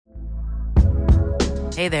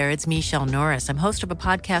Hey there, it's Michelle Norris. I'm host of a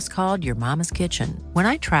podcast called Your Mama's Kitchen. When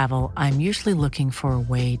I travel, I'm usually looking for a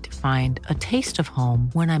way to find a taste of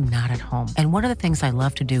home when I'm not at home. And one of the things I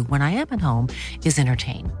love to do when I am at home is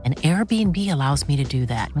entertain. And Airbnb allows me to do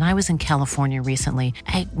that. When I was in California recently,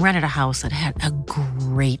 I rented a house that had a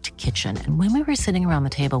great kitchen. And when we were sitting around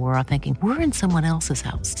the table, we were all thinking, we're in someone else's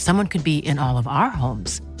house. Someone could be in all of our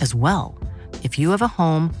homes as well. If you have a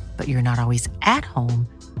home, but you're not always at home,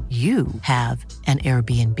 you have an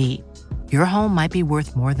Airbnb. Your home might be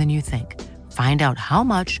worth more than you think. Find out how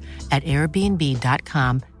much at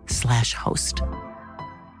airbnb.com/host.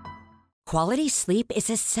 Quality sleep is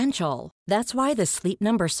essential. That's why the Sleep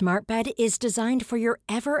Number Smart Bed is designed for your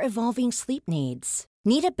ever-evolving sleep needs.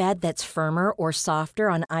 Need a bed that's firmer or softer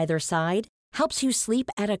on either side? Helps you sleep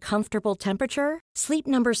at a comfortable temperature? Sleep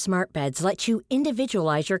Number Smart Beds let you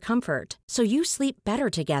individualize your comfort, so you sleep better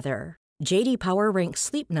together. J.D. Power ranks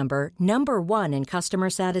Sleep Number number 1 in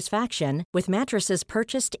customer satisfaction with mattresses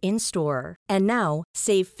purchased in-store. And now,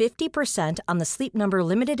 save 50% on the Sleep Number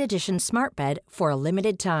Limited Edition Smart Bed for a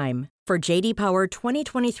limited time. For J.D. Power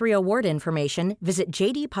 2023 award information, visit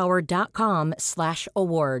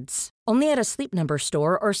jdpower.com/awards. Only at a Sleep Number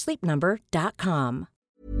store or sleepnumber.com.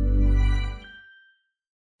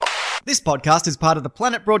 This podcast is part of the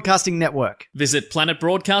Planet Broadcasting Network. Visit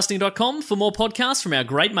planetbroadcasting.com for more podcasts from our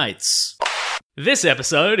great mates. This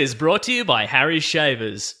episode is brought to you by Harry's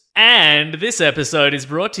Shavers. And this episode is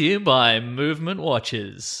brought to you by Movement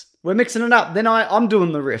Watches. We're mixing it up. Then I'm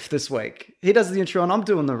doing the riff this week. He does the intro and I'm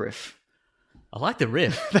doing the riff. I like the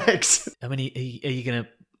riff. Thanks. I mean, are you going to...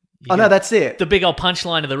 Oh, no, that's it. The big old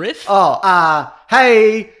punchline of the riff?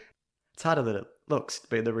 Hey. It's harder than it looks to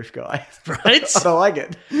be the riff guy. Right? I don't like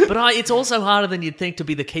it. But it's also harder than you'd think to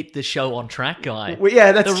be the keep the show on track guy. Well,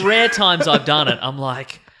 yeah, that's the rare times I've done it, I'm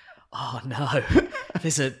like, oh no,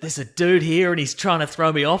 there's a dude here and he's trying to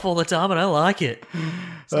throw me off all the time and I like it.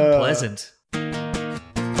 It's unpleasant.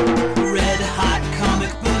 Red hot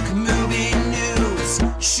comic book movie news,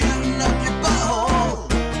 shooting up your butthole.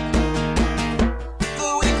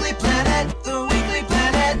 The Weekly Planet, the Weekly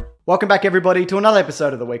Planet. Welcome back, everybody, to another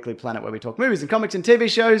episode of The Weekly Planet, where we talk movies and comics and TV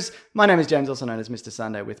shows. My name is James, also known as Mr.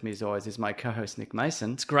 Sunday. With me, as always, is my co-host, Nick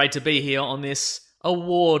Mason. It's great to be here on this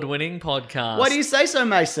award-winning podcast. Why do you say so,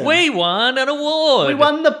 Mason? We won an award. We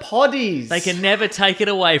won the Poddies. They can never take it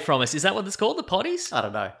away from us. Is that what it's called, the Poddies? I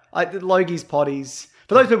don't know. The Logies, Poddies.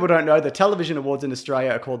 For those people who don't know, the television awards in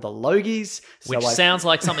Australia are called the Logies. Which sounds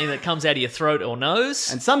like something that comes out of your throat or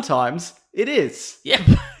nose. And sometimes it is. Yep.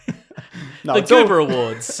 No, the Goober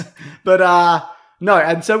Awards. But, no,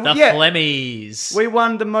 and so, the Flemmies. We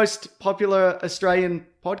won the most popular Australian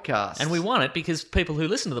podcast. And we won it because people who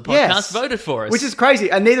listen to the podcast voted for us. Which is crazy.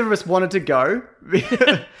 And neither of us wanted to go.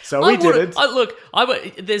 So we didn't.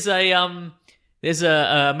 There's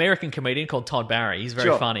a American comedian called Todd Barry. He's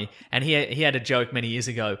very funny, and he had a joke many years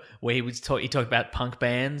ago where he talked about punk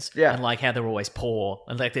bands and like how they're always poor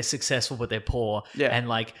and like they're successful but they're poor. Yeah. And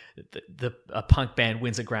like a punk band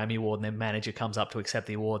wins a Grammy award and their manager comes up to accept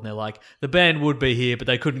the award and they're like, the band would be here but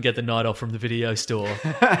they couldn't get the night off from the video store.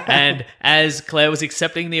 And as Claire was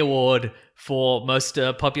accepting the award for most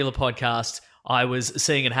popular podcast, I was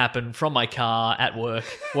seeing it happen from my car at work,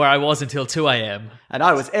 where I was until 2 a.m. And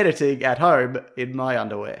I was editing at home in my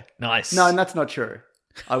underwear. Nice. No, and that's not true.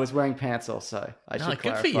 I was wearing pants also. I should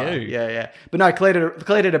clarify. Good for you. Yeah. But no,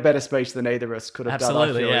 Claire did a better speech than either of us could have done.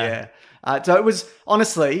 Absolutely, yeah. So it was,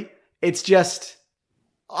 honestly, it's just...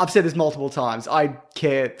 I've said this multiple times. I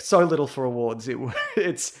care so little for awards.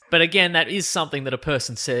 But again, that is something that a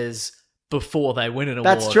person says before they win an award.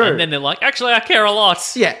 That's true. And then they're like, actually, I care a lot.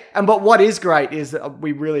 Yeah. But what is great is that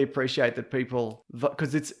we really appreciate that people,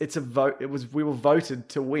 because it's a vote. We were voted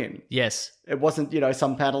to win. Yes. It wasn't,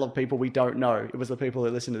 some panel of people we don't know. It was the people who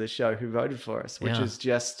listen to this show who voted for us, which is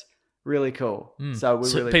just really cool. So we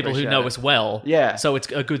really people who know it. us well. Yeah. So it's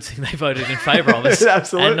a good thing they voted in favour of us.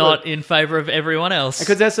 Absolutely. And not in favour of everyone else.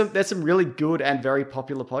 Because there's some really good and very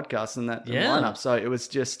popular podcasts in that lineup. So it was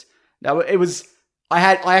just,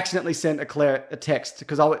 I accidentally sent Claire a text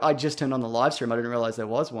because I just turned on the live stream. I didn't realize there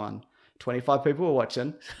was one. 25 people were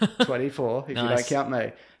watching. 24 if you don't count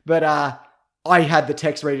me. But I had the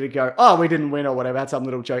text ready to go, oh, we didn't win or whatever. Had some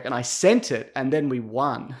little joke. And I sent it and then we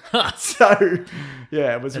won. So,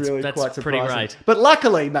 yeah, it was quite surprising. Pretty great. But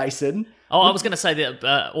luckily, Mason... Oh, I was going to say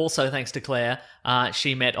that also thanks to Claire,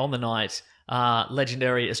 she met on the night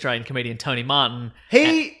legendary Australian comedian Tony Martin.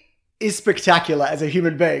 He is spectacular as a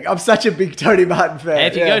human being. I'm such a big Tony Martin fan. And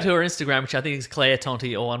if you go to her Instagram, which I think is Claire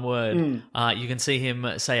Tonti, all one word, you can see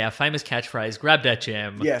him say our famous catchphrase, grab that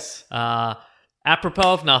gem. Yes.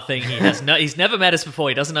 Apropos of nothing, he's never met us before.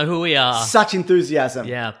 He doesn't know who we are. Such enthusiasm.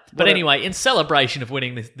 Yeah. But anyway, in celebration of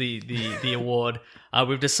winning the award,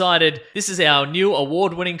 we've decided this is our new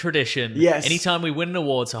award-winning tradition. Yes. Anytime we win an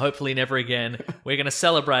award, so hopefully never again, we're going to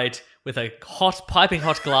celebrate with a piping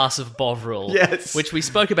hot glass of Bovril. Yes. Which we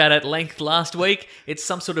spoke about at length last week. It's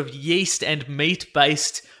some sort of yeast and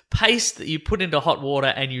meat-based paste that you put into hot water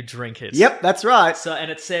and you drink it. Yep, that's right. So, and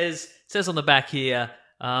it says on the back here,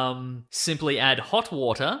 simply add hot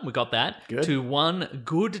water, we got that, Good. to 1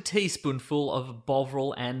 good teaspoonful of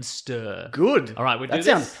Bovril and stir. Good. All right, we do that this.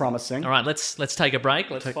 sounds promising. All right, let's take a break.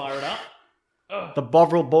 Let's fire it up. The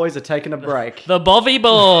Bovril boys are taking a break. The Bovy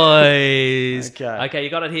Boys. Okay, you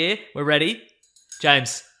got it here. We're ready.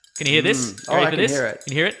 James, can you hear this? I can hear it.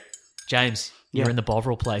 Can you hear it? James, you're in the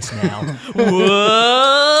Bovril place now.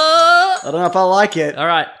 Whoa! I don't know if I like it. All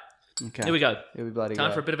right. Okay. Here we go. Here we bloody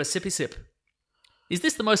Time go. for a bit of a sippy sip. Is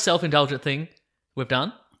this the most self-indulgent thing we've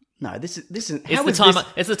done? No, this is. It's the time.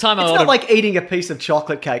 It's It's I ordered. not like eating a piece of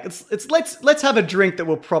chocolate cake. It's let's have a drink that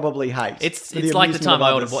we'll probably hate. It's for the like the amusement time of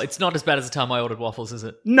I ordered. others. It's not as bad as the time I ordered waffles, is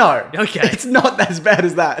it? No. Okay. It's not as bad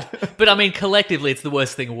as that. But I mean, collectively, it's the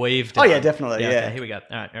worst thing we've done. Oh, yeah, definitely, yeah. Okay, here we go.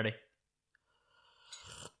 All right, ready?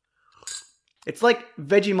 It's like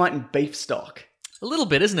Vegemite and beef stock, A little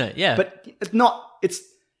bit, isn't it? Yeah. but it's not.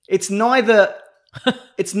 It's neither.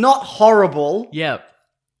 It's not horrible, yeah.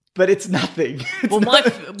 but it's nothing. It's Well,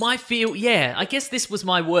 not- my feel, yeah. I guess this was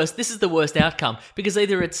my worst. This is the worst outcome because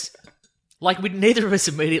either it's like neither of us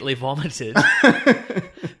immediately vomited,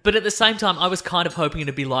 but at the same time, I was kind of hoping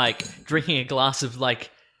to be like drinking a glass of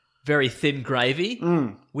like very thin gravy,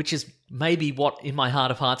 which is maybe what in my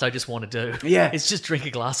heart of hearts I just want to do. Yeah. It's just drink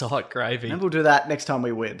a glass of hot gravy. And we'll do that next time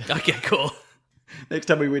we win. Okay, cool. Next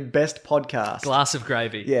time we win best podcast. Glass of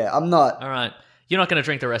gravy. Yeah, I'm not. All right. You're not going to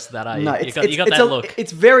drink the rest of that, are you? No, you got that look.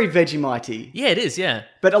 It's very Vegemite-y. Yeah, it is, yeah.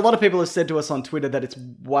 But a lot of people have said to us on Twitter that it's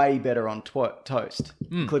way better on toast,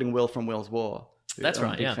 including Will from Will's War. who That's I'm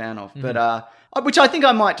right, a big yeah. fan of. But which I think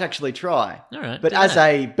I might actually try. All right, But do as that.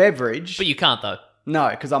 a beverage, But you can't, though. no,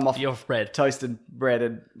 because I'm off You're off bread. toasted bread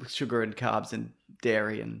and sugar and carbs and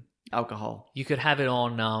dairy and alcohol. You could have it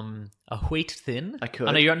on a wheat thin. I could.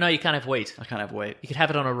 Oh, no, you can't have wheat. I can't have wheat. You could have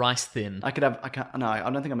it on a rice thin. I don't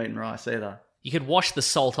think I'm eating rice either. You could wash the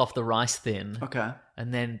salt off the rice thin. Okay.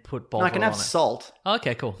 And then put No, Bovril I can have on it. salt. Oh,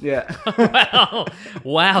 okay, cool. Yeah.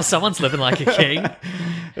 Wow, someone's living like a king.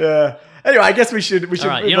 Yeah. Anyway, I guess we should. All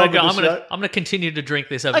right, move you know, on to the I'm show. gonna continue to drink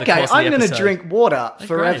this over the Okay, course of the I'm going to episode. drink water Great.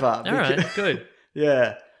 forever. All right, good.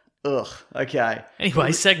 Yeah. Ugh. Okay.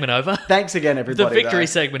 Anyway, segment over. Thanks again, The everybody. victory though.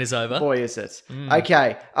 segment is over. Boy, is it.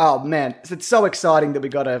 Okay. Oh, man. It's so exciting that we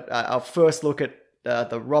got our first look at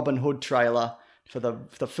the Robin Hood trailer for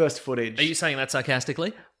the first footage. Are you saying that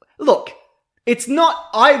sarcastically? Look, it's not...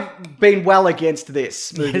 I've been well against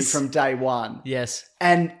this movie Yes. from day one. Yes.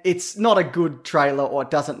 And it's not a good trailer or it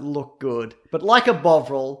doesn't look good. But like a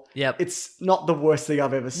Bovril, Yep. it's not the worst thing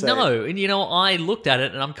I've ever seen. No, and you know, I looked at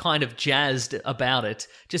it and I'm kind of jazzed about it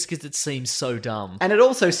just because it seems so dumb. And it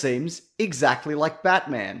also seems exactly like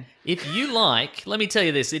Batman. If you like, let me tell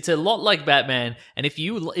you this, it's a lot like Batman, and if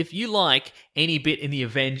you like any bit in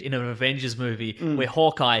an Avengers movie where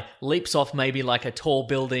Hawkeye leaps off maybe like a tall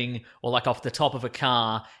building or like off the top of a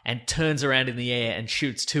car and turns around in the air and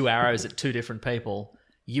shoots 2 arrows at 2 different people,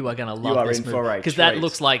 you are going to love are this in movie. for a Because that treat.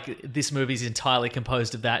 looks like this movie's entirely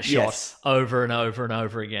composed of that shot Yes. over and over and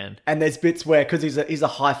over again. And there's bits where, because he's a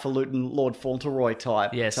highfalutin Lord Fauntleroy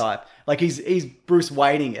type. Yes. Like he's Bruce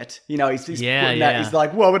Wayneing it. You know, he's Yeah, putting yeah. that. He's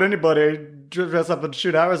like, why would anybody dress up and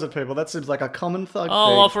shoot arrows at people? That seems like a common thug I'll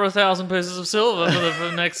thing. offer 1,000 pieces of silver for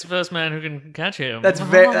the next first man who can catch him. It's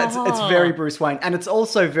very Bruce Wayne, and it's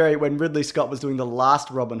also very when Ridley Scott was doing the last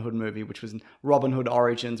Robin Hood movie, which was Robin Hood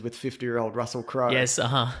Origins with 50-year-old Russell Crowe. Yes,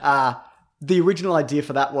 uh-huh. The original idea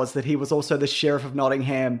for that was that he was also the Sheriff of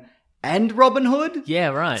Nottingham and Robin Hood. Yeah,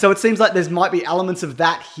 right. So it seems like there might be elements of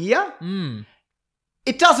that here.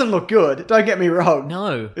 It doesn't look good. Don't get me wrong.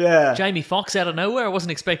 No. Yeah. Jamie Foxx out of nowhere. I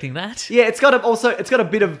wasn't expecting that. Yeah, it's got a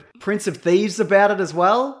bit of Prince of Thieves about it as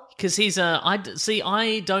well. Because he's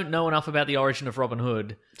I don't know enough about the origin of Robin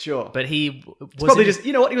Hood. Sure. But he was Probably just,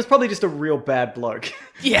 you know what? He was probably just a real bad bloke.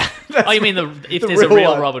 Yeah. Oh, you mean if the there's a real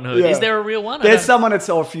real one. Robin Hood? Yeah. Is there a real one? There's someone that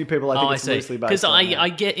saw a few people. I think I it's see. loosely based Because on that. I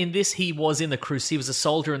get in this he was in the he was a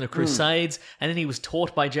soldier in the Crusades, and then he was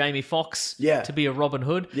taught by Jamie Foxx Yeah. to be a Robin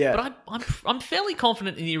Hood. Yeah. But I'm fairly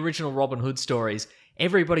confident in the original Robin Hood stories.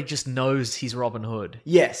 Everybody just knows he's Robin Hood,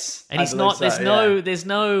 Yes, and I he's believe not. so, There's yeah.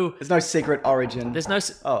 no. There's no secret origin. There's no.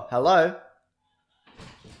 Oh, hello.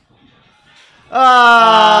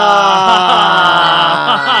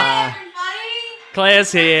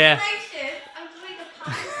 Claire's here.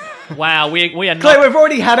 Wow, we are not... Claire, we've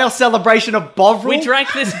already had our celebration of Bovril. We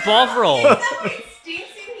drank this Bovril. Is that what it stinks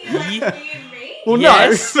in here like you and me? Well,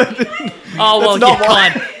 Yes. no. Oh, well, That's not yeah, why.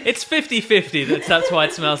 fine. It's 50-50. That's why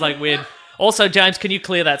it smells like weird. Also, James, can you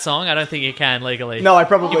clear that song? I don't think you can legally. No, I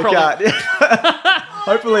probably can't.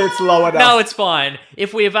 Hopefully it's low enough. No, it's fine.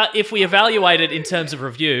 If we evaluate it in terms of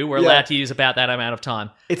review, we're allowed to use about that amount of time.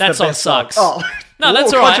 That the song best song. sucks. Oh. No,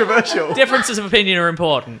 that's Ooh, all right. controversial. Differences of opinion are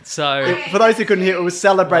important. So, For those who couldn't hear, it was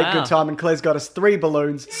Celebrate Wow. Good Time, and Claire's got us 3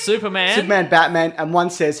 balloons. Superman. Batman, and one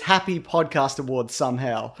says Happy Podcast Awards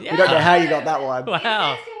somehow. Yeah. We don't know how you got that one. Wow. It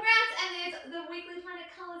says congrats, and there's the Weekly Planet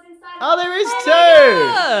colours inside. Oh, there is my too.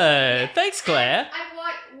 God. Oh, thanks, Claire. I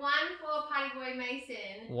bought one for Party Boy Mason.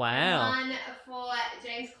 Wow. One for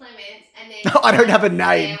James Clement, and then I don't have a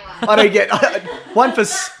name. I don't get one for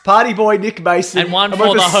Party Boy Nick Mason, And one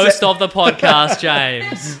for the host of the podcast,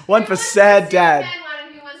 James. one for Sad Dad. Superman one,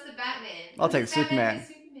 and who wants the Batman? I'll take the Batman Superman. v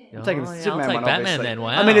Superman. I'm taking the Oh, yeah, Superman I'll take one, Batman obviously. then, wow.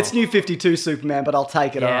 I mean, it's New 52 Superman, but I'll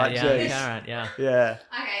take it. Yeah, All right, yeah, jeez. all right, yeah. Yeah.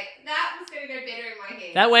 Okay, that was going to go better in my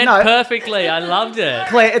head. That went No. perfectly. I loved it.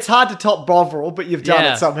 Claire, it's hard to top Bovril, but you've done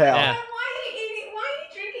Yeah, it somehow. yeah. Why are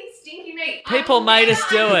you drinking stinky meat? People I will made us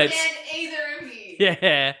never do it. understand either of you.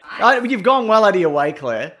 Yeah. You've gone well out of your way,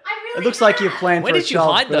 Claire. I really It looks like you've have. planned Where for a did you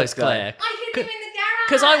child's hide those, birthday. Claire? I hid them in the garage.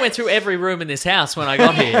 Because I went through every room in this house when I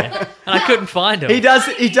got here, and I couldn't find them. He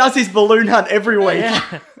does his balloon hunt every week.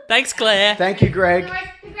 Yeah. Thanks, Claire. Thank you, Greg. Anyways,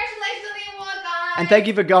 congratulations on the award, guys. And thank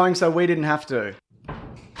you for going so we didn't have to.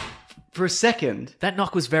 For a second. That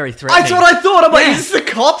knock was very threatening. That's what I thought. I'm like, Yeah. is this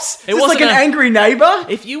the cops? Is this wasn't like an a- angry neighbor?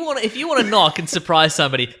 If you want to knock and surprise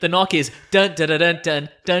somebody, the knock is dun dun dun dun dun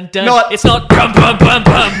dun dun. Not- It's not bum bum bum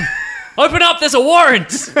bum. Open up, there's a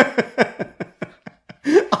warrant.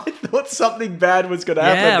 I thought something bad was going to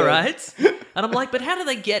happen. Yeah, then. right. And I'm like, but how do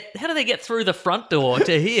they get through the front door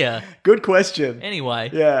to here? Good question. Anyway,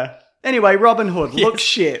 Yeah. Anyway, Robin Hood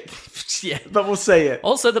looks Yes. shit, yeah. but we'll see it.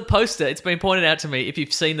 Also, the poster. It's been pointed out to me. If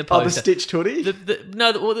you've seen the Oh, poster, the stitched hoodie?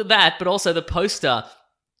 That, but also the poster.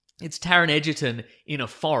 It's Taron Egerton in a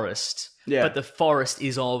forest. Yeah. But the forest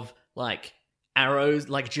is of like arrows,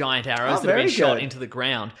 like giant arrows Oh, that have been very shot good. into the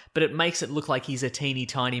ground. But it makes it look like he's a teeny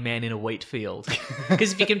tiny man in a wheat field.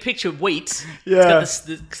 Because if you can picture wheat, Yeah. it's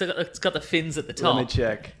got the fins at the Let me top.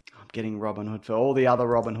 check. I'm getting Robin Hood for all the other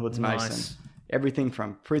Robin Hoods, Nice. Mason. Everything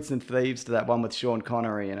from Prince and Thieves to that one with Sean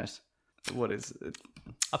Connery in it. What is it?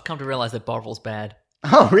 I've come to realize that Bovril's bad.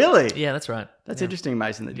 Oh, really? Yeah, that's right. That's yeah. interesting,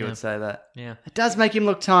 Mason, that you Yeah. would say that. Yeah. It does make him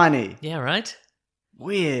look tiny. Yeah, right?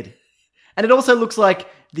 Weird. And it also looks like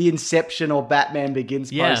the Inception or Batman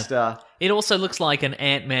Begins Yeah. poster. It also looks like an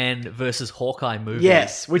Ant-Man versus Hawkeye movie.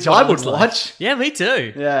 Yes, which That's what I it would looks like. watch. Yeah, me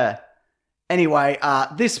too. Yeah. Anyway,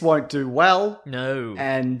 this won't do well. No.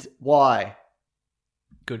 And why?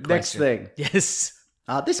 Good Next question. thing. Yes.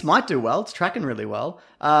 This might do well. It's tracking really well.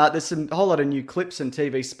 There's a whole lot of new clips and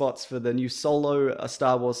TV spots for the new Star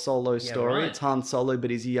Wars Solo story. right. It's Han Solo, but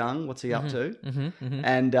he's young. What's he up to? Mm-hmm.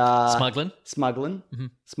 And Smuggling.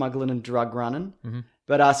 smuggling and drug running.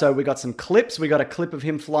 But so we got some clips. We got a clip of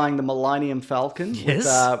him flying the Millennium Falcon Yes.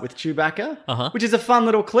 with Chewbacca, Uh-huh. which is a fun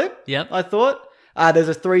little clip. Yep. I thought. There's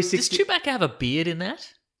a Does 360. Chewbacca have a beard in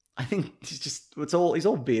that? I think he's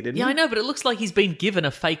all bearded. Yeah, I know, but it looks like he's been given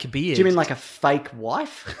a fake beard. Do you mean like a fake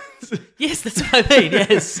wife? Yes, that's what I mean,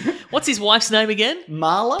 yes. What's his wife's name again?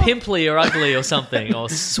 Marla? Pimply or Ugly or something, or No,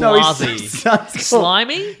 Swazi. his son's called-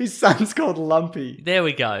 Slimy? His son's called Lumpy. There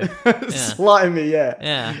we go. Slimy, yeah.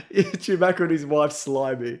 Yeah. Chewbacca and his wife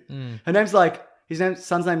Slimy. Her name's like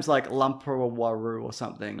son's name's like Lumpawaru or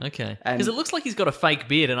something. Okay. And Because it looks like he's got a fake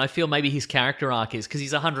beard, and I feel maybe his character arc is, because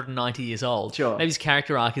he's 190 years old. Sure. Maybe his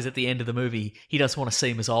character arc is at the end of the movie, he doesn't want to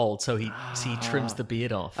seem as old, so he trims the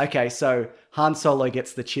beard off. okay, so Han Solo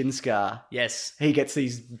gets the chin scar. Yes. He gets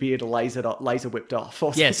his beard laser whipped off.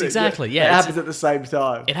 Or Yes, something. exactly, yeah, It it's- happens at the same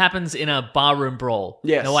time. It happens in a barroom brawl.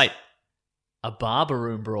 Yes. No, wait. A barber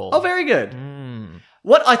room brawl. Oh, very good. Mm.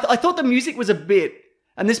 What I thought the music was a bit,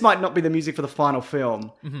 and this might not be the music for the final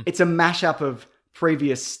film. Mm-hmm. It's a mashup of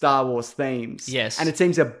previous Star Wars themes. Yes. And it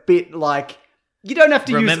seems a bit like you don't have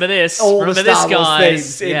to Remember use this. all Remember the Star this, Wars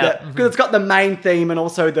guys. themes Yeah. Mm-hmm. because it's got the main theme and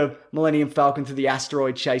also the Millennium Falcon to the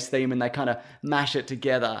asteroid chase theme, and they kind of mash it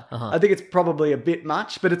together. Uh-huh. I think it's probably a bit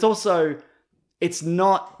much, but it's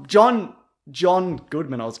not John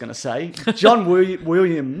Goodman. I was going to say John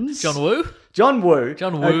Williams. John Woo? John Woo.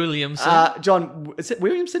 John Williamson. John, is it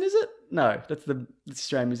Williamson? Is it? No, that's the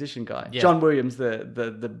Australian musician guy. Yeah. John Williams,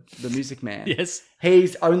 the music man. Yes.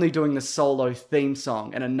 He's only doing the solo theme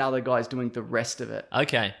song, and another guy's doing the rest of it.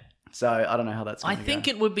 Okay. So I don't know how that's. I Going think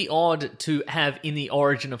it would be odd to have in the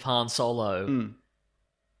origin of Han Solo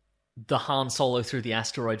the Han Solo through the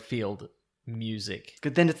asteroid field music.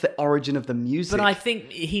 But then it's the origin of the music. But I think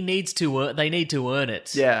they need to earn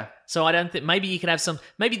it. Yeah. So I don't think, maybe you could have some,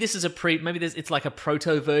 maybe this is it's like a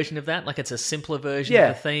proto version of that, like it's a simpler version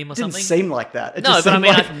of the theme or something. It didn't seem like that. It No, just but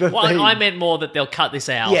I seemed mean, like I meant more that they'll cut this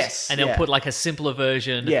out. Yes, and they'll yeah. put like a simpler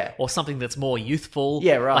version. Yeah. Or something that's more youthful.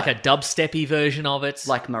 Yeah, right. Like a dubsteppy version of it.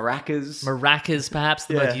 like maracas. Maracas, perhaps,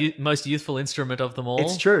 the most youthful instrument of them all.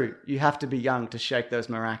 It's true. You have to be young to shake those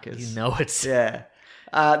maracas. You know it. Yeah.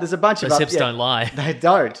 There's a bunch of Those hips don't lie. They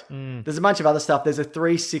don't. There's a bunch of other stuff. There's a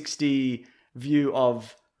 360 view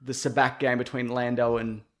of the Sabacc game between Lando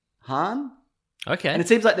and Han. Okay. And it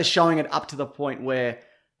seems like they're showing it up to the point where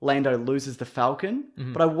Lando loses the Falcon.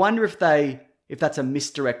 Mm-hmm. But I wonder if that's a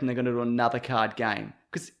misdirect and they're going to do another card game.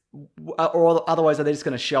 Or otherwise, are they just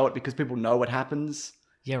going to show it because people know what happens?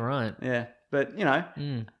 Yeah, right. Yeah. But,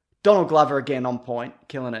 Donald Glover again on point,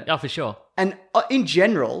 killing it. Oh, for sure. And in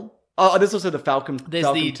general... Oh, there's also the Falcon. There's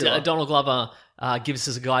Falcon the Donald Glover gives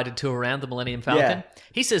us a guided tour around the Millennium Falcon. Yeah.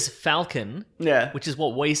 He says Falcon, which is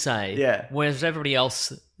what we say. Yeah. Whereas everybody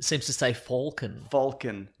else seems to say Falcon.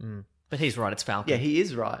 Falcon. But he's right, it's Falcon. Yeah, he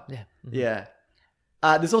is right. Yeah. Yeah.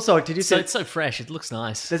 There's also, did you see? So it's so fresh, it looks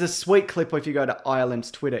nice. There's a sweet clip where if you go to Ireland's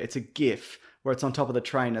Twitter, it's a GIF where it's on top of the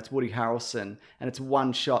train. That's Woody Harrelson, and it's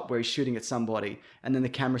one shot where he's shooting at somebody, and then the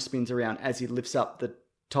camera spins around as he lifts up the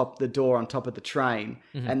door on top of the train,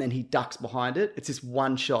 and then he ducks behind it. It's this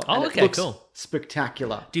one shot. Oh, and okay, it looks cool.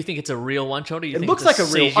 spectacular. Do you think it's a real one shot, or do you It think looks it's like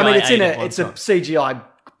a real. I mean, it's a shot? CGI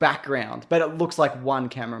background, but it looks like one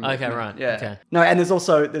camera movement. Okay, right. Yeah. Okay. No, and there's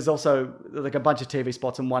also like a bunch of TV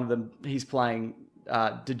spots, and one of them he's playing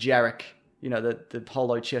Dejarik, the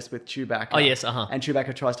holo chess with Chewbacca. Oh, yes, And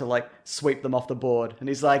Chewbacca tries to like sweep them off the board, and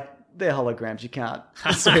he's like, "They're holograms. You can't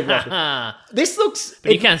sweep them off the-" This looks.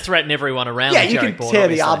 But you can't threaten everyone around Yeah, the you Jarek can board, tear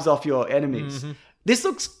obviously. the arbs off your enemies. This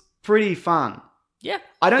looks pretty fun. Yeah,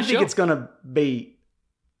 I don't for think sure. it's gonna be.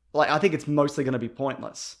 I think it's mostly going to be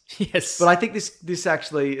pointless. Yes. But I think this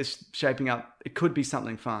actually is shaping up. It could be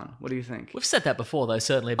something fun. What do you think? We've said that before, though,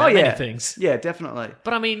 certainly, about many things. Yeah, definitely.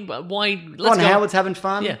 But I mean, why... Ron Howard's having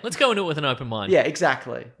fun. Yeah, let's go into it with an open mind. Yeah,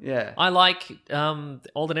 exactly. Yeah. I like Alden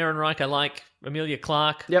Ehrenreich. I like Emilia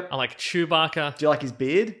Clarke. Yep. I like Chewbacca. Do you like his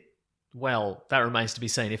beard? Well, that remains to be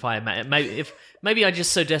seen. Maybe I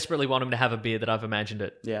just so desperately want him to have a beard that I've imagined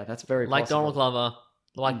it. Yeah, that's very like possible. Donald Glover,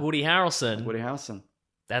 like Woody Harrelson. Woody Harrelson.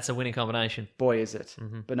 That's a winning combination. Boy, is it.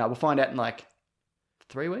 But no, we'll find out in like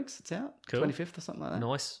 3 weeks. It's out. Cool. 25th or something like that.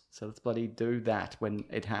 Nice. So let's bloody do that when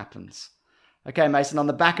it happens. Okay, Mason, on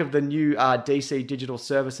the back of the new DC digital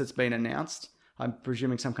service that's been announced, I'm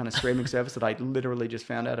presuming some kind of streaming service that I literally just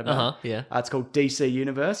found out about. Yeah. It's called DC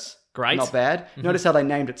Universe. Great. Not bad. Notice how they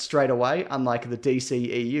named it straight away, unlike the DC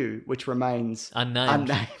EU, which remains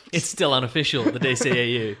unnamed. It's still unofficial, the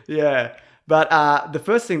DCEU. Yeah. But the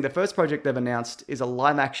first project they've announced is a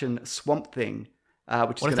live-action Swamp Thing.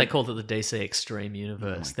 What if they called it the DC Extreme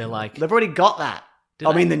Universe? They're like... They've already got that.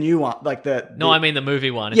 I mean the new one, like I mean the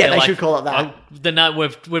movie one. Yeah, they should call it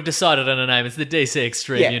that. We've decided on a name. It's the DC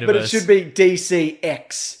Extreme Universe. But it should be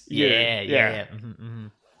DCX. Yeah.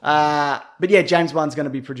 But yeah, James Wan's going to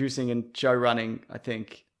be producing and show running, I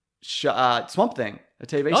think, Swamp Thing, a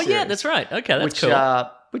TV series. Oh yeah, that's right. Okay, that's cool.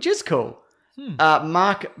 Which is cool.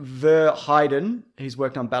 Mark Verheiden, he's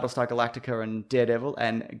worked on Battlestar Galactica and Daredevil,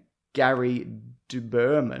 and Gary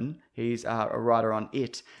Duberman, he's a writer on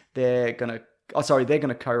It. They're going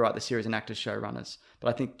to co-write the series and act as showrunners. But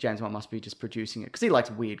I think James Wan must be just producing it because he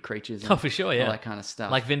likes weird creatures and for sure, yeah. all that kind of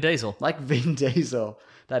stuff. Like Vin Diesel.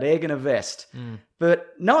 That egg in a vest.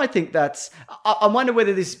 But no, I think I wonder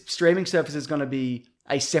whether this streaming service is going to be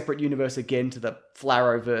a separate universe again to the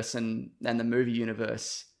Flarrowverse and the movie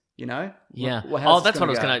universe, Yeah. How's that's what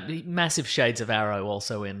I was go? going to... Massive shades of Arrow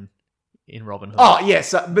also in Robin Hood. Oh,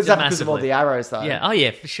 yes. But is that because of all Massively. the arrows, though? Yeah. Oh,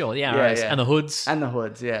 yeah, for sure. The arrows. yeah. And the hoods. And the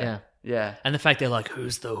hoods, yeah. And the fact they're like,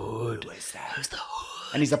 who's the hood? Who is that? Who's the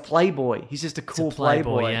hood? And he's a playboy. He's just a cool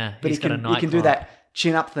playboy, yeah. But He's got a he can do nightclub. that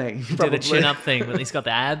chin-up thing. Do the chin-up thing, but he's got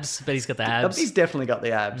the abs. But he's got the abs. He's definitely got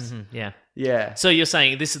the abs. Yeah. Yeah. So you're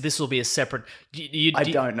saying this will be a separate... I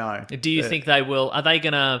don't know. Do you think they will... Are they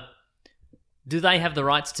going to... Do they have the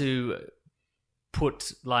rights to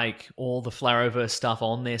put like all the Flarrowverse stuff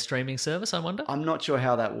on their streaming service, I wonder? I'm not sure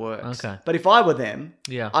how that works. Okay. But if I were them,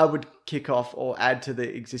 Yeah. I would kick off or add to the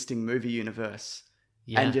existing movie universe.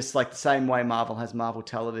 Yeah. And just like the same way Marvel has Marvel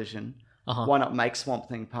Television, why not make Swamp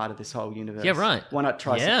Thing part of this whole universe? Yeah, right. Why not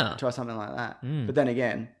try Yeah. something like that? But then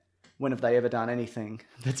again, when have they ever done anything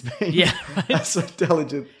that's been right. so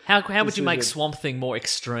intelligent? How would you make Swamp Thing more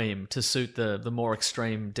extreme to suit the more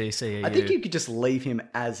extreme DCEU? I think you could just leave him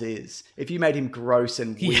as is. If you made him gross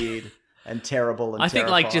and weird and terrible and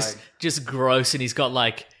terrifying. I think just gross, and he's got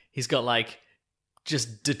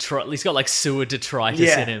just Detroit. He's got like sewer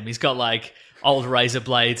detritus in him. He's got like old razor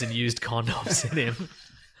blades and used condoms in him.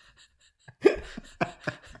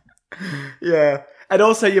 Yeah. And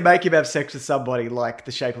also you make him have sex with somebody like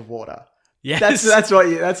The Shape of Water. Yes. That's how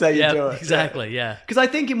you do it. Exactly, yeah. Because I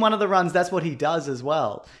think in one of the runs, that's what he does as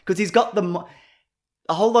well. Because he's got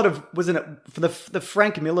a whole lot of, wasn't it, for the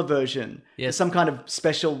Frank Miller version, there's some kind of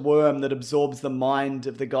special worm that absorbs the mind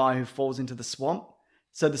of the guy who falls into the swamp.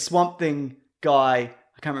 So the Swamp Thing guy,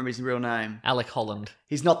 I can't remember his real name. Alec Holland.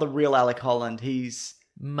 He's not the real Alec Holland. He's...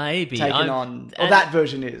 Maybe taken on, or that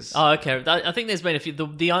version is. Oh, okay. I think there's been a few.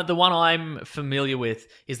 The one I'm familiar with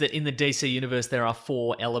is that in the DC universe there are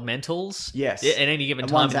 4 elementals. Yes, at any given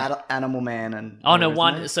time. One's Animal Man, and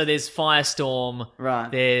one. So there's Firestorm.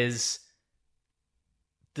 Right. There's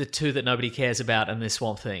the 2 that nobody cares about, and there's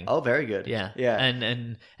Swamp Thing. Oh, very good. Yeah, yeah.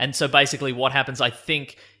 And so basically, what happens, I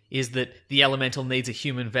think, is that the elemental needs a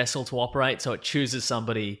human vessel to operate, so it chooses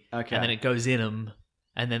somebody, and then it goes in them.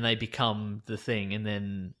 And then they become the thing, and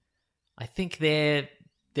then I think their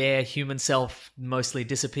human self mostly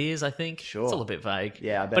disappears. I think sure, it's all a bit vague.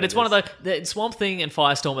 Yeah, I bet but it's one of the Swamp Thing and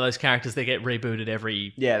Firestorm are those characters that get rebooted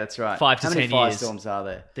every that's right 5 to 10 years. How many Firestorms are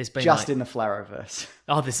there? There's been just in the Flarrowverse.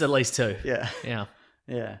 Oh, there's at least 2.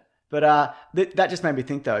 Yeah. But that just made me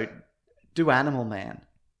think though. Do Animal Man.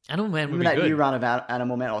 Animal Man would be that good. New run of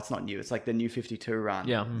Animal Man? Oh, it's not new. It's like the new 52 run.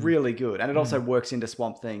 Yeah, really good, and it also works into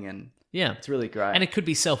Swamp Thing and. Yeah. It's really great. And it could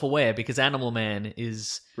be self-aware because Animal Man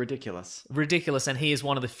is... ridiculous, and he is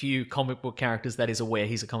one of the few comic book characters that is aware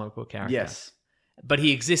he's a comic book character. Yes. But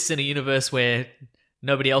he exists in a universe where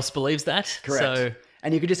nobody else believes that. Correct. So...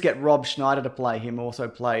 And you could just get Rob Schneider to play him, also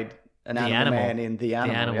played an Animal Man in The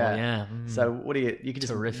Animal. Yeah. So what do you could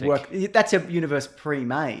just Terrific. work... That's a universe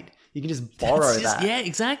pre-made. You can just borrow that. Yeah,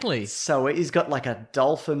 exactly. So he's got like a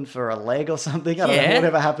dolphin for a leg or something. I don't know,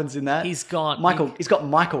 whatever happens in that. He's got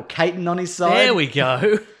Michael Caton on his side. There we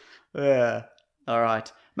go. Yeah. All right.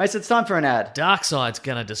 Mason, it's time for an ad. Darkseid's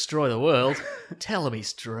gonna destroy the world. Tell him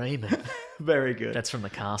he's dreaming. Very good. That's from The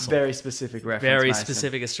Castle. Very specific reference, Very Mason.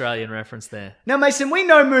 specific Australian reference there. Now, Mason, we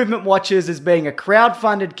know Movement Watchers as being a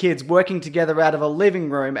crowd-funded kids working together out of a living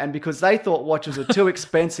room, and because they thought watches were too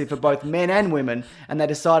expensive for both men and women, and they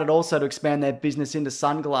decided also to expand their business into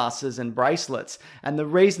sunglasses and bracelets. And the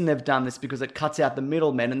reason they've done this is because it cuts out the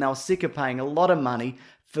middlemen, and they were sick of paying a lot of money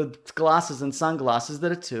for glasses and sunglasses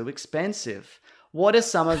that are too expensive. What are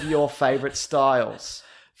some of your favourite styles?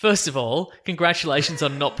 First of all, congratulations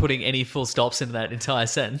on not putting any full stops into that entire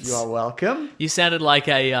sentence. You are welcome. You sounded like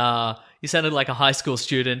a high school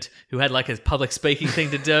student who had like a public speaking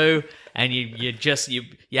thing to do, and you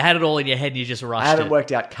had it all in your head and you just rushed it. I haven't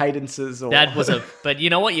worked out cadences or... But you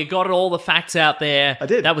know what? You got all the facts out there. I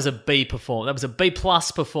did. That was a B performance. That was a B+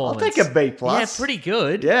 performance. I'll take a B+. Yeah, pretty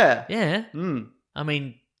good. Yeah. Yeah. Mm. I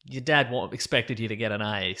mean, your dad expected you to get an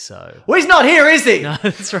A, so... Well, he's not here, is he? No,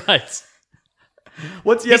 that's right.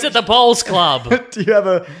 He's at the Bowls Club. Do you have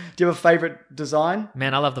a favorite design?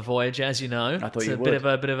 Man, I love the Voyager, as you know. I thought you would.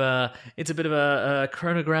 It's a bit of a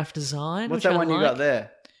chronograph design. What's that one you got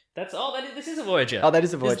there? This is a Voyager. Oh, that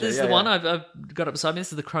is a Voyager. This is the one I've got up beside me.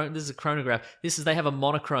 This is a chronograph. They have a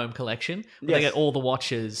monochrome collection where they get all the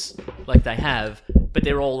watches like they have, but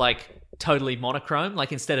they're all like totally monochrome.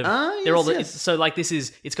 Like instead of so like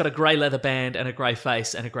it's got a grey leather band and a grey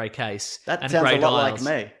face and a grey case. That and sounds grey a lot dials.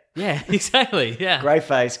 like me. Yeah, exactly. Yeah, grey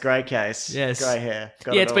face, grey case, yes, grey hair.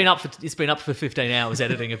 It's been up for 15 hours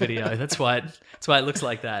editing a video. That's why it looks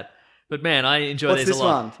like that. But man, I enjoy this a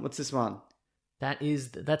lot. What's this one?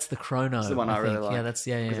 That's the chrono. That's the one I really like. Yeah, that's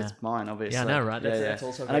Because it's mine, obviously. Yeah, I know, right? That's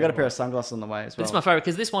also. And I got a pair of sunglasses on the way as well. This is my favorite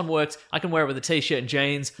because this one works. I can wear it with a t-shirt and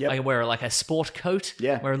jeans. Yep. I can wear it like a sport coat.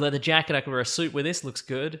 Yeah. Wear a leather jacket. I can wear a suit with this. Looks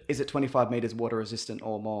good. Is it 25 meters water resistant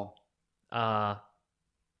or more?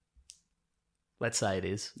 Let's say it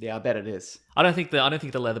is. Yeah, I bet it is. I don't think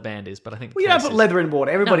the leather band is, but I think. Well, you don't put leather in water.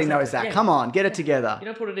 Everybody knows that. Yeah. Come on, get it together. You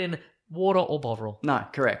don't put it in water or Bovril. No,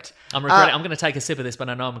 correct. I'm regretting. I'm going to take a sip of this, but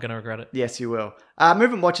I know I'm going to regret it. Yes, you will.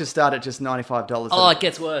 Movement watches start at just $95. Oh, it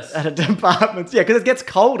gets worse. At a department. Yeah, because it gets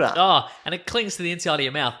colder. Oh, and it clings to the inside of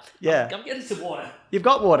your mouth. Yeah. I'm getting some water. You've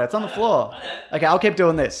got water. It's on the floor. Okay, I'll keep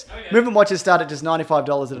doing this. Okay. Movement watches start at just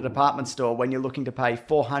 $95 at a department store when you're looking to pay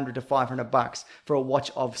 $400 to $500 for a watch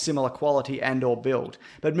of similar quality and or build.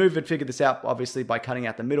 But Movement figured this out, obviously, by cutting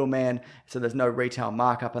out the middleman, so there's no retail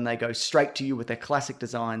markup, and they go straight to you with their classic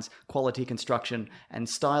designs, quality construction, and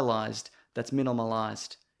stylized that's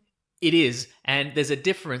minimalized. It is, and there's a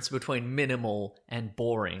difference between minimal and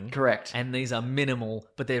boring. Correct. And these are minimal,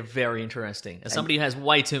 but they're very interesting. As somebody who has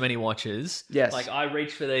way too many watches, yes, like I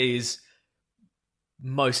reach for these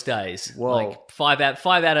most days. Whoa. Like five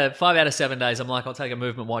out of 7 days, I'm like, I'll take a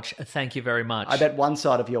Movement watch. Thank you very much. I bet one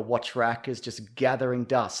side of your watch rack is just gathering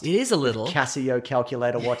dust. It is a little. Casio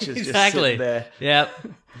calculator watches exactly. just sitting there. Yep.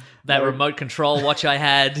 That remote control watch I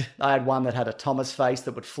had. I had one that had a Thomas face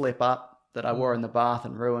that would flip up. That I wore in the bath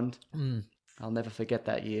and ruined. I'll never forget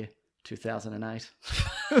that year, 2008.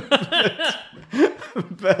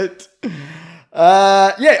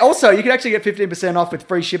 Yeah, also, you can actually get 15% off with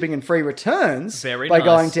free shipping and free returns by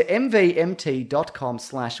going to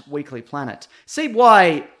mvmt.com/weeklyplanet. See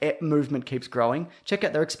why Movement keeps growing. Check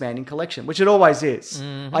out their expanding collection, which it always is.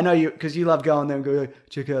 Mm-hmm. I know you, because you love going there and go,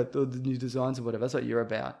 check out the new designs or whatever. That's what you're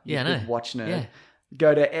about. You're a big watch nerd. Yeah.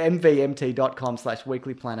 Go to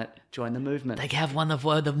mvmt.com/weeklyplanet. Join the movement. They have one of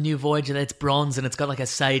the new Voyager that's bronze and it's got like a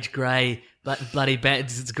sage grey, but bloody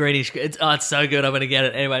it's greenish. It's so good. I'm going to get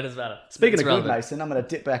it. Anyway, it doesn't matter. Speaking of good, Mason, I'm going to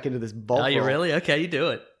dip back into this bowl. Are you really? Okay, you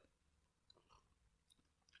do it.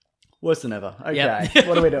 Worse than ever. Okay, yep.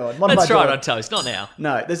 What are we doing? Let's try it on toast. Not now.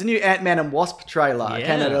 No, there's a new Ant-Man and Wasp trailer. It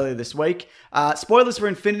came out earlier this week. Spoilers for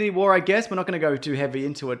Infinity War, I guess. We're not going to go too heavy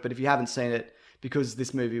into it, but if you haven't seen it, because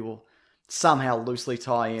this movie will somehow loosely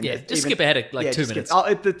tie in. Yeah, just skip ahead of 2 minutes.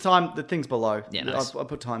 At the time, the thing's below. Yeah, nice. I'll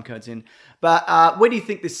put time codes in. But where do you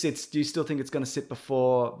think this sits? Do you still think it's going to sit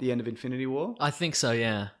before the end of Infinity War? I think so,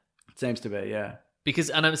 yeah. It seems to be, yeah. Because,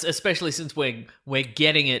 and especially since we're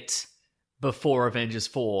getting it before Avengers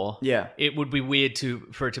 4, it would be weird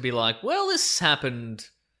for it to be like, well, this happened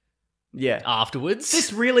afterwards.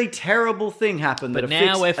 This really terrible thing happened but that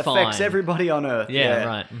now affects everybody on Earth. Yeah,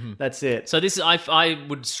 right. Mm-hmm. That's it. So this, I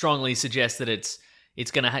would strongly suggest that it's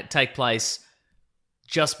going to take place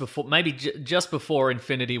just before, maybe just before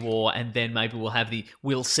Infinity War, and then maybe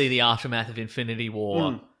we'll see the aftermath of Infinity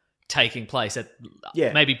War taking place at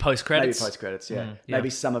maybe post credits. Maybe post credits, yeah. Maybe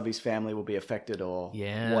some of his family will be affected or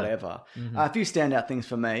whatever. Mm-hmm. A few standout things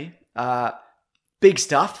for me. Big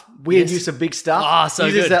stuff. Weird use of big stuff. Oh, so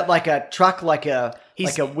uses good. That like a truck, like a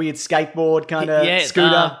weird skateboard kind of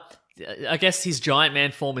scooter. I guess his giant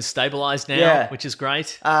man form is stabilized now, which is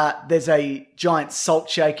great. There's a giant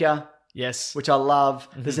salt shaker. Yes. Which I love.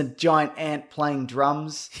 Mm-hmm. There's a giant ant playing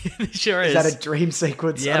drums. Sure is. Is that a dream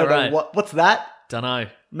sequence? Yeah, I don't know. What's that? Don't know.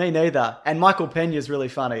 Me neither. And Michael Pena's really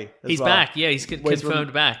funny. He's back. Yeah, he's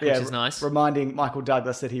confirmed back, which is nice. Reminding Michael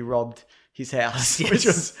Douglas that he robbed his house,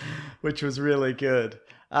 which was really good.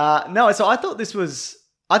 So I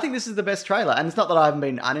think this is the best trailer, and it's not that I haven't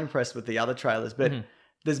been unimpressed with the other trailers, but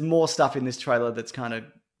there's more stuff in this trailer that's kind of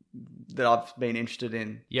that I've been interested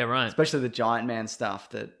in. Yeah, right. Especially the Giant Man stuff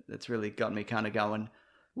that's really got me kind of going.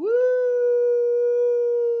 Woo!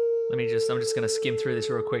 I'm just going to skim through this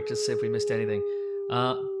real quick just to see if we missed anything.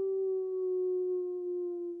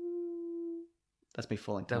 That's me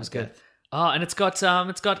falling. That was good. Death. Oh, and it's got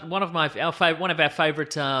one of our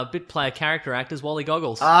favorite bit player character actors, Wally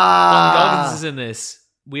Goggins. Wally Goggins is in this.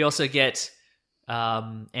 We also get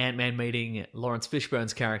Ant-Man meeting Lawrence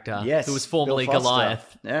Fishburne's character, who was formerly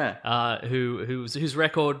Goliath. Yeah. Whose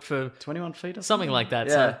record for 21 feet or something like that.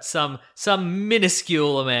 Yeah. So some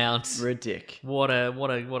minuscule amount. Ridiculous. What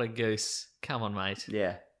a goose. Come on, mate.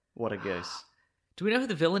 Yeah. What a goose. Do we know who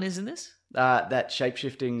the villain is in this? That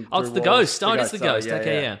shapeshifting. Oh, it's the ghost. Oh, it's the ghost.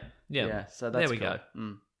 Okay, yeah. So that's there we cool.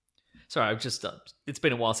 go. Sorry, I've just it's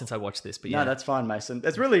been a while since I watched this, but no, that's fine, Mason.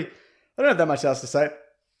 It's really I don't have that much else to say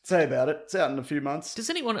about it. It's out in a few months. Does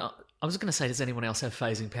anyone else have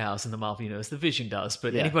phasing powers in the Marvel universe? The Vision does,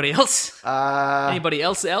 but anybody else? Anybody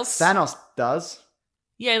else? Thanos does.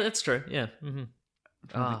 Yeah, that's true. Yeah. Mm-hmm.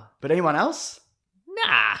 But anyone else?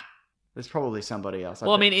 Nah. There's probably somebody else.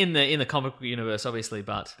 Well, I mean, in the comic book universe, obviously,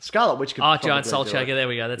 but Scarlet Witch could. Giant Salt Shaker. There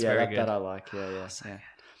we go. That's very good. That I like. Yeah.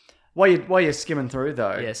 While you're skimming through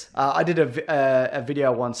though, yes, I did a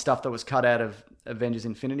video on stuff that was cut out of Avengers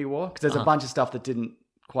Infinity War because there's a bunch of stuff that didn't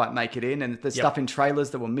quite make it in, and there's stuff in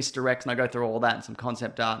trailers that were misdirects, and I go through all that and some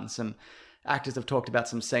concept art and some actors have talked about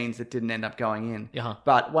some scenes that didn't end up going in.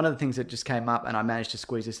 But one of the things that just came up, and I managed to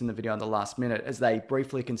squeeze this in the video in the last minute, is they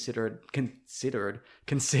briefly considered putting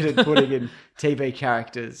in TV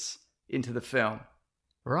characters into the film.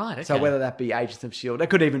 Right. Okay. So whether that be Agents of S.H.I.E.L.D., it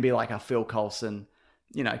could even be like a Phil Coulson,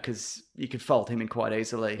 because you could fold him in quite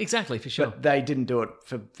easily. Exactly, for sure. But they didn't do it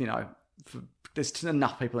for there's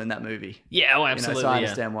enough people in that movie. Yeah, oh, absolutely. So I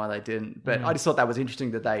understand why they didn't. But I just thought that was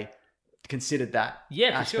interesting that they considered that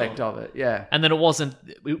aspect of it. Yeah. And then it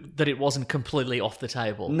wasn't completely off the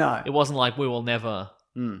table. No. It wasn't like we will never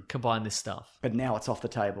combine this stuff. But now it's off the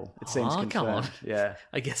table. It seems confirmed. Come on. Yeah.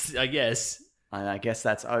 I guess. And I guess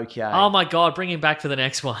that's okay. Oh my God, bring him back for the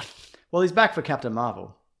next one. Well, he's back for Captain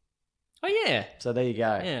Marvel. Oh yeah. So there you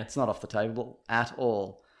go. Yeah. It's not off the table at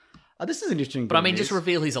all. This is interesting. But I mean, just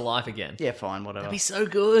reveal he's alive again. Yeah, fine, whatever. That'd be so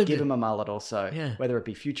good. Give him a mullet also. Yeah. Whether it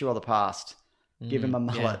be future or the past. Give him a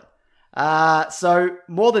mullet. Yeah. So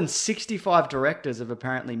more than 65 directors have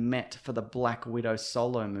apparently met for the Black Widow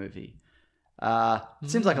solo movie.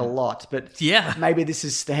 Seems like a lot, but maybe this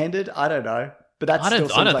is standard. I don't know. But I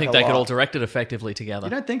don't think they could all direct it effectively together. You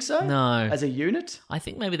don't think so? No. As a unit? I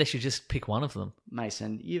think maybe they should just pick one of them.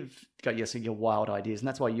 Mason, you've got your wild ideas, and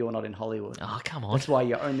that's why you're not in Hollywood. Oh, come on. That's why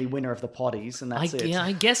you're only winner of the potties, and that's it. Yeah,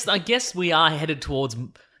 I guess we are headed towards...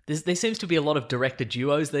 There seems to be a lot of director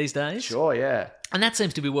duos these days. Sure, yeah. And that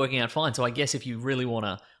seems to be working out fine. So I guess if you really want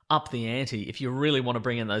to up the ante, if you really want to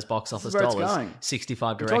bring in those box office dollars,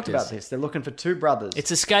 65 directors. We talked about this. They're looking for 2 brothers.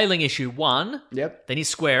 It's a scaling issue. 1. Yep. Then you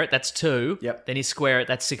square it. That's 2. Yep. Then you square it.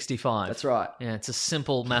 That's 65. That's right. Yeah, it's a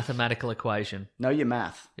simple mathematical equation. Know your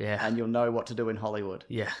math. Yeah. And you'll know what to do in Hollywood.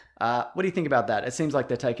 Yeah. What do you think about that? It seems like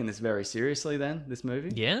they're taking this very seriously then, this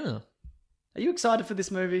movie. Yeah. Are you excited for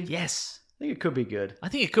this movie? Yes. I think it could be good. I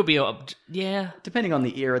think it could be, yeah. Depending on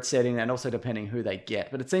the era it's set in and also depending who they get.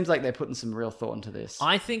 But it seems like they're putting some real thought into this.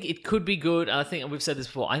 I think it could be good. I think we've said this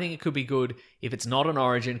before. I think it could be good if it's not an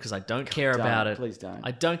origin because I don't care about it. Please don't. I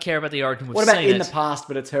don't care about the origin. What about in the past,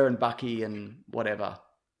 but it's her and Bucky and whatever?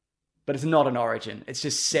 But it's not an origin. It's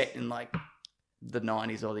just set in like the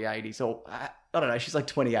 90s or the 80s or... I don't know. She's like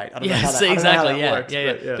 28. I don't know how that works.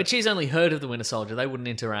 Yeah. But she's only heard of the Winter Soldier. They wouldn't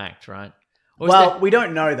interact, right? We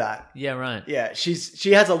don't know that. Yeah, right. Yeah,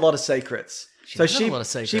 she has a lot of secrets.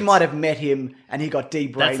 She might have met him and he got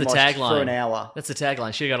de-brainwashed for an hour. That's the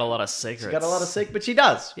tagline. She got a lot of secrets. She got a lot of secrets, but she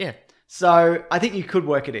does. Yeah. So I think you could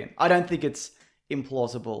work it in. I don't think it's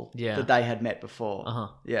implausible Yeah. that they had met before. Uh-huh.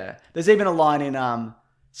 Yeah. There's even a line in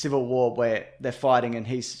Civil War where they're fighting and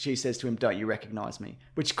she says to him, "Don't you recognize me?"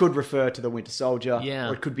 Which could refer to the Winter Soldier. Yeah.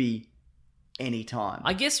 Or it could be any time.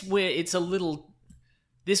 I guess it's a little...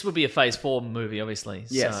 This would be a Phase 4 movie, obviously.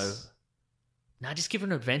 Yes. So, just give her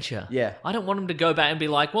an adventure. Yeah. I don't want them to go back and be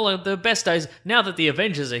like, well, the best days, now that the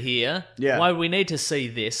Avengers are here, why do we need to see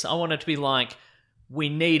this? I want it to be like, we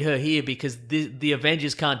need her here because the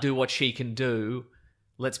Avengers can't do what she can do.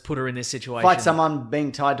 Let's put her in this situation. Fight someone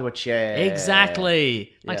being tied to a chair.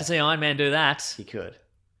 Exactly. I'd like to see Iron Man do that. He could.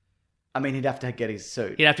 I mean, he'd have to get his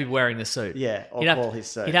suit. He'd have to be wearing the suit. Yeah, or call his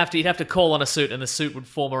suit. He'd have to call on a suit, and the suit would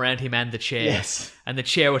form around him and the chair. Yes, and the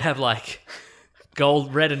chair would have like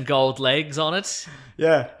red and gold legs on it.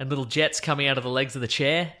 Yeah, and little jets coming out of the legs of the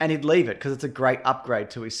chair. And he'd leave it because it's a great upgrade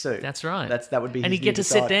to his suit. That's right. That would be. And he'd get to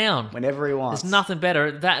sit down whenever he wants. There's nothing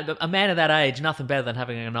better. A man of that age, nothing better than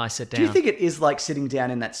having a nice sit down. Do you think it is like sitting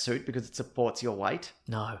down in that suit because it supports your weight?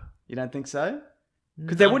 No, you don't think so?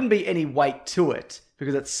 Because there wouldn't be any weight to it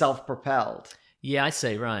because it's self-propelled. Yeah, I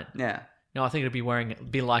see, right. Yeah. No, I think it'd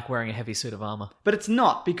be like wearing a heavy suit of armor. But it's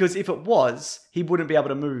not, because if it was, he wouldn't be able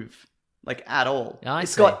to move, like, at all.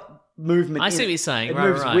 It's got movement. I see what you're saying. It right,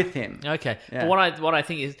 moves with him. Okay. Yeah. But what I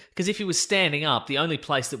think is, because if he was standing up, the only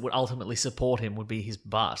place that would ultimately support him would be his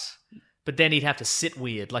butt. But then he'd have to sit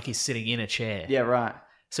weird, like he's sitting in a chair. Yeah, right.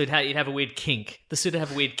 So you'd have a weird kink. The suit would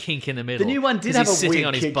have a weird kink in the middle. The new one did have a sitting weird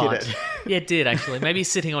on his kink butt. in it. Yeah, it did, actually. Maybe he's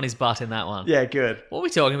sitting on his butt in that one. Yeah, good. What are we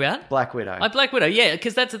talking about? Black Widow. Black Widow, yeah,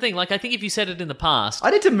 because that's the thing. Like, I think if you said it in the past...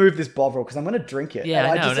 I need to move this bovril because I'm going to drink it. Yeah,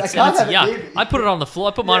 I know. I can't have yuck. it. I put it on the floor.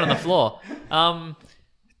 I put mine on the floor.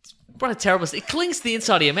 What a terrible... It clings to the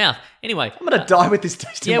inside of your mouth. Anyway. I'm going to die with this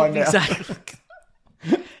taste in my mouth. Exactly.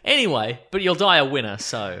 Anyway, but you'll die a winner,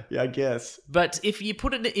 so... Yeah, I guess. But if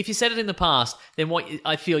you said it in the past, then what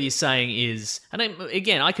I feel you're saying is... And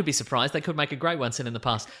again, I could be surprised. They could make a great one said in the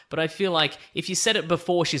past. But I feel like if you said it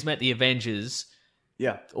before she's met the Avengers...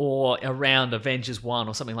 Yeah. Or around Avengers 1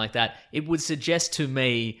 or something like that, it would suggest to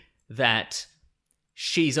me that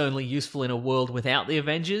she's only useful in a world without the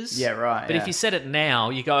Avengers. Yeah, right. But if you said it now,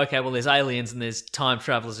 you go, okay, well, there's aliens and there's time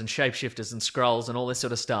travelers and shapeshifters and Skrulls and all this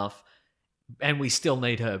sort of stuff. And we still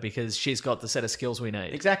need her because she's got the set of skills we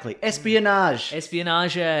need. Exactly. Espionage.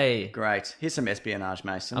 Espionage. Great. Here's some espionage,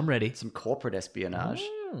 Mason. I'm ready. Some corporate espionage.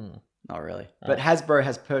 Not really. But Hasbro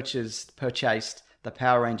has purchased the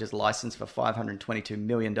Power Rangers license for $522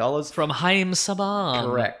 million. From Haim Saban.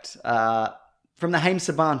 Correct. From the Haim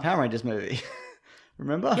Saban Power Rangers movie.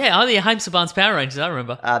 Remember? Yeah, the Haim Saban's Power Rangers, I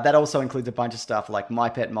remember. That also includes a bunch of stuff like My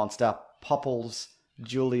Pet Monster, Popples,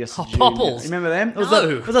 Julius Jr. Popples? Remember them?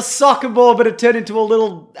 No. It was a soccer ball, but it turned into a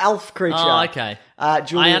little elf creature. Oh, okay.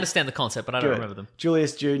 I understand the concept, but I don't Good. remember them.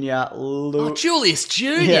 Julius Jr. Julius Jr.?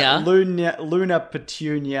 Yeah, Luna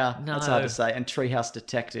Petunia. No. That's hard to say. And Treehouse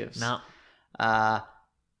Detectives. No.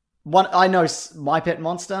 One I know My Pet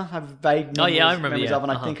Monster. I have vague I remember, memories yeah. of,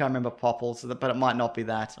 and I think I remember Popples, but it might not be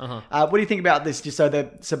that. Uh-huh. What do you think about this? Just so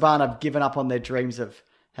that Saban have given up on their dreams of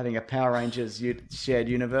having a Power Rangers shared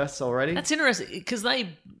universe already? That's interesting, because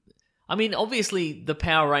obviously the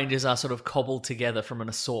Power Rangers are sort of cobbled together from an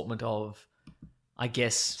assortment of, I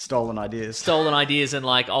guess, Stolen ideas and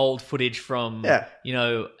like old footage from,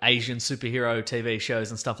 Asian superhero TV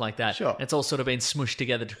shows and stuff like that. Sure. It's all sort of been smushed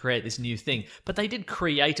together to create this new thing. But they did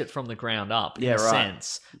create it from the ground up, in a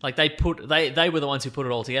sense. Like they were the ones who put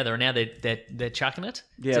it all together, and now they're chucking it.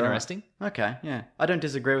 Yeah, it's interesting. Right. Okay, yeah. I don't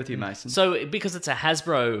disagree with you, Mason. So because it's a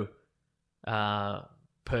Hasbro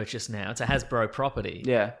purchase now, it's a Hasbro property.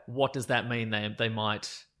 Yeah. What does that mean? They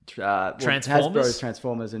might... Transformers? Hasbro's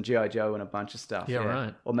Transformers and G.I. Joe and a bunch of stuff. Yeah,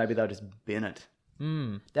 right. Or maybe they'll just bin it. I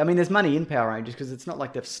mean, there's money in Power Rangers because it's not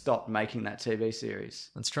like they've stopped making that TV series.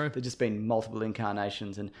 That's true. There's just been multiple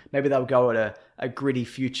incarnations, and maybe they'll go at a gritty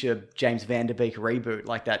future James Van Der Beek reboot,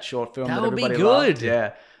 like that short film that would be everybody good. loved.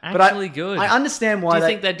 Yeah, Actually good. I understand why. Do you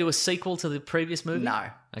think they'd do a sequel to the previous movie? No.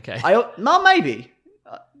 Okay. No, maybe.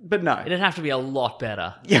 But no. It'd have to be a lot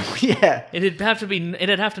better. Yeah. It'd have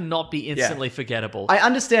to not be instantly forgettable. I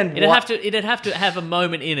understand It'd have to have a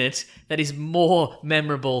moment in it that is more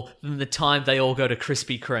memorable than the time they all go to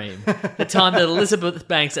Krispy Kreme. The time that Elizabeth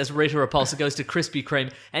Banks as Rita Repulsa goes to Krispy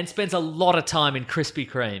Kreme and spends a lot of time in Krispy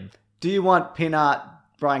Kreme. Do you want pin art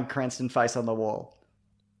Bryan Cranston face on the wall?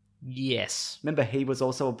 Yes. Remember he was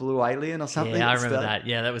also a blue alien or something? Yeah, I remember that.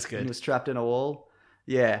 Yeah, that was good. He was trapped in a wall.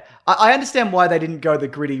 Yeah. I understand why they didn't go the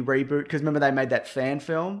gritty reboot, because remember they made that fan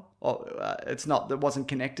film? That wasn't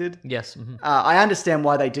connected? Yes. Mm-hmm. I understand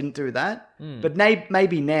why they didn't do that, but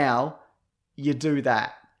maybe now you do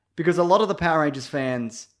that. Because a lot of the Power Rangers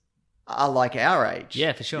fans are like our age.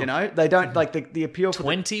 Yeah, for sure. You know, they don't like the appeal for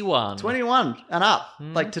 21. 21 and up,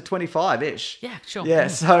 like to 25-ish. Yeah, sure. Yeah,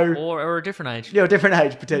 so... Or a different age. Yeah, a different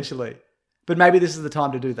age, potentially. But maybe this is the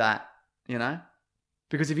time to do that, you know?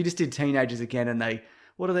 Because if you just did teenagers again and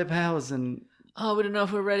what are their powers and... Oh, we don't know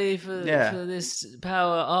if we're ready for this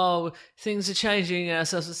power. Oh, things are changing.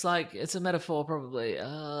 So it's like, it's a metaphor probably.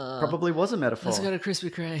 Probably was a metaphor. Let's go to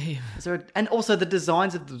Krispy Kreme. And also the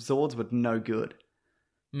designs of the Zords were no good.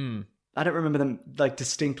 I don't remember them, like,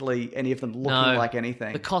 distinctly, any of them looking like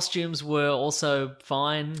anything. The costumes were also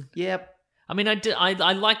fine. Yep. I mean,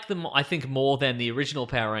 I like them, I think, more than the original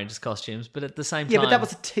Power Rangers costumes, but at the same time... Yeah, but that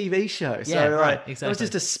was a TV show. So, yeah, right, exactly. That was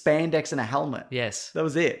just a spandex and a helmet. Yes. That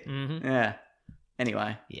was it. Mm-hmm. Yeah.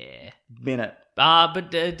 Anyway. Yeah. Bin it.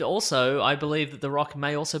 But also, I believe that The Rock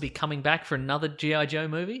may also be coming back for another G.I. Joe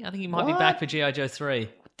movie. I think he might be back for G.I. Joe 3.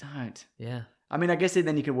 Don't. Yeah. I mean, I guess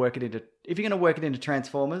then you can work it into... If you're going to work it into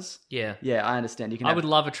Transformers... Yeah. Yeah, I understand. I would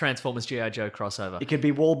love a Transformers G.I. Joe crossover. It could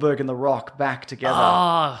be Wahlberg and The Rock back together.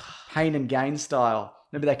 Oh. Pain and Gain style.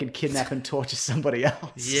 Maybe they can kidnap and torture somebody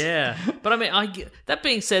else. Yeah. But I mean, that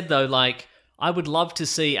being said, though, like, I would love to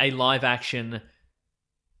see a live-action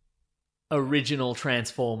original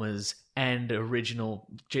Transformers and original,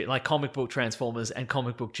 like, comic book Transformers and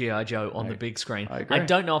comic book G.I. Joe on the big screen. I agree. I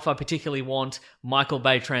don't know if I particularly want Michael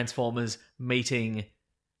Bay Transformers meeting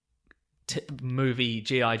movie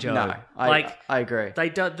G.I. Joe. No, I agree. They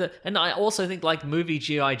don't, and I also think, like, movie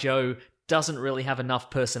G.I. Joe doesn't really have enough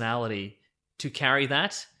personality to carry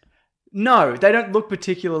that. No, they don't look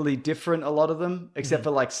particularly different, a lot of them, except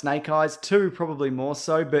for, like, Snake Eyes. 2 probably more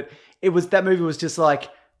so, but that movie was just like,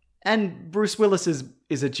 and Bruce Willis is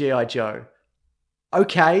a G.I. Joe.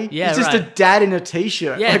 Okay. Yeah, he's just a dad in a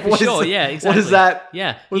t-shirt. Yeah, like, for sure. Yeah, exactly. What is that?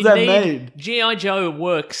 Yeah. What does that mean? G.I. Joe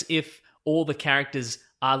works if all the characters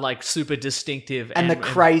are, like, super distinctive and the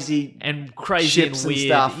crazy and ships weird and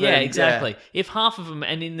stuff. Yeah, exactly. If half of them,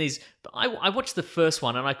 and in these, I watched the first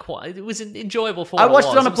one and it was enjoyable for what I watched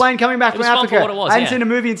it it on a plane coming back from Africa. For what it was, I hadn't seen a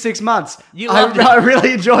movie in 6 months. You loved it. I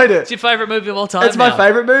really enjoyed it. It's your favourite movie of all time. It's my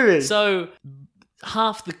favourite movie. So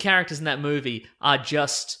half the characters in that movie are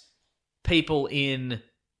just people in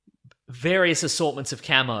various assortments of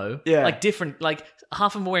camo. Yeah. Like different, like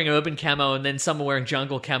half of them are wearing urban camo and then some are wearing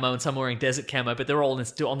jungle camo and some are wearing desert camo, but they're all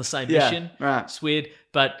on the same mission. Right. It's weird.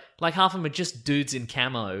 But like half of them are just dudes in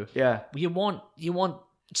camo. Yeah. You want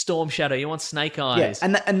Storm Shadow, you want Snake Eyes.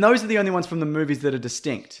 Yeah. And those are the only ones from the movies that are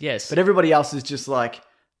distinct. Yes. But everybody else is just like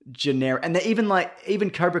generic. And they're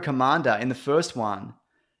even Cobra Commander in the first one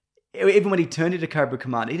even when he turned into Cobra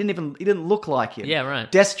Commander, he didn't look like him. Yeah,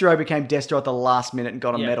 right. Destro became Destro at the last minute and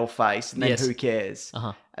got a metal face, and then who cares?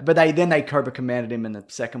 But they Cobra Commanded him in the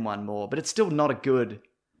second one more, but it's still not a good.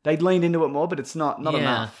 They leaned into it more, but it's not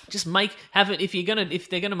enough. Just if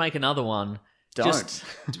they're gonna make another one, don't.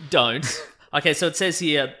 Don't. Okay, so it says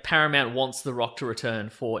here Paramount wants The Rock to return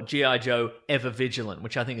for G.I. Joe Ever Vigilant,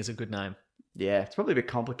 which I think is a good name. Yeah, it's probably a bit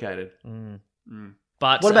complicated.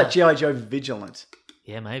 But what about G.I. Joe Vigilant?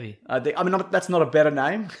 Yeah, maybe. That's not a better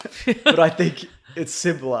name, but I think it's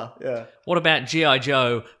simpler. Yeah. What about G.I.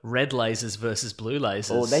 Joe Red Lasers versus Blue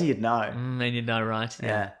Lasers? Oh, then you'd know. Then you'd know, right?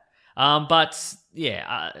 Yeah. But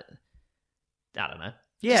yeah, I don't know.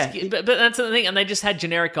 Yeah, but that's the thing, and they just had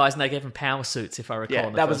generic guys, and they gave them power suits. If I recall, yeah,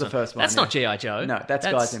 that was the first one. That's not GI Joe. No, that's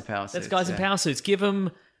guys in power suits. That's guys in power suits. Give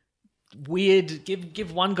them weird.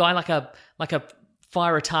 Give one guy like a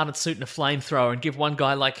fire retardant suit and a flamethrower, and give one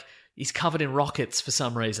guy like he's covered in rockets for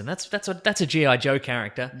some reason. That's a GI Joe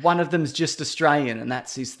character. One of them's just Australian, and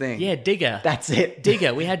that's his thing. Yeah, Digger. That's it.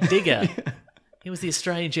 Digger. We had Digger. He was the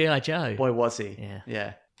Australian GI Joe. Boy, was he?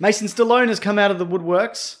 Yeah. Mason Stallone has come out of the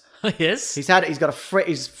woodworks. Yes. He's got a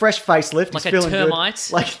fresh facelift. Like he's a feeling termite.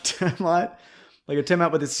 Good. Like a termite. Like a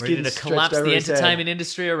termite with his skin ready to stretched collapse over the his entertainment head.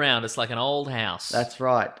 industry around. It's like an old house. That's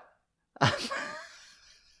right. Like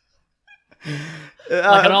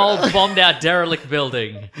an old bombed out derelict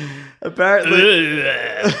building. Apparently.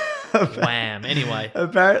 Wham. Anyway.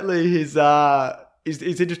 Apparently he's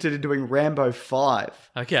interested in doing Rambo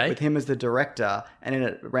 5. Okay. With him as the director, and in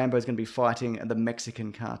it Rambo's going to be fighting the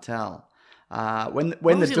Mexican cartel. When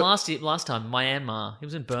was he last time? Myanmar. He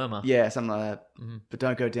was in Burma. Yeah, something like that. But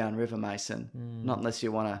don't go down river, Mason. Not unless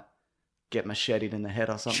you want to get macheted in the head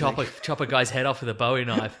or something. Chop a guy's head off with a Bowie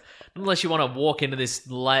knife. Not unless you want to walk into this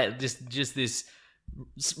just this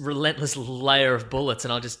relentless layer of bullets,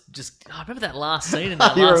 and I'll just I remember that last scene in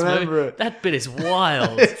that last movie. It. That bit is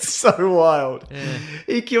wild. It's so wild. Yeah.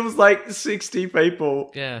 He kills like 60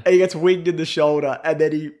 people. Yeah. And he gets winged in the shoulder, and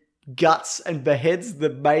then he guts and beheads the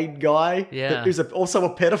main guy, who's also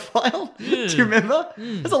a pedophile. Do you remember?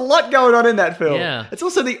 There's a lot going on in that film. Yeah. It's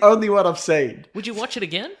also the only one I've seen. Would you watch it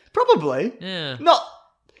again? Probably. Yeah.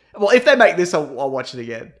 Well, if they make this, I'll watch it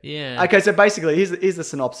again. Yeah. Okay, so basically, here's the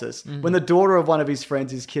synopsis. When the daughter of one of his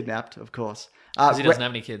friends is kidnapped, of course. Because he doesn't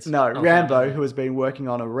have any kids. No, Rambo, who has been working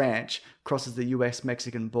on a ranch, crosses the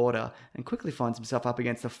US-Mexican border and quickly finds himself up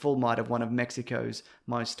against the full might of one of Mexico's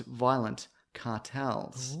most violent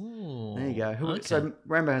cartels. Ooh, there you go. okay. So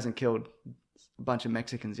Rambo hasn't killed a bunch of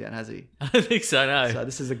Mexicans yet, has he? I don't think so, no. So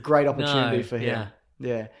this is a great opportunity for him.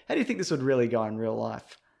 Yeah. How do you think this would really go in real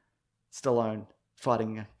life? Stallone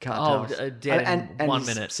fighting cartels. Oh, dead in 1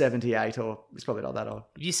 minute. 78, or he's probably not that old.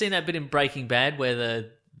 Have you seen that bit in Breaking Bad where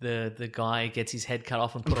the guy gets his head cut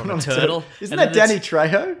off and put on a turtle? Isn't that Danny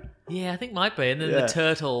Trejo? Yeah, I think might be. And then the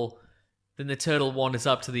turtle wanders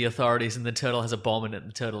up to the authorities, and the turtle has a bomb in it, and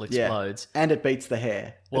the turtle explodes. Yeah. And it beats the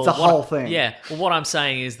hair. It's a whole thing. Yeah. Well, what I'm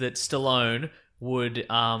saying is that Stallone would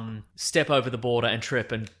step over the border and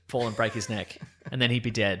trip and fall and break his neck, and then he'd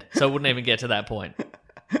be dead. So it wouldn't even get to that point.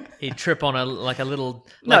 He'd trip on a little...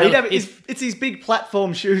 it's these big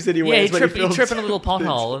platform shoes that he wears. Yeah, he'd trip in a little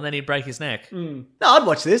pothole, and then he'd break his neck. No, I'd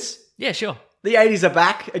watch this. Yeah, sure. The 80s are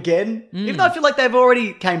back again. Even though I feel like they've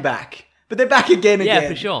already came back. But they're back again. Yeah,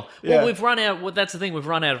 for sure. Well, we've run out... Well, that's the thing. We've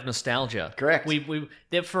run out of nostalgia. Correct.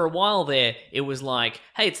 For a while there, it was like,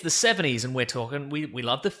 hey, it's the 70s, and we're talking... We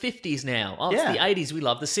love the 50s now. Oh, it's the 80s. We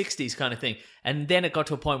love the 60s kind of thing. And then it got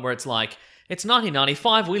to a point where it's like... It's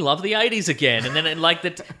 1995. We love the 80s again, and then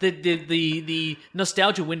the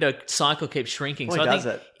nostalgia window cycle keeps shrinking. Boy, so I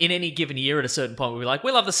think in any given year, at a certain point, we'll be like,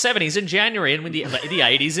 we love the 70s in January, and the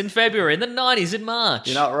 80s in February, and the 90s in March.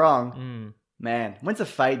 You're not wrong, man. When's the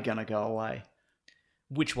fade gonna go away?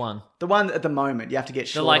 Which one? The one at the moment. You have to get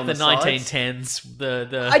short on the 1910s.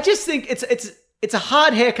 The I just think it's a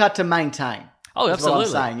hard haircut to maintain. Oh, absolutely. What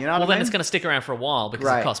I'm saying, you know what I mean? Then it's going to stick around for a while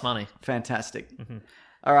because it costs money. Fantastic. Mm-hmm.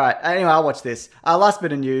 All right. Anyway, I'll watch this. Last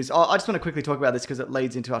bit of news. I just want to quickly talk about this because it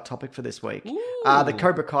leads into our topic for this week. The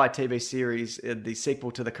Cobra Kai TV series, the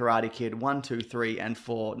sequel to The Karate Kid 1, 2, 3, and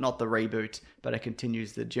 4. Not the reboot, but it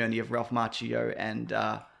continues the journey of Ralph Macchio and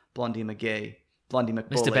Blondie McGee. Blondie McBully.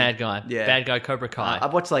 Mr. Bad Guy. Yeah. Bad Guy Cobra Kai.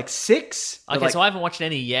 I've watched like 6. Okay, so I haven't watched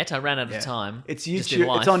any yet. I ran out of time. It's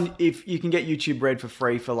YouTube. It's on. If you can get YouTube Red for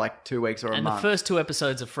free for like 2 weeks or a month. And the first 2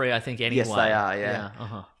 episodes are free, I think. Anyway. Yes, they are. Yeah.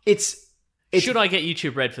 Uh-huh. Should I get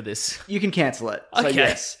YouTube Red for this? You can cancel it. Okay. So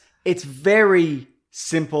yes, it's very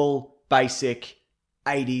simple, basic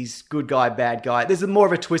 80s good guy, bad guy. There's more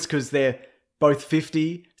of a twist because they're both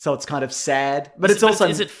 50, so it's kind of sad. But it's also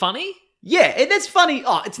is it funny? Yeah, it's funny.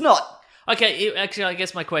 Oh, it's not. Okay, actually, I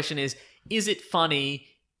guess my question is it funny,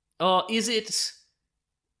 or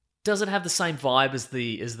does it have the same vibe as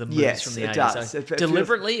the movies from the 80s? Does.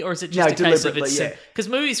 Deliberately, or is it just a case of it's... yeah. Because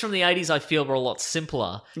movies from the 80s, I feel, were a lot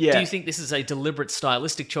simpler. Yeah. Do you think this is a deliberate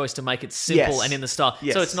stylistic choice to make it simple and in the style?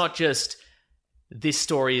 Yes. So it's not just this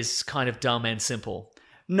story is kind of dumb and simple.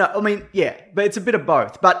 No, I mean, yeah, but it's a bit of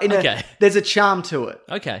both. But there's a charm to it.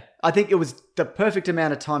 Okay. I think it was the perfect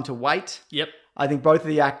amount of time to wait. Yep. I think both of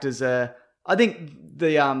the actors are... I think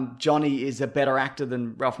the Johnny is a better actor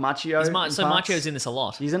than Ralph Macchio. So Macchio's in this a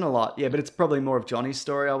lot. He's in a lot, yeah, but it's probably more of Johnny's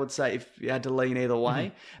story, I would say, if you had to lean either way.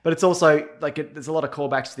 Mm-hmm. But it's also, there's a lot of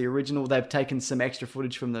callbacks to the original. They've taken some extra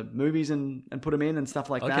footage from the movies and put them in and stuff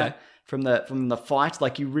like that. From the fight.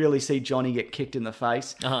 Like, you really see Johnny get kicked in the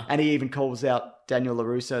face. Uh-huh. And he even calls out Daniel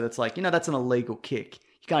LaRusso that's like, that's an illegal kick.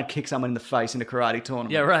 You can't kick someone in the face in a karate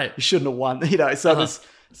tournament. Yeah, right. You shouldn't have won, so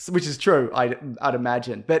which is true, I'd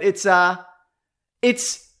imagine. But it's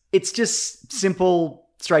just simple,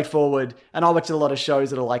 straightforward, and I watch a lot of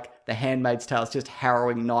shows that are like The Handmaid's Tale. It's just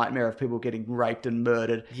harrowing nightmare of people getting raped and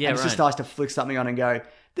murdered. Yeah, and it's just nice to flick something on and go,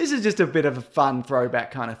 this is just a bit of a fun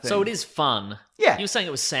throwback kind of thing. So it is fun. Yeah. You were saying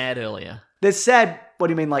it was sad earlier. There's sad, what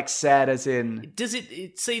do you mean, like sad as in... Does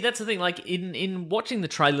it see, that's the thing, like in watching the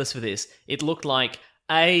trailers for this, it looked like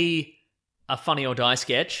a Funny or Die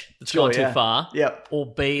sketch that's gone too far,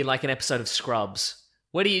 or B, like an episode of Scrubs.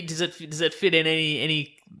 Where does it fit in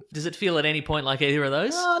any? Does it feel at any point like either of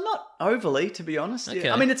those? Not overly, to be honest. Okay.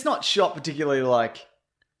 Yeah. I mean, it's not shot particularly like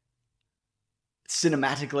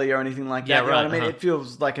cinematically or anything like that. Yeah, right. I mean, it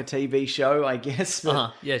feels like a TV show, I guess.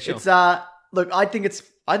 Yeah, sure. It's look, I think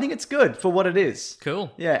it's good for what it is.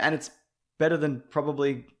 Cool. Yeah, and it's better than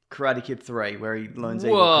probably Karate Kid 3, where he learns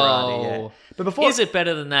evil karate. Yeah. But before, is it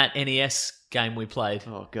better than that NES game we played?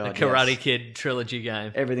 Oh god, the Karate Kid trilogy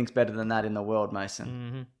game. Everything's better than that in the world, Mason.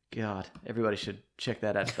 Mm-hmm. God, everybody should check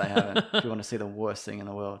that out if they haven't. If you want to see the worst thing in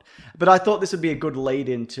the world. But I thought this would be a good lead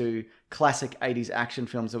into classic 80s action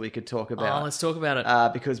films that we could talk about. Oh, let's talk about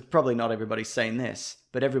it. Because probably not everybody's seen this,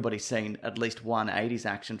 but everybody's seen at least one 80s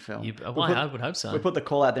action film. I would hope so. We put the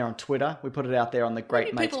call out there on Twitter. We put it out there on the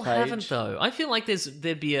Great Mates page. People haven't, though. I feel like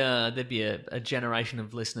there'd be a generation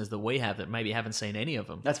of listeners that we have that maybe haven't seen any of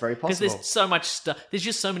them. That's very possible. Because there's so much stuff. There's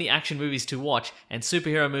just so many action movies to watch and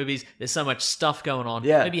superhero movies. There's so much stuff going on.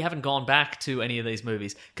 Yeah. Maybe you haven't gone back to any of these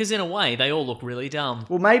movies because in a way they all look really dumb.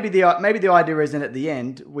 Well, maybe the idea is that at the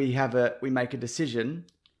end we make a decision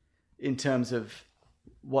in terms of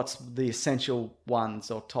what's the essential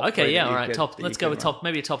ones or top. Okay, three. Yeah, all right. Let's go with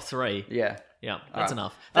maybe a top 3. Yeah, that's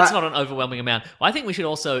enough. That's not an overwhelming amount. I think we should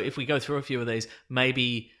also, if we go through a few of these,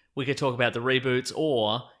 maybe we could talk about the reboots,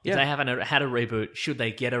 or if they haven't had a reboot, should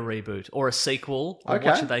they get a reboot or a sequel? Or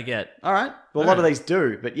what should they get? All right. Well, a lot of these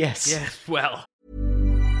do, but yes. Yeah. Well.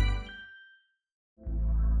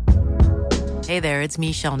 Hey there, it's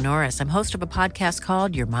Michelle Norris. I'm host of a podcast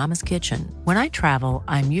called Your Mama's Kitchen. When I travel,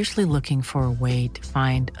 I'm usually looking for a way to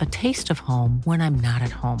find a taste of home when I'm not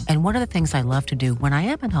at home. And one of the things I love to do when I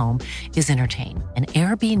am at home is entertain. And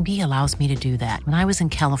Airbnb allows me to do that. When I was in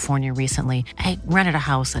California recently, I rented a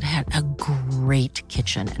house that had a great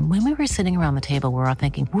kitchen. And when we were sitting around the table, we were all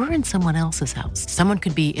thinking, we're in someone else's house. Someone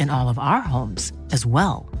could be in all of our homes as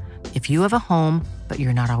well. If you have a home, but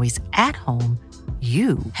you're not always at home,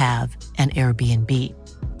 you have an Airbnb.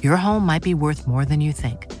 Your home might be worth more than you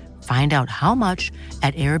think. Find out how much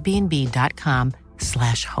at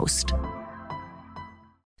airbnb.com/host.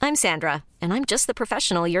 I'm Sandra, and I'm just the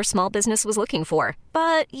professional your small business was looking for.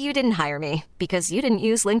 But you didn't hire me because you didn't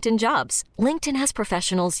use LinkedIn Jobs. LinkedIn has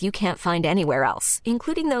professionals you can't find anywhere else,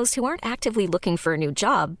 including those who aren't actively looking for a new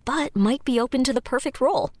job, but might be open to the perfect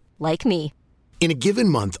role, like me. In a given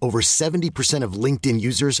month, over 70% of LinkedIn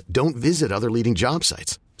users don't visit other leading job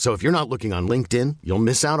sites. So if you're not looking on LinkedIn, you'll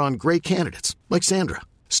miss out on great candidates like Sandra.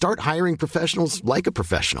 Start hiring professionals like a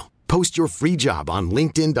professional. Post your free job on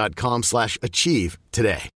linkedin.com/achieve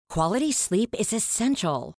today. Quality sleep is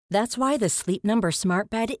essential. That's why the Sleep Number Smart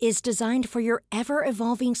Bed is designed for your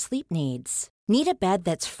ever-evolving sleep needs. Need a bed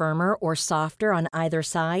that's firmer or softer on either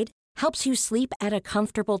side? Helps you sleep at a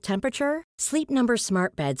comfortable temperature? Sleep Number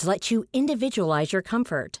Smart Beds let you individualize your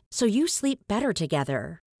comfort, so you sleep better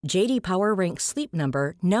together. J.D. Power ranks Sleep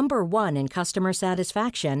Number number 1 in customer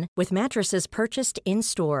satisfaction with mattresses purchased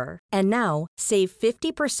in-store. And now, save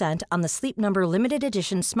 50% on the Sleep Number Limited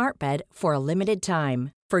Edition Smart Bed for a limited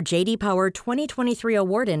time. For J.D. Power 2023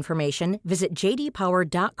 award information, visit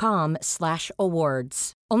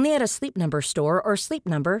jdpower.com/awards. Only at a Sleep Number store or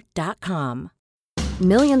sleepnumber.com.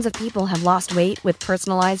 Millions of people have lost weight with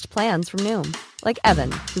personalized plans from Noom. Like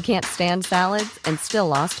Evan, who can't stand salads and still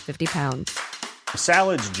lost 50 pounds.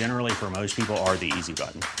 Salads generally for most people are the easy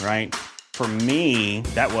button, right? For me,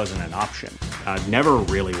 that wasn't an option. I never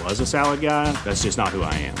really was a salad guy. That's just not who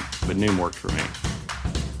I am. But Noom worked for me.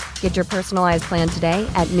 Get your personalized plan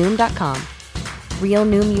today at Noom.com. Real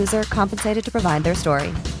Noom user compensated to provide their story.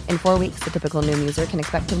 In 4 weeks, the typical Noom user can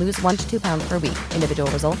expect to lose 1 to 2 pounds per week.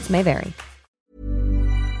 Individual results may vary.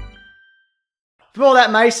 Before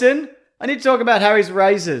that, Mason, I need to talk about Harry's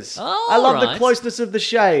razors. Oh, I love right. the closeness of the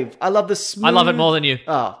shave. I love the smooth... I love it more than you.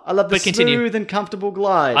 Oh, I love the But continue. smooth and comfortable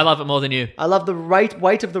glide. I love it more than you. I love the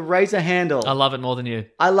weight of the razor handle. I love it more than you.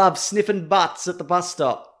 I love sniffing butts at the bus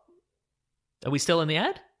stop. Are we still in the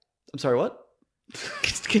ad? I'm sorry, what?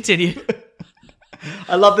 Continue.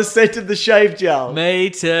 I love the scent of the shave gel.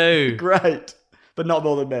 Me too. Great. But not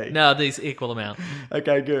more than me. No, these equal amount.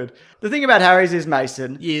 Okay, good. The thing about Harry's is,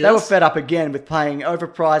 Mason, Yes. they were fed up again with paying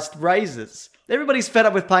overpriced razors. Everybody's fed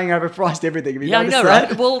up with paying overpriced everything. Have you Yeah, I noticed know, that?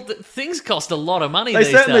 right? Well, things cost a lot of money They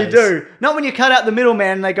these certainly days. do. Not when you cut out the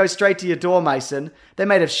middleman and they go straight to your door, Mason. They're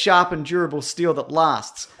made of sharp and durable steel that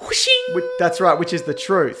lasts. Whooshing! That's right, which is the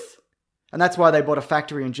truth. And that's why they bought a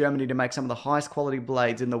factory in Germany to make some of the highest quality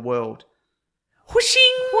blades in the world. Whooshing!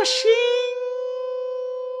 Whooshing!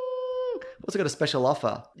 Also got a special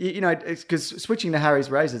offer. You know, because switching to Harry's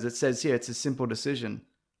razors, it says here it's a simple decision.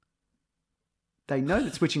 They know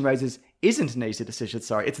that switching razors isn't an easy decision.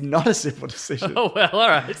 Sorry, it's not a simple decision. Oh, well, all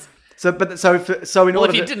right. So in Well, order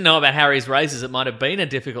if you to didn't know about Harry's razors, it might have been a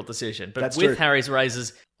difficult decision. But That's with true. Harry's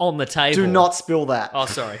razors on the table... do not spill that. Oh,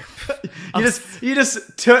 sorry. You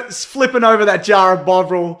just flipping over that jar of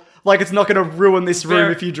Bovril like it's not going to ruin this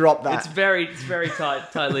room if you drop that. It's very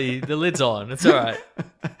tightly... The lid's on. It's all right.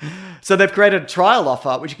 So they've created a trial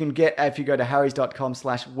offer, which you can get if you go to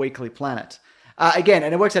harrys.com/weeklyplanet. Again,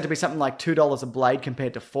 and it works out to be something like $2 a blade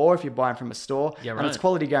compared to $4 if you buy them from a store. Yeah, right. And it's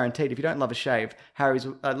quality guaranteed. If you don't love a shave, Harry's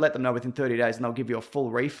let them know within 30 days and they'll give you a full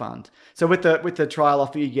refund. So with the trial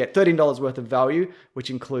offer, you get $13 worth of value, which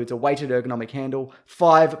includes a weighted ergonomic handle,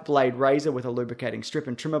 5-blade razor with a lubricating strip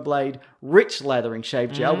and trimmer blade, rich lathering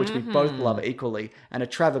shave gel, which we both love equally, and a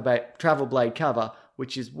travel blade cover,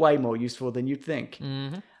 which is way more useful than you'd think.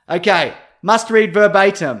 Mm-hmm. Okay, must read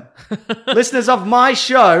verbatim. Listeners of my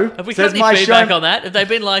show. Have we says got my any feedback show, on that? Have they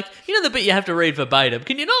been like, you know the bit you have to read verbatim?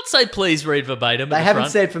 Can you not say please read verbatim? They haven't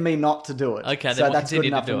said for me not to do it. Okay, then so we'll that's good continue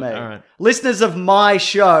to enough do for it. me. All right. Listeners of my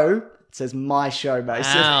show. It says my show,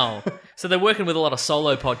 Mason. Wow. So they're working with a lot of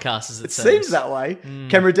solo podcasters, It seems that way.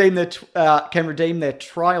 Can redeem their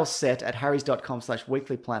trial set at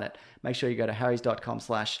harrys.com/weeklyplanet. Make sure you go to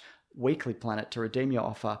harrys.com/weeklyplanet to redeem your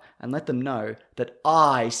offer and let them know that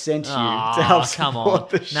I sent you to help support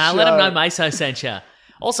the show. Nah, let them know Meso sent you.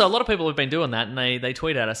 Also, a lot of people have been doing that, and they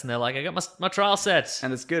tweet at us, and they're like, I got my trial sets.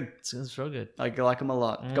 And it's good. It's real good. I like them a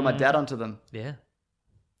lot. Got my dad onto them. Yeah.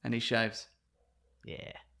 And he shaves.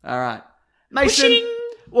 Yeah. All right. Mason.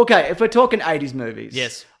 Okay, if we're talking 80s movies.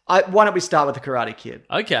 Yes. Why don't we start with The Karate Kid?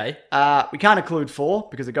 Okay. We can't include 4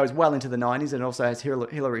 because it goes well into the 90s and it also has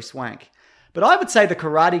Hilary Swank. But I would say The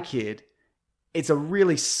Karate Kid, it's a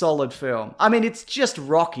really solid film. I mean, it's just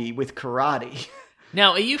Rocky with karate.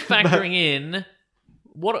 Now, are you factoring in...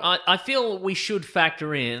 What I feel we should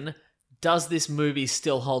factor in, does this movie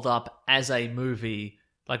still hold up as a movie,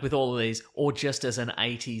 like with all of these, or just as an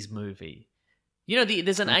 80s movie? You know,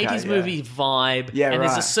 there's an 80s movie vibe, and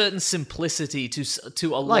there's a certain simplicity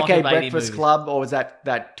to a lot like of a 80s Breakfast movies. Club, or was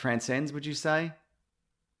that transcends, would you say?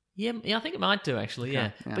 Yeah, I think it might do actually.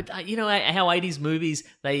 Yeah, yeah. But you know how 80s movies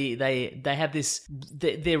they have this.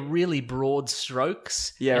 They're really broad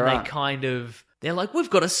strokes. Yeah, and right. they kind of. They're like, we've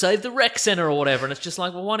got to save the rec center or whatever, and it's just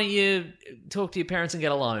like, well, why don't you talk to your parents and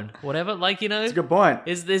get a loan, whatever? Like, you know, That's a good point.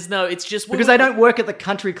 It's just Because they don't work at the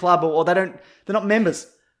country club, or they're not members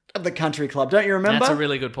of the country club. Don't you remember? That's a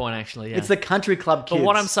really good point, actually. Yeah. It's the country club kids. But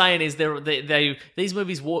what I'm saying is, these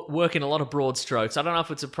movies work in a lot of broad strokes. I don't know if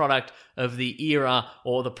it's a product of the era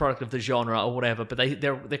or the product of the genre or whatever, but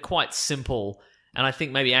they're quite simple. And I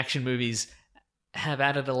think maybe action movies have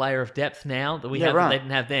added a layer of depth now that that they didn't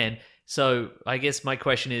have then. So I guess my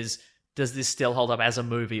question is, does this still hold up as a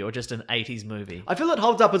movie or just an 80s movie? I feel it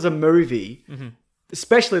holds up as a movie,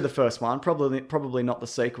 especially the first one, probably not the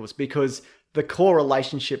sequels, because the core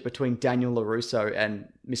relationship between Daniel LaRusso and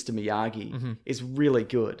Mr. Miyagi is really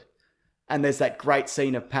good. And there's that great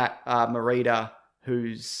scene of Pat Morita,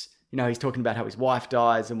 who's, you know, he's talking about how his wife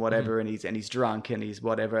dies and whatever, and he's drunk and he's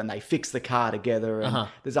whatever, and they fix the car together. And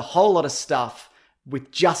there's a whole lot of stuff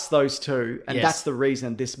with just those two, and that's the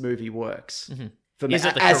reason this movie works for me Is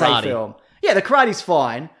it the as karate? a film. Yeah, the karate's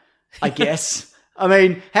fine, I guess. I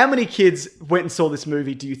mean, how many kids went and saw this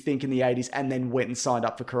movie, do you think, in the 80s and then went and signed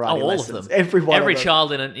up for karate Oh, all lessons? of them. Every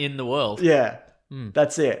child in the world. Yeah.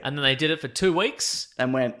 That's it. And then they did it for 2 weeks.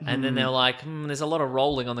 And went... And then they're like, there's a lot of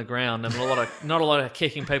rolling on the ground and not a lot of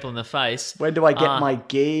kicking people in the face. When do I get my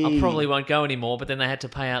gi? I probably won't go anymore, but then they had to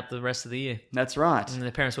pay out the rest of the year. That's right. And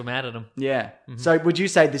their parents were mad at them. Yeah. So would you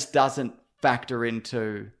say this doesn't factor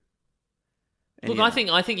into... Look, I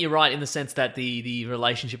think you're right in the sense that the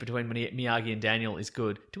relationship between Miyagi and Daniel is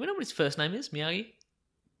good. Do we know what his first name is, Miyagi?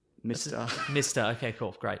 Mr. Okay,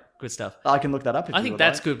 cool. Great. Good stuff. I can look that up if I think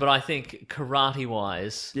that's good, but I think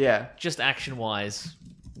karate-wise... Yeah. Just action-wise,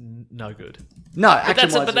 no good. No,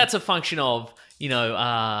 action-wise... But that's a function of,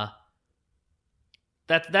 that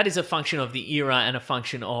is a function of the era and a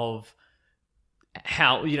function of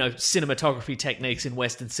how, cinematography techniques in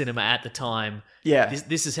Western cinema at the time. Yeah.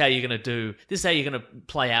 This is how you're going to do... This is how you're going to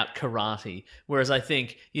play out karate. Whereas I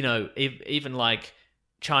think, even like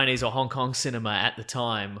Chinese or Hong Kong cinema at the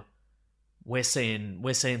time... We're seeing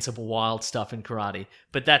some wild stuff in karate,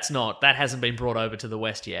 but that hasn't been brought over to the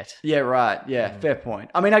West yet. Yeah, right. Yeah, fair point.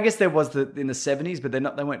 I mean, I guess there was in the 70s, but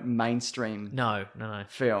they weren't mainstream. No.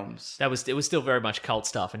 Films. It was still very much cult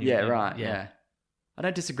stuff. And right. Yeah. I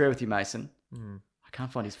don't disagree with you, Mason. I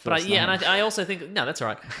can't find his first name. And I also think no, that's all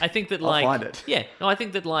right. I think that I'll find it. Yeah, no, I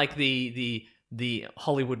think that like the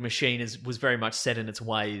Hollywood machine was very much set in its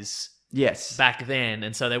ways. Yes. Back then,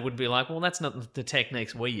 and so they would be like, well, that's not the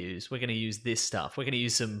techniques we use. We're going to use this stuff. We're going to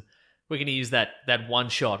use that one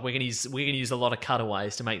shot. We're going to use a lot of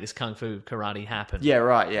cutaways to make this kung fu karate happen. Yeah,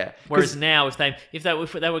 right. Yeah. Whereas now, if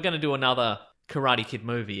they were going to do another Karate Kid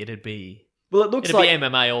movie, it'd be be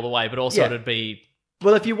MMA all the way, but also it'd be.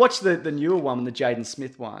 Well, if you watch the newer one, the Jaden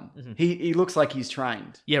Smith one, he looks like he's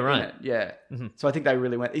trained. Yeah, right. Yeah. So I think they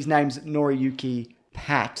really went. His name's Noriyuki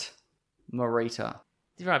Pat Morita.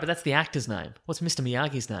 Right, but that's the actor's name. What's Mr.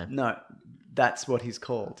 Miyagi's name? No, that's what he's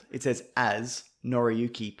called. It says as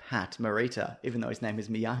Noriyuki Pat Morita, even though his name is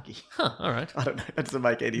Miyagi. Huh, all right. I don't know. That doesn't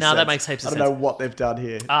make any sense. No, that makes heaps of sense. I don't know what they've done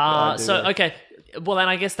here. Okay. Well, then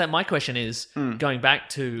I guess that my question is, going back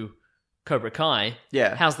to Cobra Kai,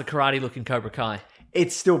 how's the karate look in Cobra Kai?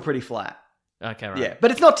 It's still pretty flat. Okay, right. Yeah,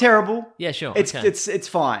 but it's not terrible. Yeah, sure. It's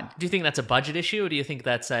fine. Do you think that's a budget issue, or do you think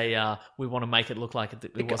that's we want to make it look like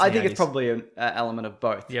it was? I think it's probably an element of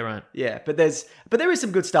both. Yeah, right. Yeah, but there is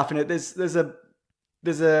some good stuff in it. There's at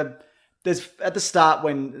the start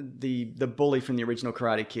when the bully from the original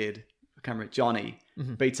Karate Kid, I can't remember, Johnny,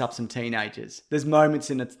 beats up some teenagers. There's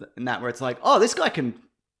moments in that where it's like, oh, this guy can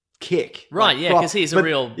kick. Right, like, yeah, because he's a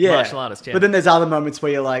real martial artist. Yeah. But then there's other moments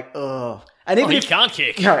where you're like, oh. And even he can't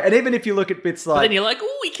kick. No, and even if you look at bits like... But then you're like,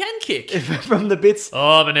 oh, he can kick. From the bits...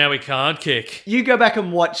 Oh, but now he can't kick. You go back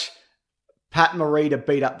and watch Pat Morita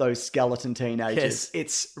beat up those skeleton teenagers. Yes.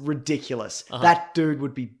 It's ridiculous. That dude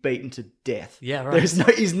would be beaten to death. Yeah, right.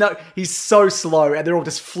 He's so slow and they're all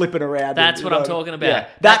just flipping around. That's what I'm talking about. Yeah,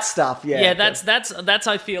 that stuff, yeah. Yeah, that's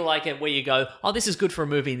I feel like where you go, oh, this is good for a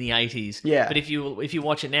movie in the 80s. Yeah. But if you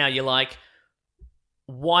watch it now, you're like,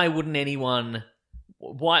 why wouldn't anyone...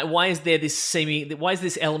 Why is there why is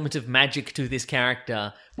this element of magic to this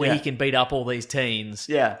character where he can beat up all these teens?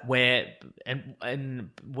 Yeah. Where in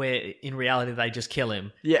reality they just kill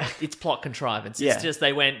him. Yeah. It's plot contrivance. Yeah. It's just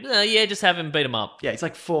they went, just have him beat him up. Yeah, he's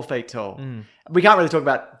like 4 feet tall. We can't really talk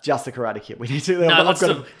about just the Karate Kid. We need to.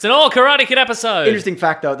 It's an all Karate Kid episode. Interesting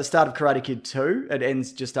fact though, at the start of Karate Kid 2, it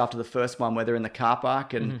ends just after the first one where they're in the car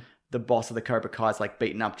park and the boss of the Cobra Kai is like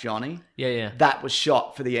beating up Johnny. Yeah. That was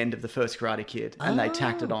shot for the end of the first Karate Kid, and they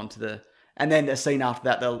tacked it onto the. And then the scene after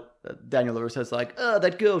that, Daniel LaRusso's like, "Oh,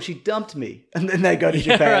 that girl, she dumped me," and then they go to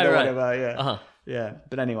Japan or whatever. Yeah, yeah.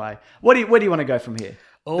 But anyway, where do you want to go from here?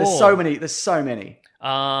 Oh. There's so many.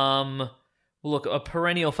 Look, a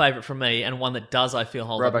perennial favorite from me, and one that does I feel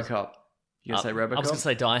hold up. RoboCop. You gonna say RoboCop? I was gonna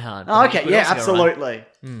say Die Hard. Oh, okay, yeah, absolutely.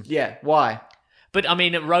 Yeah, why? But I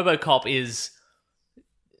mean, RoboCop is.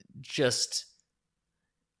 Just,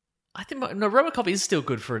 I think RoboCop is still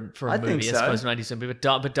good for a movie, I suppose, 90s movie. But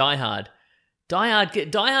Die Hard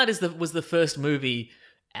was the first movie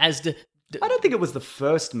I don't think it was the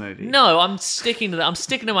first movie. No, I'm sticking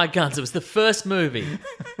to my guns. It was the first movie.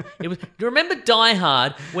 You remember Die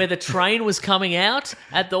Hard where the train was coming out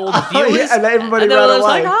at all the viewers, yeah, and everybody ran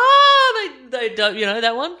away. Like, they don't,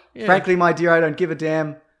 that one. Yeah. Frankly, my dear, I don't give a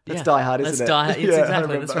damn. That's Die Hard, isn't it? That's Die Hard. It's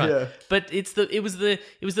exactly. That's right. Yeah. But it was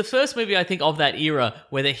the first movie I think of that era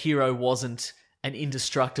where the hero wasn't an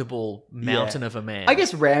indestructible mountain of a man. I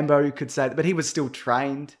guess Rambo could say that, but he was still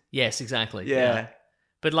trained. Yes, exactly. Yeah.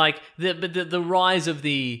 But like the rise of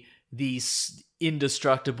the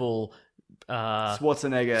indestructible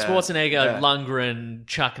Schwarzenegger, Lundgren,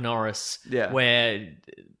 Chuck Norris, where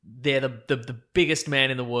they're the biggest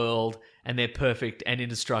man in the world and they're perfect and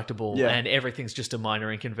indestructible and everything's just a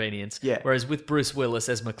minor inconvenience. Yeah. Whereas with Bruce Willis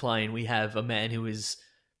as McClane, we have a man who is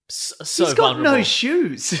so he's got vulnerable. no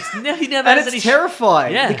shoes. No, he never and has it's any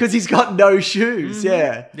terrifying because he's got no shoes.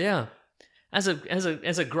 Yeah. Yeah. As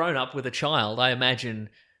a grown up with a child, I imagine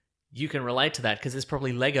you can relate to that because there's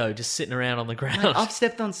probably Lego just sitting around on the ground. Mate, I've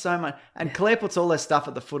stepped on so much. And Claire puts all her stuff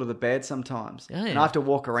at the foot of the bed sometimes. Oh, yeah. And I have to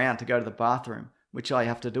walk around to go to the bathroom, which I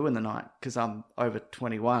have to do in the night because I'm over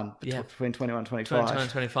 21, between 21 and 25. 21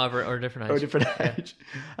 and 25 or a different age. Or a different age.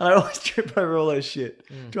 And I always trip over all those shit.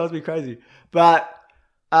 Drives me crazy. But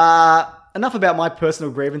enough about my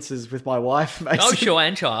personal grievances with my wife, Mason. Oh, sure,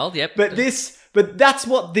 and child, yep. But that's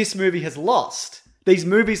what this movie has lost. These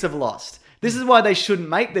movies have lost. This is why they shouldn't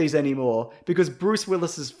make these anymore, because Bruce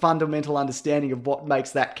Willis's fundamental understanding of what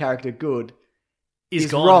makes that character good is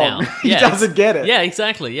gone wrong. now. He doesn't get it. Yeah,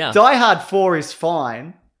 exactly, yeah. Die Hard 4 is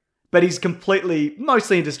fine, but he's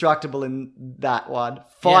mostly indestructible in that one.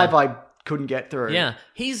 5 I couldn't get through. Yeah,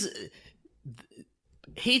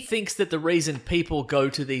 he thinks that the reason people go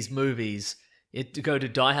to these movies, to go to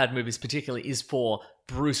Die Hard movies particularly, is for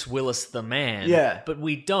Bruce Willis the man. Yeah. But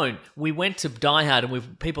we don't. We went to Die Hard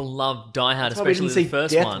and people love Die Hard, That's why we especially didn't the see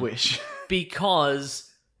first Death one. Wish.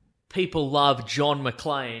 Because people love John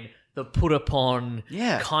McClane, the put upon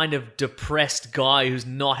kind of depressed guy who's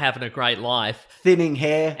not having a great life. Thinning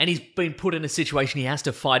hair. And he's been put in a situation he has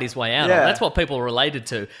to fight his way out Yeah. of. That's what people are related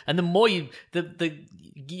to. And the more you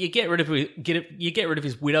get rid of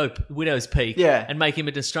his widow's peak and make him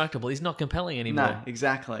indestructible, he's not compelling anymore. No,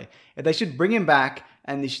 exactly. They should bring him back,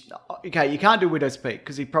 and you can't do widow's peak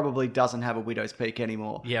because he probably doesn't have a widow's peak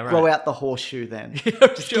anymore. Yeah, right. Grow out the horseshoe then.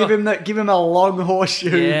 Just sure. give him a long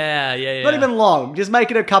horseshoe. Yeah. Not even long. Just make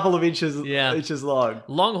it a couple of inches long.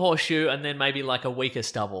 Long horseshoe and then maybe like a weaker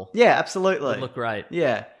stubble. Yeah, absolutely. Would look great.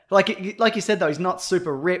 Yeah. Like you said though, he's not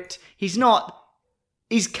super ripped. He's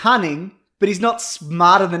cunning, but he's not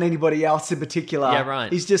smarter than anybody else in particular. Yeah,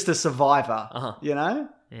 right. He's just a survivor. You know?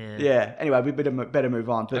 Yeah. Anyway, we better move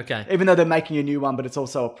on. But okay. Even though they're making a new one, but it's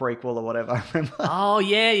also a prequel or whatever. Remember? Oh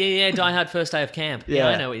yeah. Die Hard First Day of Camp. Yeah,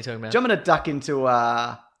 I know what you're talking about. Do you want me to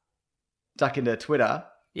duck into Twitter?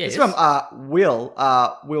 Yes. It's from Will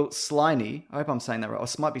Sliney. I hope I'm saying that right. Or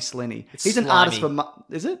it might be Slinny. He's an artist for...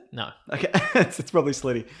 Is it? No. Okay. It's probably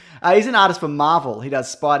Slitty. He's an artist for Marvel. He does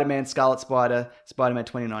Spider-Man, Scarlet Spider, Spider-Man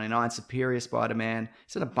 2099, Superior Spider-Man.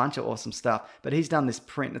 He's done a bunch of awesome stuff. But he's done this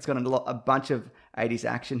print. It's got a bunch of 80s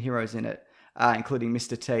action heroes in it, including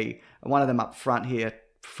Mr. T. One of them up front here,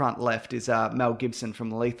 front left, is Mel Gibson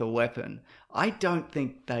from Lethal Weapon. I don't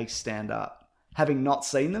think they stand up. Having not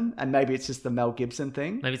seen them, and maybe it's just the Mel Gibson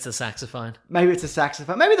thing. Maybe it's a saxophone. Maybe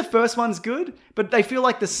the first one's good, but they feel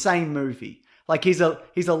like the same movie. Like he's a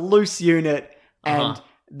loose unit, and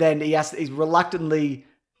then he's reluctantly,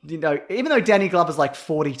 even though Danny Glover's like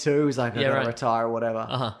 42, he's like, I gotta retire or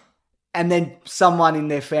whatever. And then someone in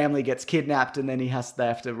their family gets kidnapped, and then they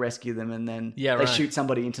have to rescue them, and then they shoot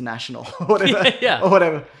somebody international or whatever. Or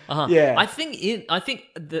whatever. Yeah. I think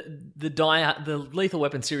the Lethal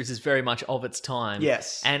Weapon series is very much of its time.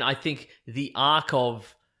 Yes. And I think the arc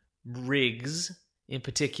of Riggs in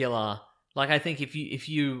particular, like I think if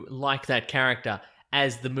you like that character,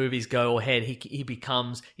 as the movies go ahead, he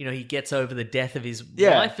becomes, he gets over the death of his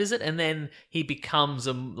wife, is it? And then he becomes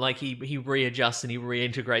he readjusts and he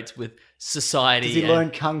reintegrates with society. Does he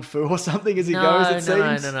learn kung fu or something as he goes, it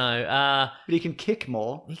seems? No. But he can kick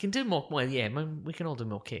more. He can do more. Well, yeah, we can all do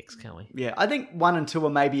more kicks, can't we? Yeah, I think 1 and 2 are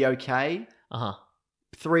maybe okay.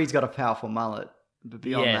 3's got a powerful mullet. But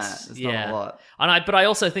beyond that, there's not a lot. But I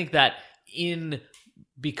also think that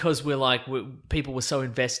because people were so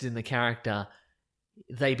invested in the character,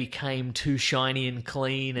 they became too shiny and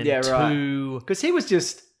clean and too... Because he was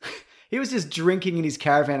just drinking in his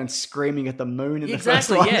caravan and screaming at the moon in the first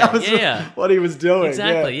Exactly, one. yeah, That was what he was doing.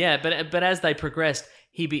 Exactly, yeah. But as they progressed,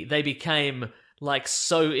 they became like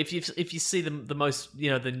so... If you see the most,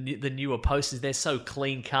 the newer posters, they're so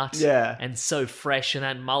clean cut and so fresh, and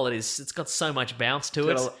that mullet it's got so much bounce to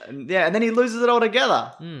it. And then he loses it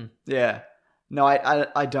altogether. Yeah. No,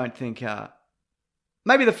 I don't think...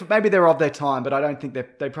 Maybe they're of their time, but I don't think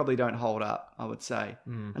they probably don't hold up, I would say.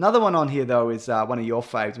 Another one on here, though, is one of your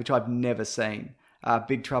faves, which I've never seen.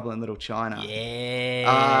 Big Trouble in Little China.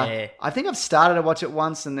 Yeah. I think I've started to watch it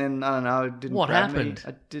once, and then, I don't know, it didn't What grab happened?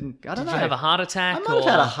 me. I don't know. Did you have a heart attack? I might have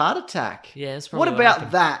had a heart attack. Yeah, that's probably what about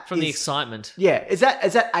happened. that? From the excitement. Yeah. Is that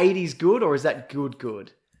 80s good, or is that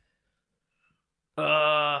good?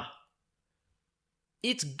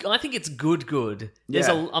 I think it's good.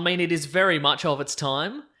 It is very much of its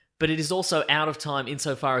time, but it is also out of time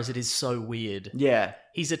insofar as it is so weird. Yeah.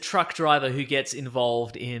 He's a truck driver who gets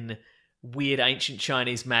involved in weird ancient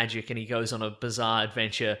Chinese magic, and he goes on a bizarre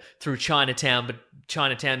adventure through Chinatown, but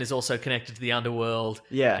Chinatown is also connected to the underworld.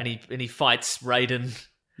 Yeah. And he fights Raiden.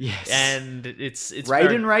 Yes. And it's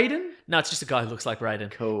Raiden? No, it's just a guy who looks like Raiden.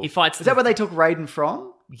 Cool. He fights Is that where they took Raiden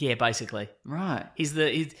from? Yeah, basically. Right.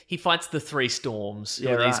 He fights the Three Storms, who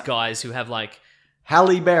Yeah, are these right. guys who have like...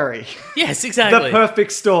 Halle Berry. Yes, exactly. The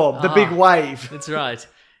perfect storm. The big wave. That's right.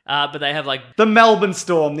 But they have like... The Melbourne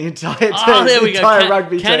Storm, the entire team. There we go.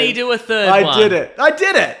 Rugby team. Can he do a third one? I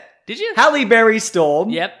did it. Did you? Halle Berry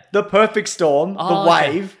Storm. Yep. The perfect storm. The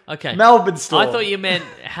wave. Okay. Melbourne Storm. I thought you meant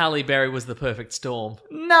Halle Berry was the perfect storm.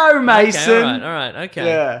 No, Mason. Okay, all right. Okay.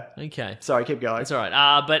 Yeah. Okay. Sorry, keep going. It's all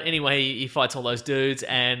right. But anyway, he fights all those dudes,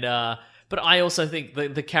 and but I also think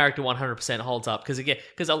the character 100% holds up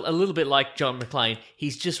because a little bit like John McClane,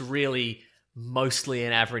 he's just really mostly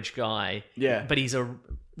an average guy. Yeah. But he's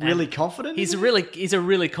really confident. He's a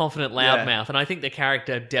really confident loudmouth, and I think the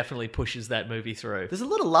character definitely pushes that movie through. There's a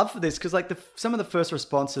lot of love for this because, like, some of the first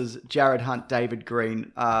responses: Jared Hunt, David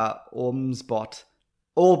Green, Ormsbot,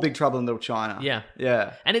 all Big Trouble in Little China.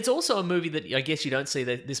 Yeah. And it's also a movie that I guess you don't see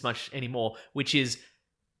this much anymore, which is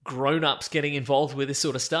grown-ups getting involved with this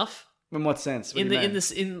sort of stuff. In what sense?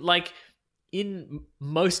 In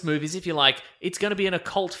most movies, if you like, it's going to be an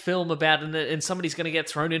occult film about and somebody's going to get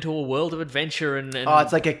thrown into a world of adventure and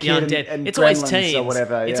it's like a kid and it's always Gremlins teens or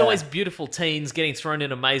whatever. It's yeah. always beautiful teens getting thrown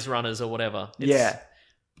into Maze Runners or whatever.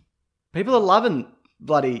 People are loving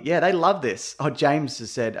they love this. James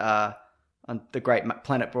has said on the Great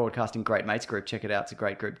Planet Broadcasting Great Mates group, check it out. It's a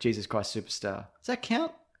great group. Jesus Christ Superstar. Does that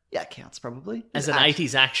count? Yeah, it counts probably. As an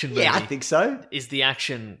 80s action movie. Yeah, I think so. Is the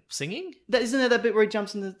action singing? Isn't there that bit where he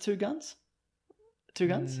jumps into two guns? Two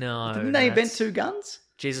guns? No. Didn't they invent two guns?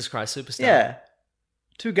 Jesus Christ Superstar. Yeah.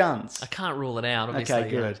 Two guns. I can't rule it out, obviously. Okay,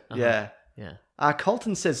 good. Yeah.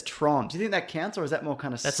 Colton says Tron. Do you think that counts, or is that more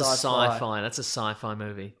kind of That's sci-fi? That's a sci-fi. That's a sci-fi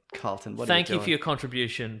movie. Colton, Thank you for your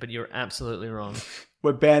contribution, but you're absolutely wrong.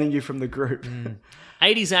 We're banning you from the group.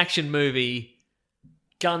 80s action movie,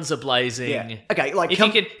 guns are blazing. Yeah. Okay, like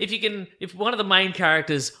if one of the main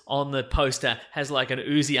characters on the poster has like an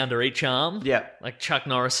Uzi under each arm, like Chuck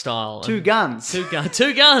Norris style, two guns,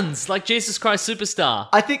 like Jesus Christ Superstar.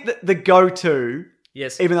 I think that the go-to,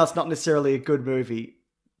 yes, even though it's not necessarily a good movie,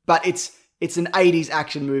 but it's an 80s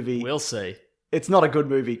action movie. We'll see. It's not a good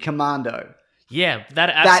movie. Commando. Yeah, that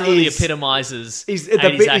absolutely epitomizes. He's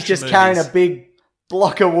just carrying a big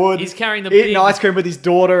block of wood. He's carrying eating ice cream with his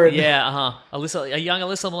daughter. And a young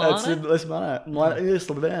Alyssa Milano. That's Alyssa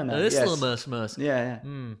Milano. Alyssa Milano. Yeah.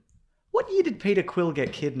 What year did Peter Quill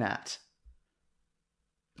get kidnapped?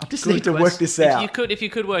 I just need to work this out. If you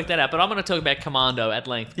could work that out, but I'm going to talk about Commando at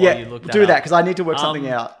length while you look that up. Do that because I need to work something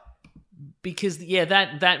out. Because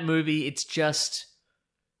that movie,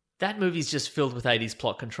 that movie's just filled with 80s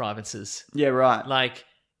plot contrivances. Yeah, right. Like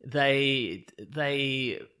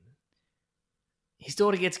his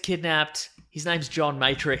daughter gets kidnapped. His name's John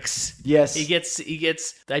Matrix. Yes.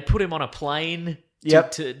 They put him on a plane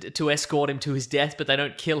to escort him to his death, but they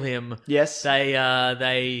don't kill him. Yes. But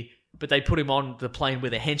they put him on the plane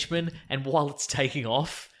with a henchman, and while it's taking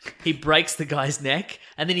off, he breaks the guy's neck,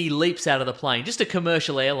 and then he leaps out of the plane, just a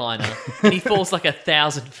commercial airliner, and he falls like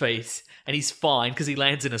 1,000 feet, and he's fine because he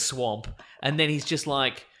lands in a swamp, and then he's just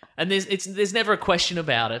like, and there's never a question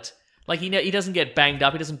about it. Like he doesn't get banged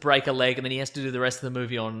up, he doesn't break a leg, and then he has to do the rest of the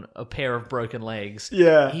movie on a pair of broken legs.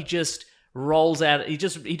 Yeah, he just rolls out. He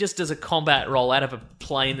just does a combat roll out of a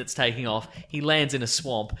plane that's taking off. He lands in a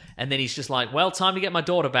swamp, and then he's just like, "Well, time to get my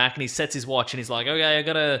daughter back." And he sets his watch, and he's like, "Okay, I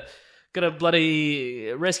gotta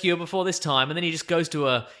bloody rescue her before this time." And then he just goes to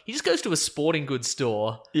a sporting goods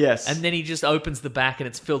store. Yes. And then he just opens the back and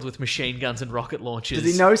it's filled with machine guns and rocket launchers.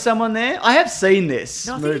 Does he know someone there? I have seen this.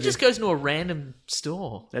 No, I think he just goes into a random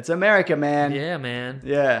store. That's America, man. Yeah, man.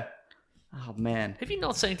 Yeah. Oh, man. Have you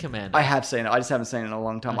not seen Commando? I have seen it. I just haven't seen it in a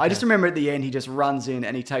long time. Okay. I just remember at the end he just runs in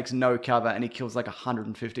and he takes no cover and he kills like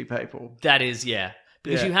 150 people. That is, yeah.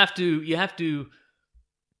 Because you have to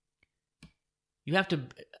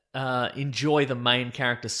enjoy the main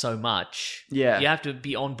character so much. Yeah. You have to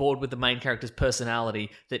be on board with the main character's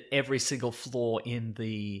personality that every single flaw in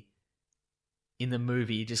the in the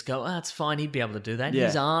movie, you just go, it's fine, he'd be able to do that. Yeah.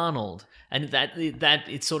 He's Arnold. And that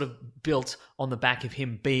it's sort of built on the back of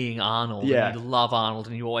him being Arnold. Yeah. And you love Arnold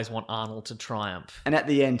and you always want Arnold to triumph. And at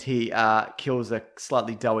the end, he kills a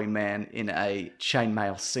slightly doughy man in a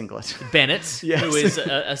chainmail singlet. Bennett, Yes. who is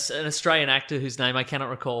an Australian actor whose name I cannot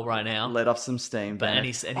recall right now. Let off some steam. But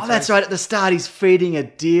that's right. At the start, he's feeding a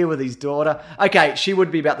deer with his daughter. Okay, she would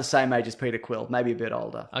be about the same age as Peter Quill, maybe a bit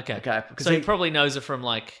older. Okay. Because so he probably knows her from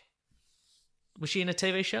like... Was she in a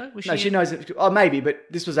TV show? She knows it. Oh, maybe, but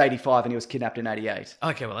this was 85 and he was kidnapped in 88.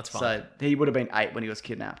 Okay, well, that's fine. So he would have been 8 when he was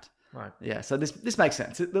kidnapped. Right. Yeah, so this makes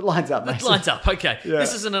sense. It lines up. It lines up, okay. Yeah.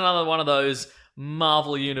 This isn't another one of those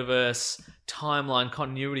Marvel Universe timeline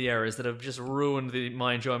continuity errors that have just ruined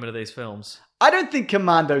my enjoyment of these films. I don't think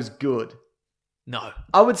Commando's good. No.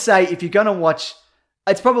 I would say if you're going to watch...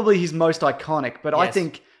 It's probably his most iconic, but I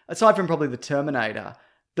think, aside from probably The Terminator,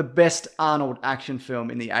 the best Arnold action film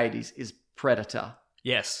in the 80s is Predator.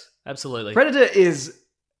 Yes, absolutely. Predator is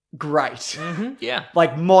great. Mm-hmm. Yeah.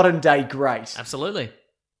 Like modern day great. Absolutely.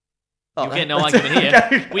 Oh, You'll get no argument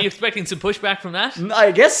here. Were you expecting some pushback from that?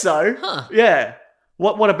 I guess so. Huh. Yeah.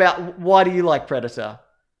 What about, why do you like Predator?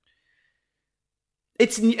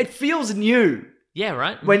 It feels new. Yeah,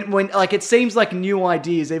 right. When like it seems like new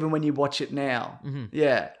ideas even when you watch it now. Mm-hmm.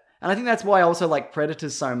 Yeah. And I think that's why I also like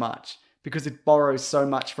Predators so much, because it borrows so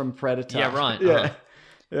much from Predator. Yeah, right. Yeah. Uh-huh.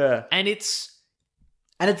 Yeah. And it's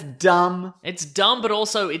dumb. It's dumb, but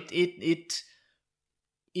also it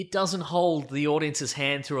doesn't hold the audience's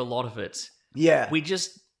hand through a lot of it. Yeah.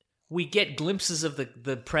 We get glimpses of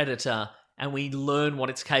the Predator and we learn what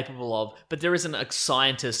it's capable of, but there isn't a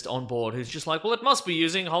scientist on board who's just like, well, it must be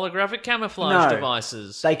using holographic camouflage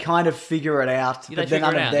devices. They kind of figure it out, but then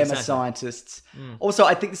none of them are scientists. Also,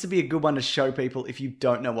 I think this would be a good one to show people if you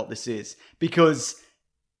don't know what this is, because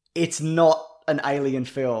it's not an alien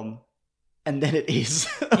film, and then it is.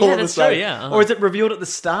 Yeah, that's true, yeah. Uh-huh. Or is it revealed at the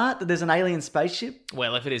start that there's an alien spaceship?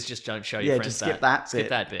 Well, if it is, just don't show your friends just skip that bit. Skip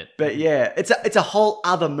that bit. But yeah, it's a whole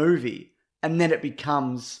other movie, and then it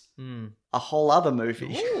becomes a whole other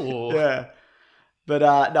movie. Ooh. Yeah. But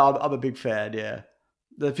no, I'm a big fan, yeah.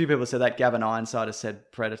 A few people said that. Gavin Ironside has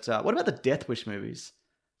said Predator. What about the Death Wish movies?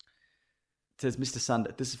 It says Mr.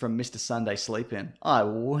 Sunday. This is from Mr. Sunday Sleep In. I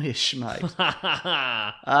wish, mate.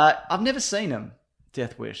 I've never seen them.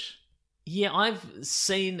 Death Wish. Yeah, I've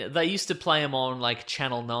seen... They used to play them on, like,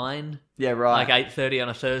 Channel 9. Yeah, right. Like 8:30 on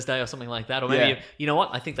a Thursday or something like that. Or maybe... You know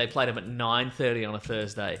what? I think they played them at 9:30 on a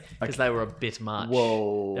Thursday because they were a bit much.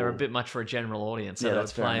 Whoa. They were a bit much for a general audience. So Yeah, they would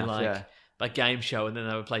that's fair play, enough, a game show and then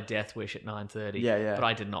they would play Death Wish at 9:30. Yeah. But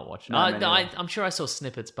I did not watch it. No, I'm sure I saw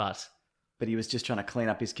snippets, but... But he was just trying to clean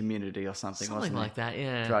up his community or something, wasn't he? Something like that,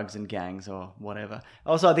 yeah. Drugs and gangs or whatever.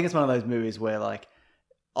 Also, I think it's one of those movies where, like,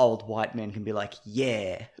 old white men can be like,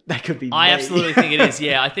 yeah, that could be me. I absolutely think it is,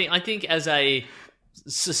 yeah. I think as a...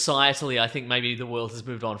 Societally, I think maybe the world has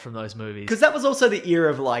moved on from those movies. Because that was also the era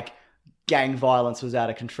of, like, gang violence was out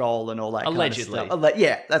of control and all that Allegedly. kind of stuff.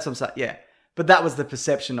 Yeah, that's what I'm saying, yeah. But that was the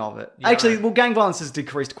perception of it. Yeah, Actually, right. well, gang violence has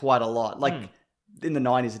decreased quite a lot. Like, in the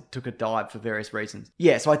 90s, it took a dive for various reasons.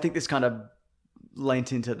 Yeah, so I think this kind of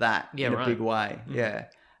lent into that in a big way. Yeah.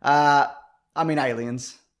 I mean,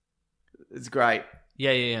 Aliens. It's great.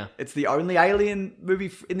 Yeah. It's the only Alien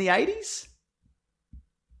movie in the 80s?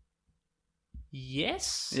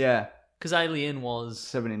 Yes? Yeah. Because Alien was...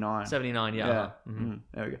 79. 79, yeah. Yeah. Mm-hmm.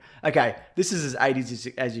 There we go. Okay, this is as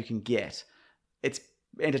 80s as you can get. It's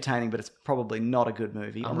entertaining, but it's probably not a good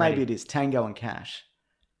movie. Or maybe it is. Tango and Cash.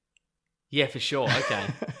 Yeah, for sure. Okay.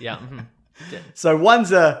 Yeah. Mm-hmm. So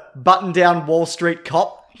one's a button-down Wall Street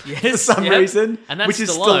cop for some reason, and that's which is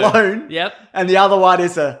Stallone. Stallone. Yep. And the other one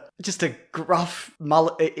is just a gruff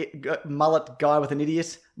mullet guy with an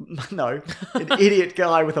idiot. No, an idiot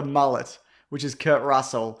guy with a mullet, which is Kurt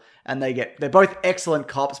Russell. And they're both excellent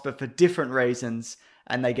cops, but for different reasons.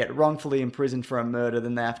 And they get wrongfully imprisoned for a murder.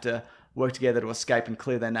 Then they have to work together to escape and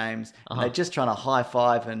clear their names. And they're just trying to high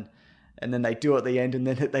five and then they do at the end, and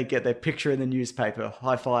then they get their picture in the newspaper,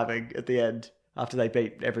 high-fiving at the end after they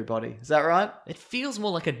beat everybody. Is that right? It feels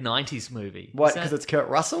more like a 90s movie. What, because it's Kurt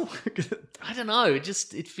Russell? I don't know.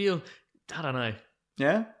 It feels... I don't know.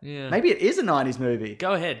 Yeah? Yeah. Maybe it is a 90s movie.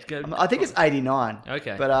 Go ahead. I think it's 89.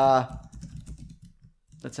 Okay. But,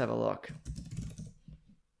 let's have a look.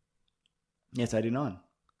 Yeah, it's 89.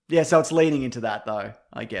 Yeah, so it's leaning into that, though,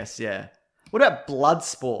 I guess, yeah. What about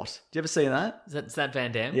Bloodsport? Did you ever see that? Is that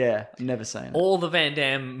Van Damme? Yeah, I've never seen it. All the Van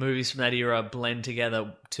Damme movies from that era blend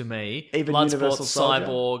together to me. Even Bloodsport, Universal Soldier?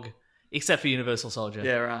 Cyborg, except for Universal Soldier.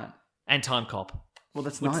 Yeah, right. And Time Cop. Well,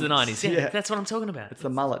 that's Which 90s. is the 90s. Yeah, that's what I'm talking about. It's the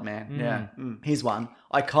mullet, man. Yeah. Here's one.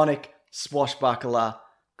 Iconic swashbuckler,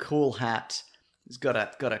 cool hat, He's got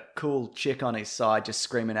a cool chick on his side just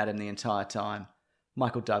screaming at him the entire time.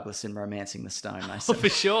 Michael Douglas in Romancing the Stone, Mason. Oh, for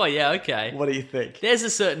sure, yeah, okay. What do you think? There's a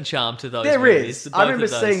certain charm to those There movies. is. I remember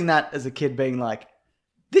seeing that as a kid being like,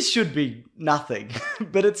 this should be nothing.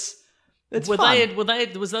 But it's fun. It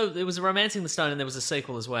was Romancing the Stone and there was a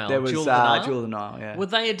sequel as well. There was Jewel of Jewel of the Nile, yeah. Were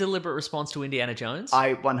they a deliberate response to Indiana Jones?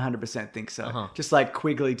 I 100% think so. Just like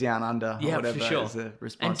Quigley Down Under or whatever for sure. is the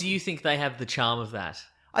response. And do you think they have the charm of that?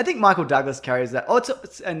 I think Michael Douglas carries that. Oh,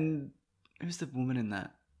 and who's the woman in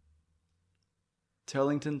that?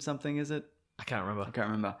 Turlington something, is it? I can't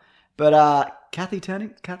remember. But Kathleen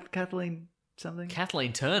something?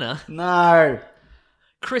 Kathleen Turner? No.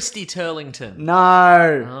 Christy Turlington?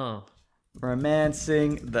 No. Oh.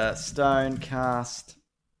 Romancing the Stone cast.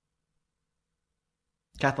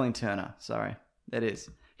 Kathleen Turner, sorry. That is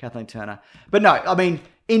Kathleen Turner. But no, I mean,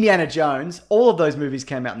 Indiana Jones, all of those movies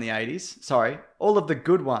came out in the 80s. Sorry. All of the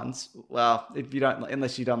good ones, well,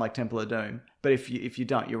 unless you don't like Temple of Doom. But if you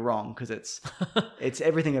don't, you're wrong, because it's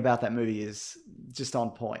everything about that movie is just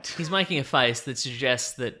on point. He's making a face that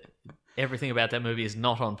suggests that everything about that movie is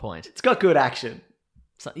not on point. It's got good action.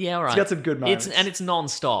 So, yeah, all right. It's got some good moments. It's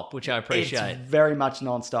non-stop, which I appreciate. It's very much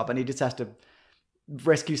non-stop, and he just has to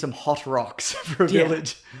rescue some hot rocks for a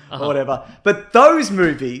village or whatever. But those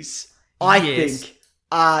movies, I think,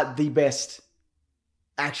 are the best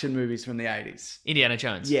action movies from the 80s. Indiana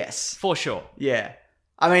Jones. Yes. For sure. Yeah.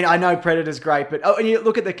 I mean, I know Predator's great, but and you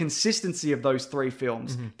look at the consistency of those three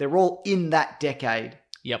films. Mm-hmm. They're all in that decade.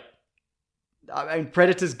 Yep. I mean,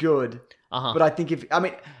 Predator's good, but I think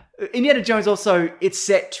Indiana Jones also, it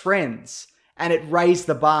set trends and it raised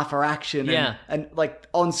the bar for action and like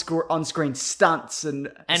on-screen stunts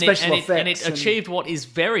and special effects. And it achieved what is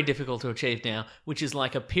very difficult to achieve now, which is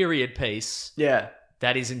like a period piece. Yeah.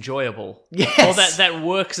 That is enjoyable. Yes. Or that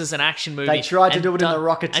works as an action movie. They tried to do it in The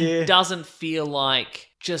Rocketeer. And doesn't feel like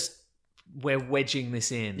just we're wedging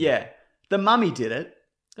this in. Yeah. The Mummy did it.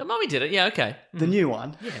 The Mummy did it, yeah, okay. The new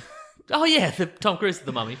one. Yeah. Oh, yeah, the Tom Cruise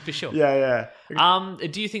The Mummy, for sure. Yeah.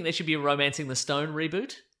 Do you think there should be a Romancing the Stone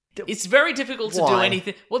reboot? It's very difficult to do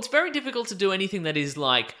anything. Well, it's very difficult to do anything that is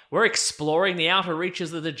like, we're exploring the outer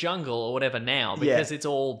reaches of the jungle or whatever now, because it's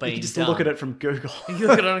all been done. You can just look at it from Google. You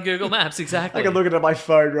look at it on Google Maps, exactly. I can look at it on my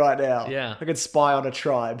phone right now. Yeah. I can spy on a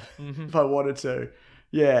tribe if I wanted to.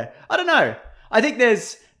 Yeah. I don't know. I think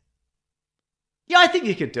there's... Yeah, I think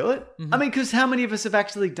you could do it. I mean, because how many of us have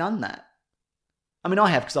actually done that? I mean, I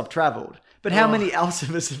have because I've travelled. But how many else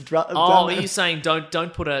of us have done that? Oh, are you saying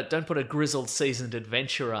don't put a grizzled, seasoned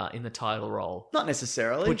adventurer in the title role? Not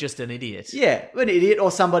necessarily. Put just an idiot. Yeah, an idiot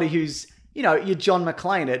or somebody who's, you're John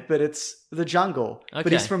McClane it, but it's the jungle. Okay.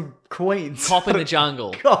 But he's from Queens. Cop in the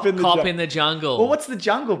jungle. Cop in the jungle. Well, what's the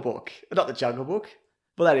Jungle Book? Not the Jungle Book.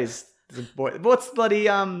 Well, that is the boy. What's bloody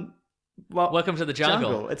Welcome to the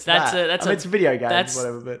Jungle. It's it's a video game,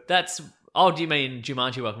 whatever. But that's. Oh, do you mean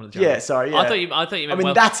Jumanji? Welcome to the Jungle? Yeah, sorry. Yeah. I thought you meant. I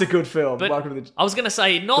mean, that's a good film. But Welcome to the. I was going to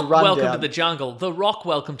say not Welcome to the Jungle, The Rock.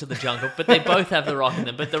 Welcome to the Jungle, but they both have The Rock in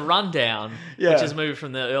them. But The Rundown, which is a movie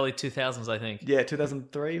from the early 2000s, I think. Yeah,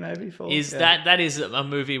 2003 maybe. That is a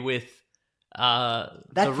movie with. That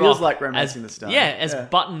the feels Rock like Romancing the Stone. Yeah,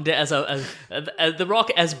 buttoned as The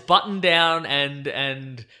Rock as buttoned down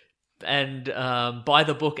and by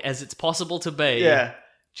the book as it's possible to be. Yeah.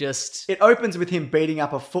 Just it opens with him beating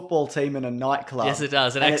up a football team in a nightclub. Yes, it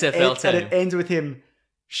does. An XFL team. And it ends with him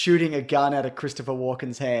shooting a gun out of Christopher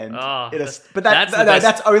Walken's hand. But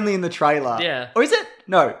that's only in the trailer. Yeah. Or is it?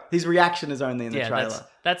 No, his reaction is only in the trailer.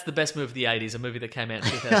 That's the best movie of the 80s, a movie that came out in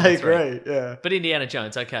 2003. I agree, yeah. But Indiana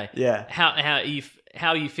Jones, okay. Yeah. How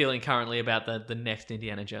are you feeling currently about the next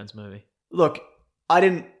Indiana Jones movie? Look, I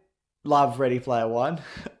didn't love Ready Player One.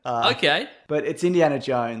 Okay. But it's Indiana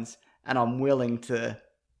Jones, and I'm willing to...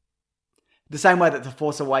 The same way that The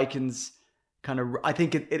Force Awakens I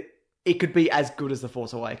think it could be as good as The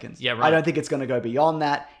Force Awakens. Yeah, right. I don't think it's going to go beyond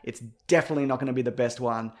that. It's definitely not going to be the best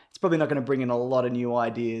one. It's probably not going to bring in a lot of new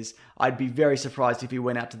ideas. I'd be very surprised if he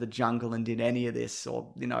went out to the jungle and did any of this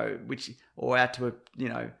or out to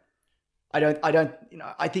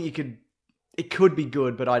I think it could be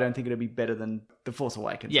good, but I don't think it'll be better than The Force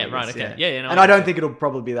Awakens. Yeah, right, okay. Yeah, and I don't think it'll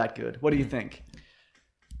probably be that good. What do you think?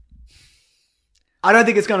 I don't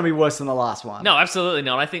think it's going to be worse than the last one. No, absolutely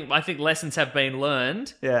not. I think lessons have been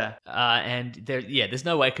learned. Yeah. And there's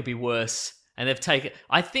no way it could be worse. And they've taken.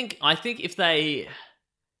 I think if they,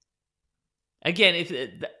 again,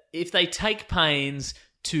 if they take pains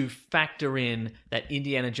to factor in that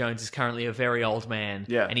Indiana Jones is currently a very old man,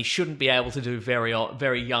 and he shouldn't be able to do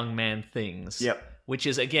very young man things. Yep. Which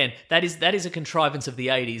is, again, that is a contrivance of the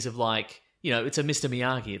 80s of like, it's a Mr.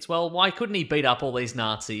 Miyagi. It's, well, why couldn't he beat up all these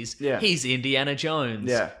Nazis? Yeah. He's Indiana Jones.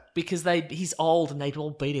 Yeah. Because he's old and they'd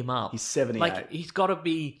all beat him up. He's 78. Like, he's got to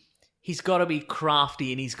be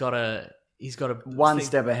crafty, and he's got to one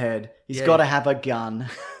step ahead. He's got to have a gun.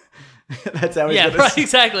 That's how he's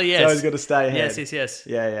exactly, yes. That's how he's got to stay ahead. Yes.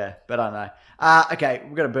 Yeah. But I don't know. Okay,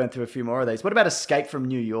 we've got to burn through a few more of these. What about Escape from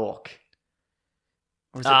New York?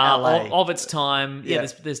 Or is it LA? Of its time. Yeah,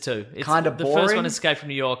 there's two. It's kind of boring. The first one, Escape from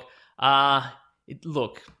New York.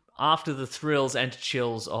 Look, after the thrills and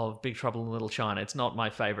chills of Big Trouble in Little China, it's not my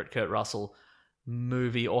favorite Kurt Russell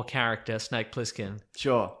movie or character, Snake Plissken.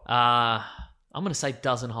 Sure. I'm going to say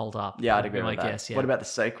doesn't hold up. Yeah, I'd agree with that. Guess, yeah. What about the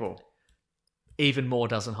sequel? Even more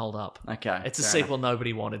doesn't hold up. Okay. It's a sequel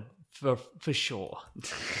nobody wanted, for sure.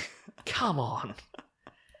 Come on.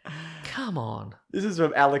 This is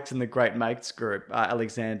from Alex and the Great Mates group,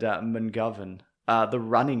 Alexander McGovern. The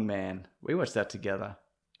Running Man. We watched that together.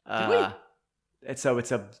 Did we? It's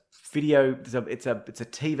a video. It's a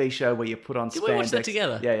TV show where you put on spandex. Did we watch that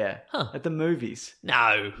together? Yeah. Huh. At the movies.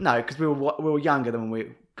 No, because we were younger than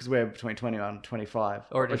because we're between 21 and 25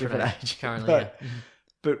 or a different age currently.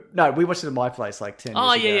 But no, we watched it at my place like 10 years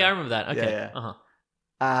ago. Oh yeah, I remember that. Okay. Yeah.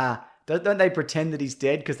 Uh-huh. Don't they pretend that he's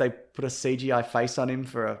dead because they put a CGI face on him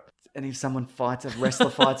and if someone fights, a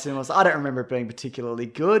wrestler fights him? I don't remember it being particularly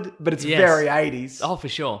good, but it's very 80s. Oh, for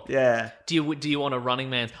sure. Yeah. Do you want a Running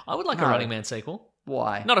Man? I would like a Running Man sequel.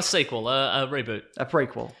 Why? Not a sequel, a reboot. A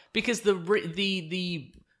prequel. Because the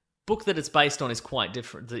book that it's based on is quite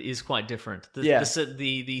different. The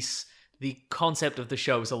concept of the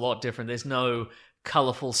show is a lot different. There's no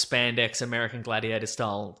colorful spandex American Gladiator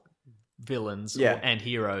style villains and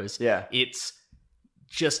heroes. Yeah. It's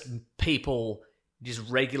just people, just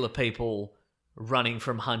regular people running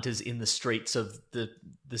from hunters in the streets of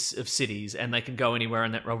of cities, and they can go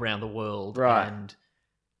anywhere around the world. Right.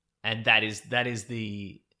 And that is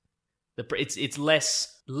the it's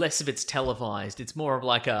less of it's televised. It's more of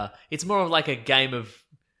like a game of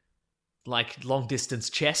like long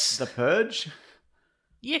distance chess. The Purge?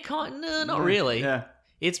 Yeah, not really. Yeah.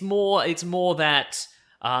 It's more that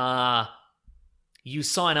you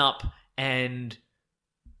sign up and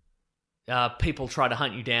people try to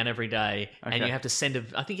hunt you down every day, and you have to send you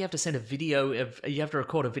have to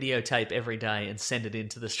record a videotape every day and send it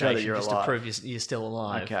into the station just to prove you're still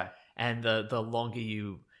alive. Okay. And the longer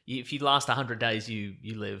if you last 100 days, you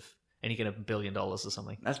live, and you get $1 billion or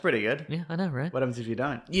something. That's pretty good. Yeah, I know, right? What happens if you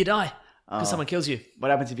don't? You die. Because someone kills you. What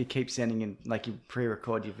happens if you keep sending in, like you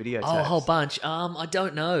pre-record your video tapes? Oh, a whole bunch. I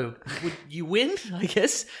don't know. Would you win? I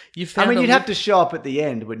guess you found. I mean, you'd have to show up at the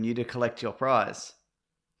end, wouldn't you, to collect your prize,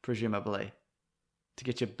 presumably, to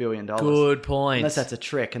get your $1 billion. Good point. Unless that's a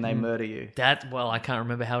trick and they murder you. I can't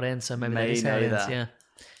remember how it ends, so maybe that is how it ends. Yeah.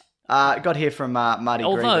 Got here from Marty.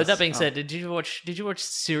 Although Grievous. That being said, did you watch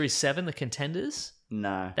Series 7, The Contenders?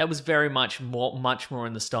 No. That was very much more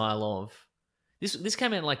in the style of. This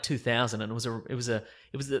came out in like 2000, and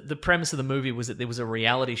the premise of the movie was that there was a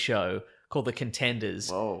reality show called The Contenders.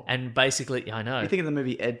 Whoa. And basically, I know. You think of the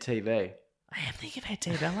movie Ed TV? I am thinking of Ed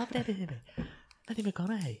TV. I love Ed TV. Matthew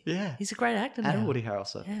McConaughey. Yeah. He's a great actor now. And Woody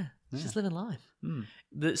Harrelson. Yeah. He's just living life. Mm.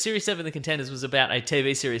 The Series 7, The Contenders, was about a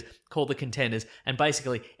TV series called The Contenders, and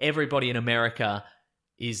basically everybody in America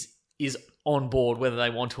is on board whether they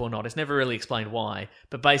want to or not. It's never really explained why,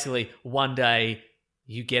 but basically one day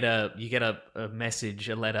you get a message,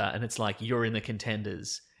 a letter, and it's like, you're in the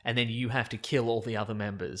Contenders, and then you have to kill all the other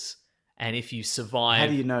members. And if you survive... How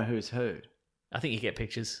do you know who's who? I think you get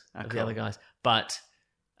pictures of the other guys. But...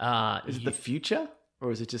 is it the future?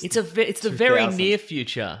 Or is it just... It's the very near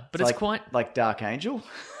future, but it's quite... Like Dark Angel?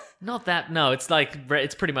 Not that... No, it's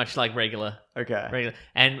pretty much like regular. Okay. Regular.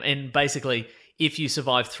 And basically, if you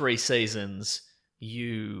survive 3 seasons...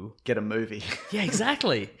 You get a movie. Yeah,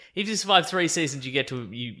 exactly. If you survive 3 seasons, you get to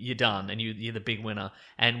you're done, and you're the big winner.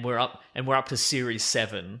 And we're up to Series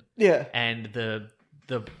 7. Yeah. And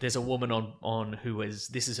there's a woman on who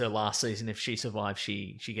this is her last season. If she survives,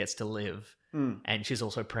 she gets to live, and she's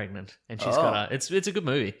also pregnant, and she's got it's a good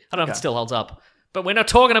movie. I don't know if it still holds up, but we're not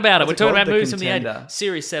talking about it. We're talking about movies from the 80s.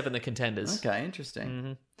 Series 7, The Contenders. Okay,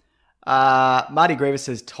 interesting. Mm-hmm. Marty Grievous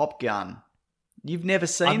says Top Gun. You've never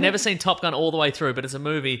seen I've never seen Top Gun all the way through, but it's a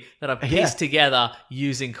movie that I've pieced together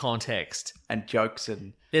using context. And jokes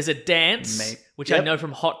and... There's a dance, which I know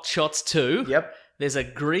from Hot Shots 2. Yep. There's a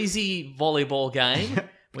greasy volleyball game,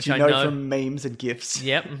 which I know from memes and GIFs.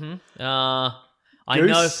 Yep. Mm-hmm.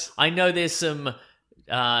 I know there's some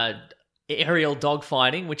aerial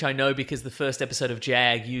dogfighting, which I know because the first episode of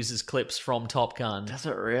Jag uses clips from Top Gun. Does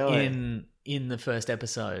it really? In the first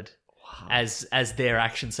episode. as their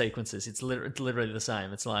action sequences. It's literally the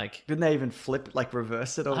same. It's like... Didn't they even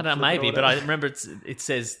reverse it? Or I don't know, maybe, but I remember it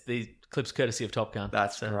says the clip's courtesy of Top Gun.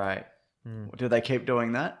 That's great. Do they keep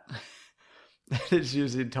doing that? It's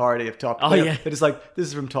use the entirety of Top Gun. Oh, yeah. They're just like, this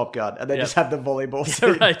is from Top Gun. And they just have the volleyball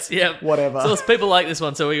scene. Right, yeah. Whatever. So there's people like this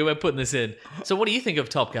one, so we're putting this in. So what do you think of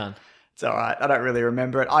Top Gun? It's all right. I don't really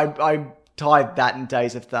remember it. I tied that and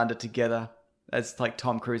Days of Thunder together as like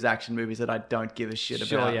Tom Cruise action movies that I don't give a shit about.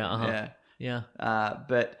 Sure, yeah. Yeah.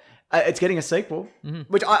 But it's getting a sequel,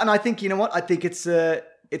 which I think, you know what? I think it's a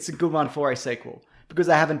good one for a sequel because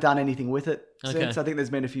they haven't done anything with it since. I think there's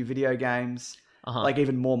been a few video games. Like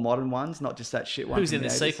even more modern ones, not just that shit one. Who's in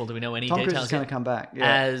this sequel? Do we know any Tom details? Tom Cruise is going to come back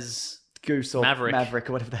as Goose or Maverick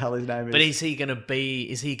or whatever the hell his name is. But is he going to be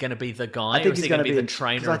the guy? I think he's going to be the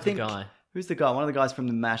trainer of the guy. Who's the guy? One of the guys from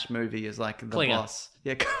the MASH movie is like the boss.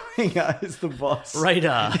 Yeah, Klinger is the boss.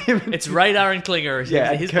 Radar. It's Radar and Klinger.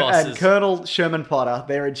 Yeah, his bosses. And Colonel Sherman Potter,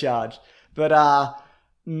 they're in charge. But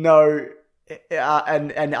no.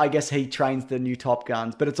 And I guess he trains the new Top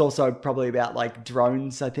Guns, but it's also probably about like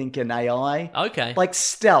drones, I think, and AI. Okay. Like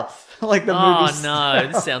stealth. Like the movie. Oh,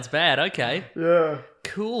 no. This sounds bad. Okay. Yeah.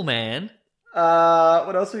 Cool, man.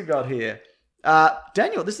 What else we got here?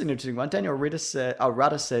 Daniel, this is an interesting one. Daniel Rutter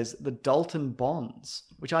says the Dalton Bonds,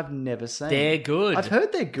 which I've never seen. They're good. I've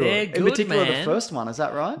heard they're good. They're good, in particular, man. the first one. Is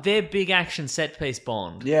that right? They're big action set piece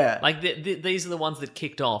Bond. Yeah. Like these are the ones that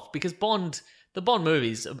kicked off because the Bond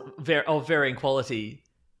movies are of varying quality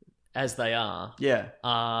as they are.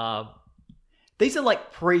 Yeah. These are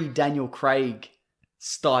like pre-Daniel Craig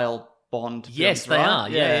style Bond films, yes, they right? are.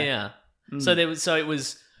 Yeah. So it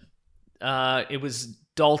was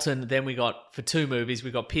Dalton, then we got, for 2 movies,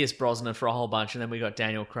 we got Pierce Brosnan for a whole bunch, and then we got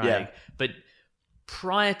Daniel Craig. Yeah. But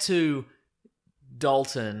prior to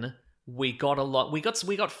Dalton, we got a lot. We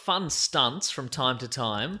got fun stunts from time to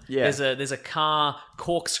time. Yeah. There's a car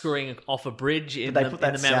corkscrewing off a bridge in They the put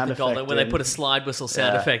that Mountain sound of Gold effect where they in. put a slide whistle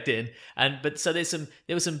sound Yeah. effect in. So there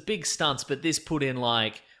were some big stunts, but this put in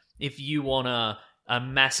like if you want a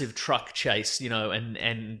massive truck chase,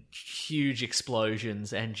 and huge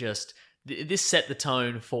explosions and just this set the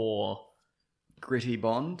tone for Gritty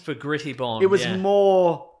Bond. It was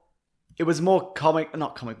more. It was more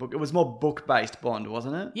not comic book. It was more book-based Bond,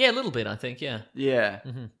 wasn't it? Yeah, a little bit, I think, yeah. Yeah.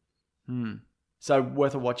 So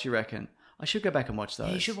worth a watch, you reckon? I should go back and watch those.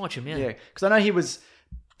 Yeah, you should watch them, yeah. Yeah, because I know he was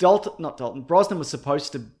Brosnan was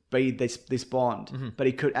supposed to be this Bond, but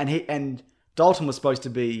he could, and Dalton was supposed to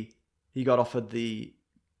be. He got offered the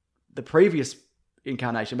previous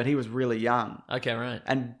incarnation, but he was really young. Okay, right.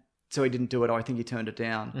 And so he didn't do it, or I think he turned it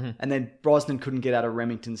down. And then Brosnan couldn't get out of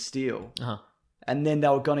Remington Steel. And then they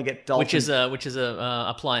were going to get Dalton. Which is a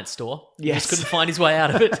appliance store. Yes. He just couldn't find his way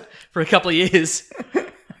out of it for a couple of years.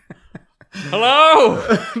 Hello?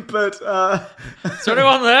 But, is there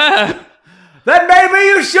anyone there? Then maybe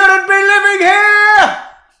you shouldn't be living here!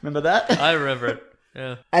 Remember that? I remember it.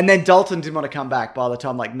 Yeah. And then Dalton didn't want to come back by the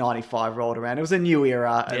time like 95 rolled around. It was a new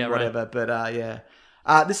era and whatever. Right. But yeah.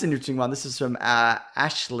 This is an interesting one. This is from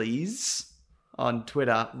Ashley's on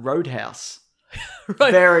Twitter. Roadhouse.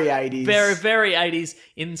 Right. Very 80s. Very, very 80s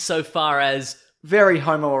insofar as... Very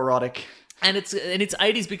homoerotic. And it's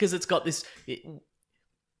 80s because it's got this...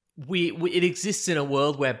 It exists in a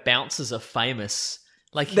world where bouncers are famous.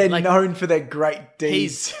 They're known for their great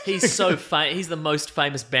deeds. He's so he's the most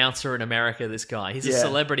famous bouncer in America, this guy. He's a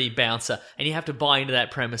celebrity bouncer. And you have to buy into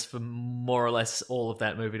that premise for more or less all of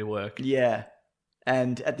that movie to work. Yeah.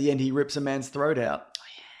 And at the end, he rips a man's throat out. Oh,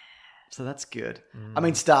 yeah. So that's good. I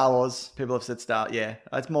mean, Star Wars. People have said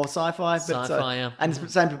it's more sci-fi. Sci-fi, yeah. And it's the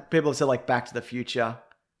same people have said like Back to the Future.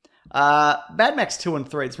 Mad Max 2 and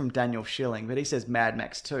 3, it's from Daniel Schilling, but he says Mad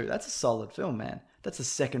Max 2. That's a solid film, man. That's the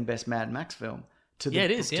second best Mad Max film. To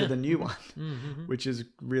the new one, which is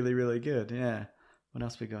really, really good. Yeah. What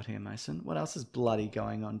else we got here, Mason? What else is bloody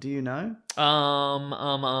going on? Do you know? I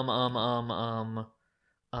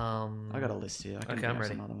got a list here. I can I'm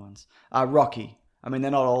ready. some other ones. Rocky. I mean,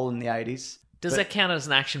 they're not all in the 80s. Does that count as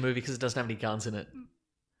an action movie because it doesn't have any guns in it?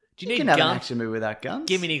 Do you need can have an action movie without guns.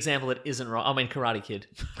 Give me an example that isn't right. I mean, Karate Kid,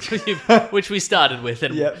 which we started with,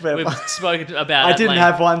 and we've spoken about. I didn't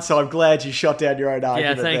have one, so I'm glad you shot down your own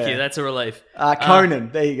argument. Yeah, thank you. That's a relief.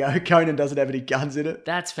 Conan, there you go. Conan doesn't have any guns in it.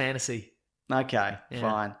 That's fantasy. Okay,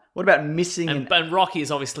 fine. What about missing? And Rocky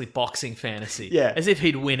is obviously boxing fantasy. Yeah, as if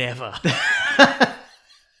he'd win ever.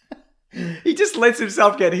 He just lets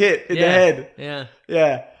himself get hit in the head.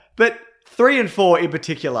 Yeah. But 3 and 4 in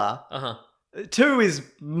particular. 2 is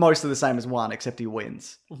mostly the same as 1, except he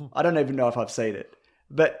wins. I don't even know if I've seen it.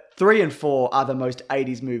 But 3 and 4 are the most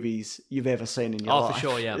 80s movies you've ever seen in your life. Oh, for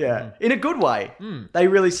sure, yeah. Yeah. In a good way. They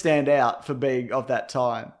really stand out for being of that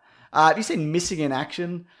time. Have you seen Missing in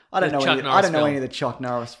Action? I don't know any of the Chuck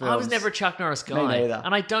Norris films. I was never a Chuck Norris guy. Me neither.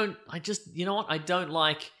 And you know what? I don't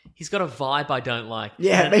like, he's got a vibe I don't like.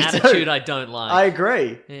 Yeah, and an attitude I don't like. I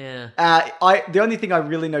agree. Yeah. The only thing I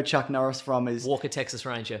really know Chuck Norris from is... Walker, Texas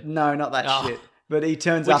Ranger. No, not that shit. But he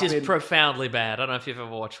turns up Which is profoundly bad. I don't know if you've ever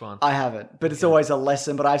watched one. I haven't. But it's always a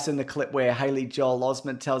lesson. But I've seen the clip where Haley Joel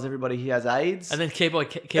Osment tells everybody he has AIDS. And then Keyboard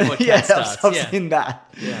Cat starts. I've seen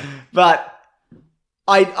that. Yeah. But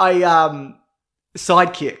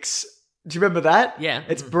Sidekicks. Do you remember that? Yeah.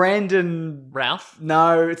 It's Brandon... Ralph?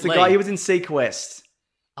 No, it's the Lee. guy. He was in Sequest.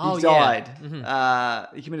 Oh, he died. Yeah.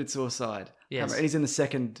 He committed suicide. Yes. And he's in the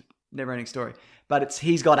second Neverending Story. But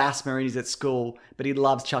he's got asthma and he's at school, but he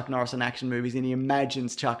loves Chuck Norris and action movies, and he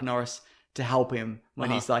imagines Chuck Norris to help him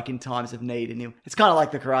when he's like in times of need. And it's kind of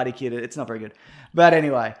like the Karate Kid. It's not very good. But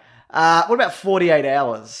anyway, what about 48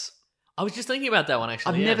 Hours? I was just thinking about that one,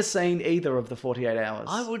 actually. I've never seen either of the 48 Hours.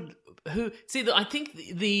 I would... I think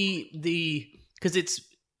because it's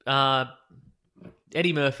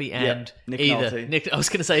Eddie Murphy and Nick either Nolte. I was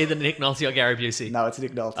going to say either Nick Nolte or Gary Busey. No, it's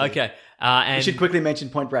Nick Nolte. Okay, and you should quickly mention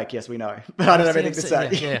Point Break. Yes, we know, but I don't have anything to say.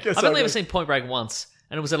 Yeah. I've only ever seen Point Break once,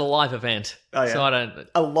 and it was at a live event. Oh, yeah. So I don't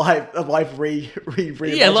a live re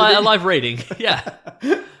yeah, a live reading. Yeah,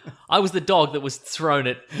 I was the dog that was thrown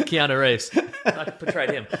at Keanu Reeves. I portrayed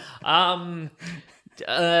him.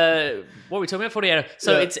 What were we talking about? 48 Hours.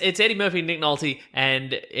 So it's Eddie Murphy and Nick Nolte,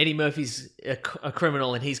 and Eddie Murphy's a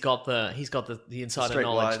criminal, and he's got the insider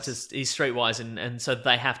knowledge. He's streetwise, and so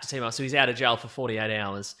they have to team up. So he's out of jail for 48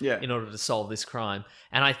 hours in order to solve this crime.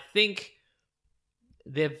 And I think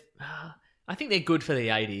they're good for the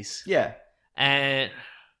 80s. Yeah. And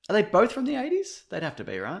are they both from the 80s? They'd have to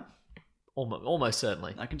be, right? Almost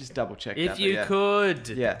certainly. I can just double check if you could.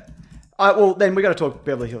 Yeah. All right, well, then we got to talk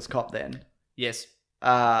Beverly Hills Cop then. Yes.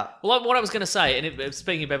 Well, what I was going to say, and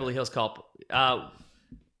speaking of Beverly Hills Cop,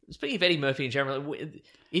 speaking of Eddie Murphy in general,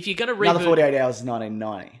 if you're going to reboot... Another 48 Hours is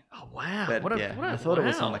 1990. Oh, wow. But, I thought it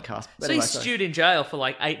was on the cusp. So he's stewed in jail for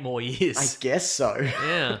like 8 more years. I guess so.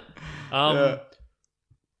 Yeah.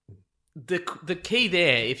 The key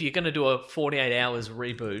there, if you're going to do a 48 Hours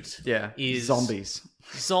reboot, is... Zombies.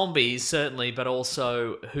 Zombies, certainly, but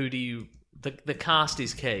also who do you... The cast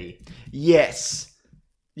is key. Yes.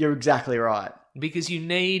 You're exactly right. Because you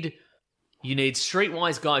need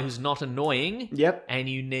streetwise guy who's not annoying. Yep. And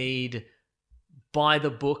you need by the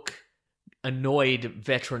book annoyed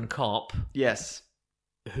veteran cop. Yes.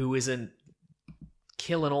 Who isn't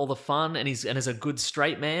killing all the fun and is a good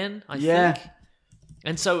straight man, I think.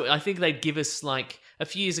 And so I think they'd give us like a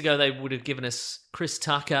few years ago they would have given us Chris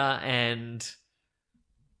Tucker and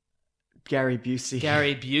Gary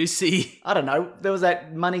Busey. I don't know. There was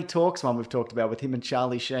that Money Talks one we've talked about with him and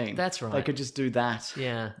Charlie Sheen. That's right. They could just do that.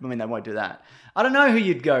 Yeah. I mean, they won't do that. I don't know who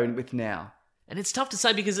you'd go with now. And it's tough to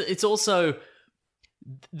say because it's also...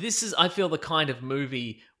 This is, I feel, the kind of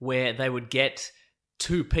movie where they would get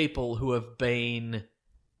two people who have been...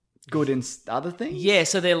 Good in other things? Yeah,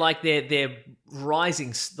 so they're like, they're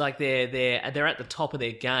rising, like they're at the top of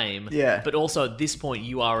their game. Yeah. But also at this point,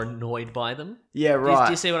 you are annoyed by them. Yeah, right.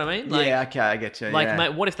 Do you see what I mean? Like, yeah, okay, I get you. Like,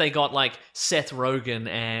 mate, what if they got like Seth Rogen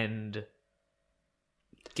and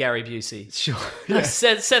Gary Busey? Sure. Yeah.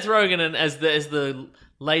 Seth Rogen and as the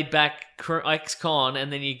laid back ex-con,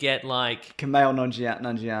 and then you get like Kumail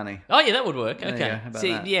Nanjiani. Oh yeah, that would work. Okay. How about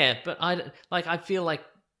that? Yeah, but I feel like.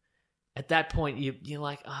 At that point, you're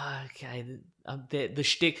like, okay, the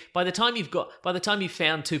shtick. By the time you've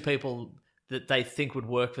found two people that they think would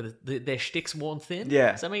work for their shtick's worn thin.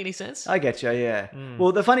 Yeah, does that make any sense? I get you. Yeah.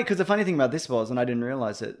 Well, the funny thing about this was, and I didn't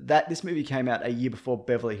realize it, that this movie came out a year before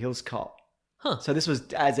Beverly Hills Cop. Huh. So this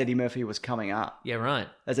was as Eddie Murphy was coming up. Yeah, right.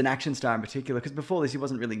 As an action star in particular, because before this he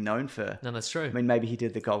wasn't really known for. No, that's true. I mean, maybe he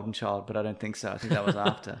did The Golden Child, but I don't think so. I think that was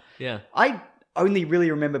after. Yeah. I only really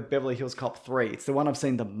remember Beverly Hills Cop 3. It's the one I've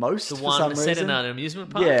seen the most for some reason. The one set in an amusement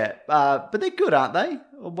park? Yeah, but they're good, aren't they?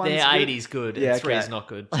 They're 80s good, and 3 is not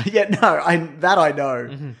good. Yeah, no, I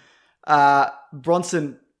know. Mm-hmm.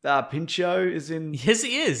 Bronson Pinchot is in... Yes,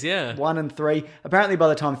 he is, yeah. 1 and 3. Apparently by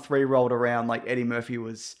the time 3 rolled around, like Eddie Murphy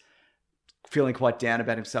was feeling quite down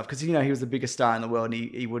about himself because, he was the biggest star in the world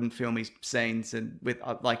and he wouldn't film his scenes and with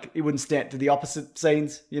he wouldn't stand to the opposite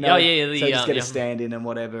scenes, Oh, yeah. So just get a stand-in and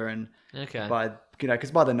whatever and... Okay.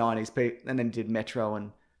 Because by the 90s, and then he did Metro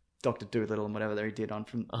and Dr. Dolittle and whatever that he did on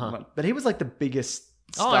from... But he was like the biggest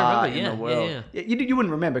star in the world. Yeah. You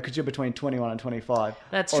wouldn't remember because you're between 21 and 25.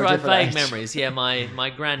 That's right, vague memories. Yeah,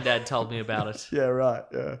 my granddad told me about it. Yeah, right,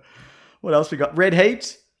 yeah. What else we got? Red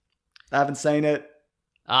Heat. I haven't seen it.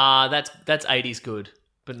 That's 80s good,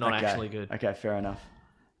 but not actually good. Okay, fair enough.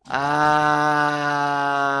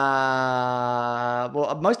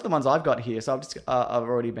 Well, most of the ones I've got here, so I've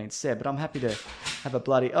already been said, but I'm happy to have a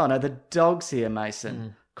bloody... Oh, no, the dog's here,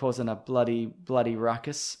 Mason, causing a bloody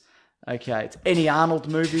ruckus. Okay, it's any Arnold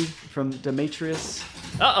movie from Demetrius.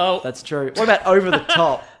 Uh-oh. That's true. What about Over the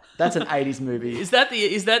Top? That's an 80s movie. That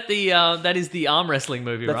is the arm wrestling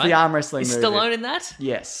movie, right? That's the arm wrestling movie. Is Stallone in that?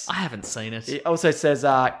 Yes. I haven't seen it. It also says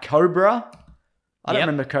Cobra. I don't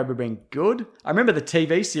remember Cobra being good. I remember the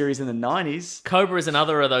TV series in the 90s. Cobra is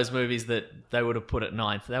another of those movies that they would have put at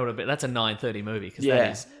 9th. That's a 9:30 movie because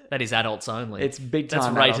that is adults only. It's big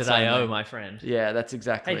time. That's rated AO, my friend. Yeah, that's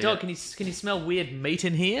exactly. Hey, dog, can you smell weird meat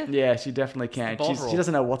in here? Yeah, she definitely can. She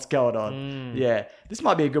doesn't know what's going on. Yeah, this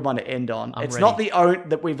might be a good one to end on. I'm ready. Not the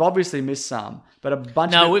that we've obviously missed some, but a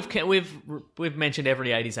bunch. No, we've mentioned every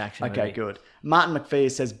 80s action movie. Okay, good. Martin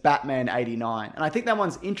McPhee says Batman '89, and I think that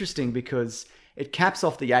one's interesting because it caps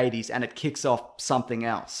off the 80s and it kicks off something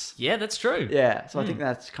else. Yeah, that's true. Yeah, so I think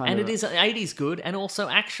that's kind of... And it is 80s good and also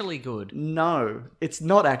actually good. No, it's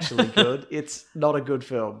not actually good. It's not a good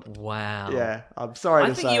film. Wow. Yeah, I'm sorry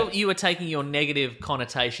to say. I think you were taking your negative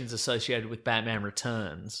connotations associated with Batman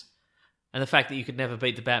Returns and the fact that you could never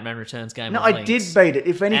beat the Batman Returns game. No, I did beat it.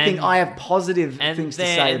 If anything, I have positive things to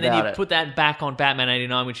say about it. And then you put that back on Batman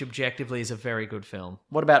 '89, which objectively is a very good film.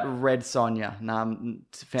 What about Red Sonja?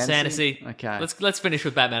 Fantasy? Okay. Let's finish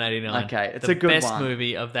with Batman '89. Okay, it's a good one. The best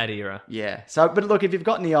movie of that era. Yeah. So, but look, if you've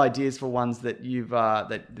got any ideas for ones that you've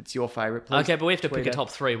that's your favourite, please. Okay, but we have to pick a top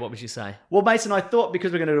 3. What would you say? Well, Mason, I thought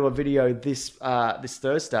because we're going to do a video this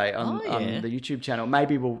Thursday on the YouTube channel,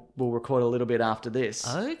 maybe we'll record a little bit after this.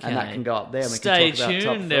 Okay. And that can go up there. And we Stay can talk about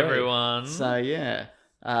top tuned, 3. everyone. So yeah,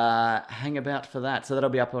 hang about for that. So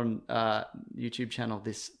that'll be up on YouTube channel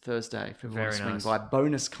this Thursday. If you want to swing by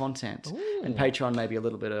bonus content. Ooh. And Patreon maybe a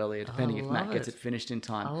little bit earlier, depending if Matt gets it finished in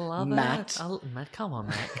time. I love Matt, come on,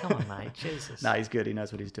 Matt. Come on, mate. Jesus. No, he's good. He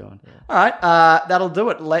knows what he's doing. Yeah. All right, that'll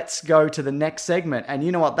do it. Let's go to the next segment, and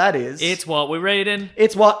you know what that is? It's what we're reading.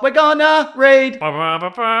 It's what we're gonna read.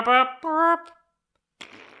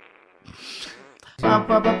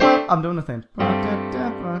 I'm doing the thing.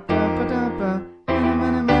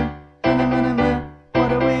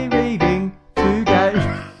 What are we reading today?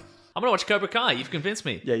 I'm going to watch Cobra Kai. You've convinced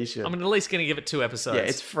me. Yeah, you should. I'm at least going to give it 2 episodes. Yeah,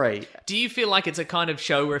 it's free. Do you feel like it's a kind of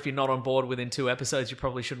show where if you're not on board within 2 episodes, you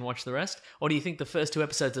probably shouldn't watch the rest? Or do you think the first 2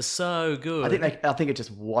 episodes are so good? I think it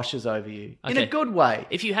just washes over you in a good way.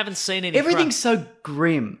 If you haven't seen any... Everything's so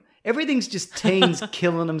grim. Everything's just teens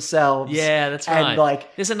killing themselves. Yeah, that's right. And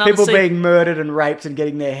like There's another people being murdered and raped and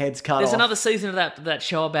getting their heads cut off. There's another season of that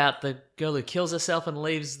show about the girl who kills herself and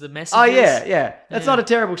leaves the messages. Oh yeah. That's not a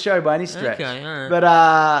terrible show by any stretch. Okay, all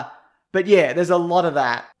right. But yeah, there's a lot of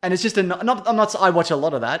that, and it's just I watch a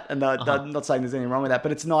lot of that, and I'm not saying there's anything wrong with that,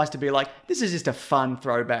 but it's nice to be like, this is just a fun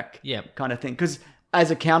throwback kind of thing. Because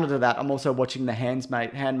as a counter to that, I'm also watching The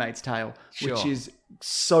Handmaid's Tale, which is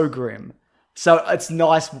so grim. So it's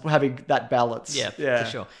nice having that balance. Yeah, for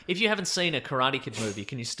sure. If you haven't seen a Karate Kid movie,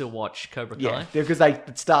 can you still watch Cobra Kai? Yeah, because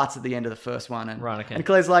it starts at the end of the first one. And, right, okay. And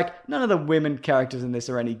Claire's like, none of the women characters in this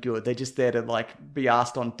are any good. They're just there to like be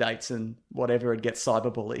asked on dates and whatever and get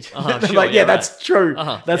cyberbullied. Sure, that's true.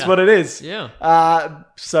 That's what it is. Yeah.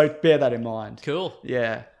 So bear that in mind. Cool.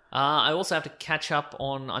 Yeah. I also have to catch up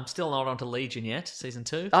on... I'm still not onto Legion yet, season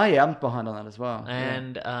 2. Oh yeah, I'm behind on that as well.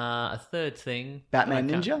 And a third thing... Batman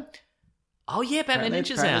Ninja? Oh yeah, Batman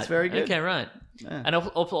Ninja's out. That's very good. Okay, right. Yeah. And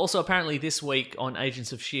also apparently this week on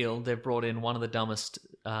Agents of S.H.I.E.L.D., they've brought in one of the dummest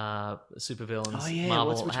supervillains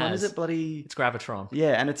Marvel has. Which one is it? It's Gravitron.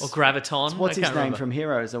 Yeah, and it's... Or Graviton. What's his name from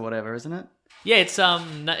Heroes or whatever, isn't it? Yeah, it's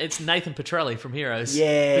Nathan Petrelli from Heroes.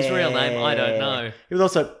 Yeah. His real name, I don't know. He was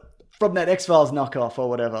also from that X-Files knockoff or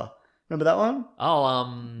whatever. Remember that one?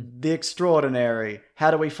 Oh, The Extraordinary.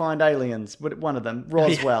 How do we find aliens? One of them.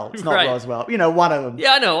 Roswell. It's not right. Roswell. You know, one of them.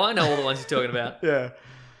 Yeah, I know all the ones you're talking about. Yeah.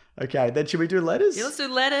 Okay, then should we do letters? Yeah, let's do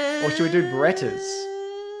letters. Or should we do Bretters?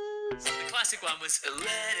 The classic one was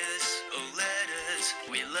letters, oh letters,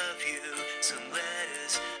 we love you. Some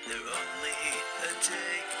letters, they're only a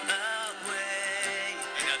day away.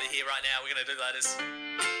 Hang on, they're here right now. We're going to do letters.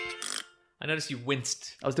 I noticed you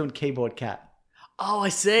winced. I was doing keyboard cat. Oh, I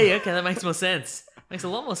see. Okay, that makes more sense. Makes a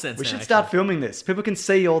lot more sense. We should start filming this. People can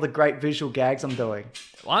see all the great visual gags I'm doing.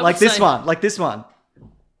 Like this one.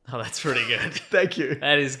 Oh, that's pretty good. Thank you.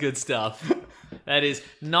 That is good stuff. That is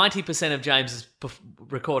 90% of James's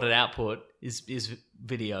recorded output is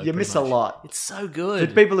video. You miss a lot. It's so good.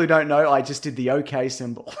 For people who don't know, I just did the OK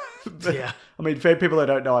symbol. Yeah. I mean, for people who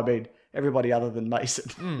don't know, I mean everybody other than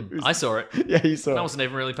Mason. I saw it. Yeah, you saw it. I wasn't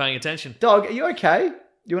even really paying attention. Dog, are you okay?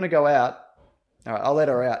 You want to go out? All right, I'll let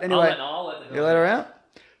her out. Anyway, I'll let the dog you let her out?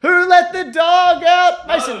 Who let the dog out?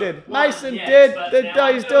 Mason did. Mason did.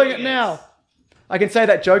 He's doing it now. I can say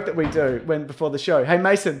that joke that we do before the show. Hey,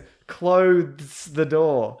 Mason, clothes the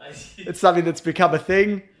door. It's something that's become a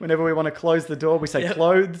thing. Whenever we want to close the door, we say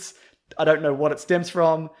clothes. I don't know what it stems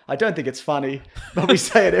from. I don't think it's funny, but we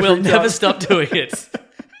say it every time. We'll never stop doing it.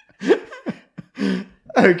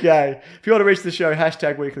 Okay. If you want to reach the show,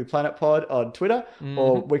 #WeeklyPlanetPod on Twitter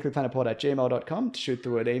or weeklyplanetpod@gmail.com to shoot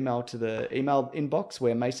through an email to the email inbox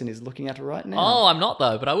where Mason is looking at it right now. Oh, I'm not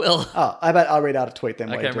though, but I will. Oh, I'll read out a tweet then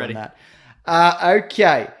while you're doing that.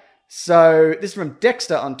 Okay. So this is from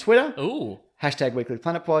Dexter on Twitter. Ooh.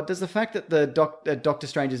 #WeeklyPlanetPod. Does the fact that the Doctor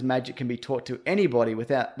Strange's magic can be taught to anybody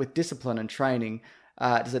with discipline and training,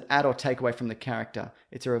 does it add or take away from the character?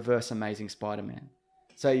 It's a reverse Amazing Spider-Man.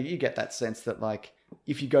 So you get that sense that, like,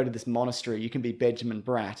 if you go to this monastery, you can be Benjamin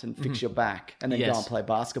Bratt and fix your back and then go and play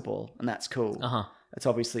basketball, and that's cool. It's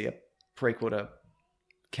obviously a prequel to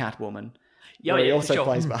Catwoman, where he also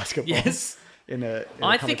plays basketball. Yes.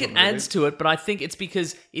 I think it adds to it, but I think it's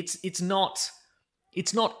because it's not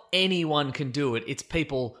anyone can do it. It's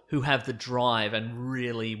people who have the drive and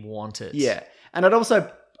really want it. Yeah. And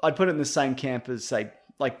I'd put it in the same camp as, say,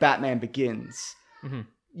 like Batman Begins.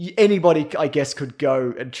 Anybody, I guess, could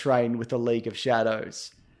go and train with the League of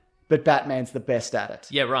Shadows, but Batman's the best at it.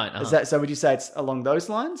 Yeah, right. Is that so? Would you say it's along those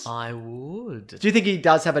lines? I would. Do you think he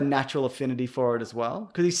does have a natural affinity for it as well?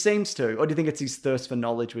 Because he seems to. Or do you think it's his thirst for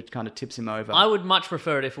knowledge which kind of tips him over? I would much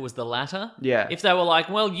prefer it if it was the latter. Yeah. If they were like,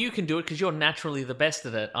 well, you can do it because you're naturally the best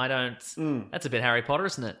at it. I don't... That's a bit Harry Potter,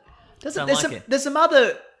 isn't it? Isn't there some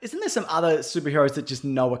other superheroes that just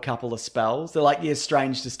know a couple of spells? They're like, yeah,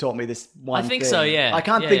 Strange just taught me this one thing. I think so, yeah. I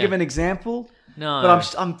can't think of an example. No.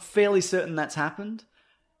 But I'm fairly certain that's happened.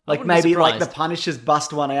 Like maybe like the Punishers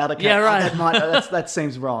bust one out. Yeah, right. That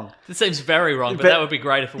seems wrong. That seems very wrong, but that would be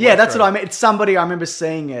great if it was. Yeah, that's what I mean. It's somebody I remember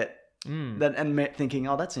seeing it and thinking,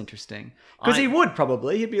 oh, that's interesting. Because he would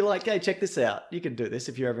probably. He'd be like, hey, check this out. You can do this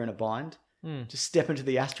if you're ever in a bind. Just step into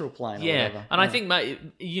the astral plane or whatever. And I think,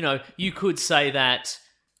 you could say that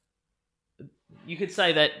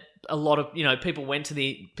a lot of, people went to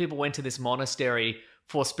this monastery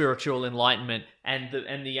for spiritual enlightenment, and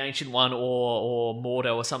the Ancient One or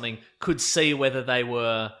Mordo or something could see whether they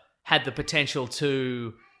had the potential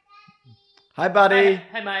to... Hi, buddy.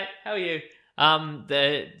 Hey, mate. How are you?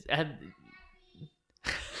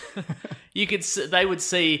 They would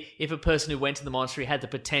see if a person who went to the monastery had the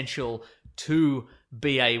potential to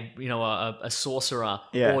be a sorcerer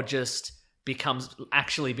or just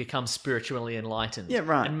actually become spiritually enlightened. Yeah,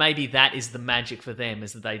 right. And maybe that is the magic for them,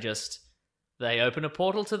 is that they open a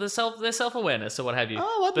portal to their self-awareness or what have you.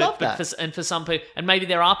 Oh, I'd love that. For some people, and maybe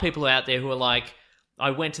there are people out there who are like,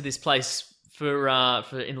 I went to this place for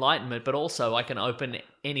enlightenment, but also I can open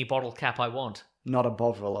any bottle cap I want. Not a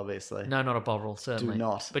Bovril, obviously. No, not a Bovril, certainly. Do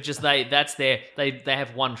not. But just they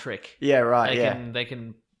have one trick. Yeah, right. They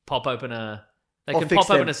can pop open a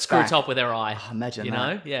screw back. Top with their eye. Oh, imagine that.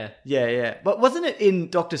 know? Yeah. Yeah. But wasn't it in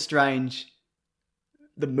Doctor Strange,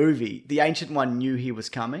 the movie, the Ancient One knew he was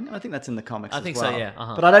coming? I think that's in the comics as well. I think so, yeah.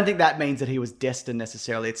 But I don't think that means that he was destined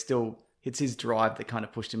necessarily. It's his drive that kind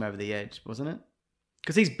of pushed him over the edge, wasn't it?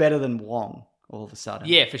 Because he's better than Wong all of a sudden.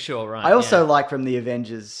 Yeah, for sure, right. I also like from the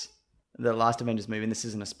Avengers, the last Avengers movie, and this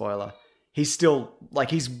isn't a spoiler, he's still,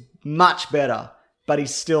 he's much better, but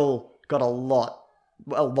he's still got a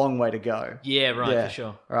long way to go. Yeah, right, for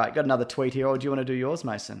sure. All right, got another tweet here, or do you want to do yours,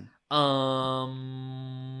 Mason?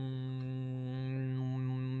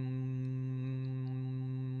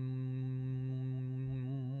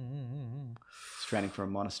 He's training for a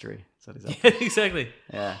monastery. Yeah, exactly.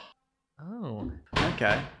 Yeah. Oh.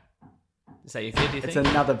 Okay. Is that your kid, do you think? It's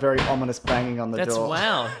another very ominous banging on the door.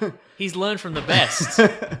 Wow. He's learned from the best.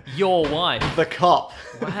 Your wife. The cop.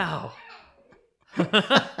 Wow.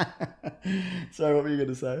 So what were you going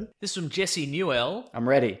to say? This is from Jesse Newell. I'm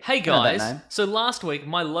ready. Hey guys, so last week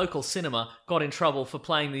my local cinema got in trouble for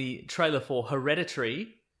playing the trailer for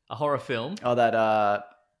Hereditary, a horror film. Oh, that,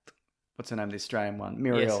 what's the name of the Australian one?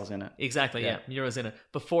 Muriel's in it. Exactly, yeah. Muriel's in it.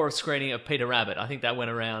 Before a screening of Peter Rabbit. I think that went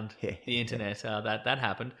around the internet, that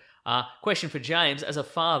happened. Question for James, as a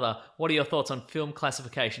father, what are your thoughts on film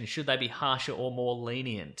classification? Should they be harsher or more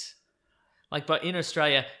lenient? But in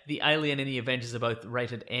Australia, the Alien and the Avengers are both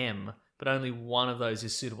rated M, but only one of those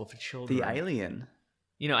is suitable for children. The Alien?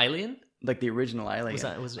 You know Alien? Like the original Alien.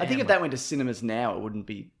 I think if that went to cinemas now, it wouldn't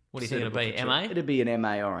be. What do you think it'd be? MA? It'd be an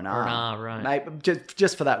MA or an R. Or an R, right. Maybe,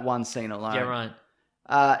 just for that one scene alone. Yeah, right.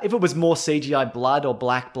 If it was more CGI blood or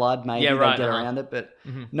black blood, maybe they'd get around it. But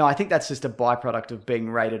no, I think that's just a byproduct of being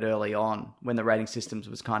rated early on when the rating systems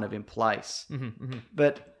was kind of in place.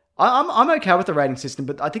 But I'm okay with the rating system.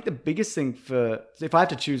 But I think the biggest thing if I have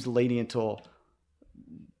to choose lenient or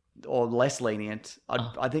less lenient,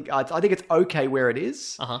 I think it's okay where it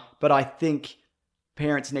is. But I think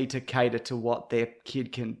parents need to cater to what their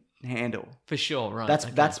kid can handle. For sure, right.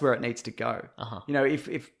 That's where it needs to go. You know, if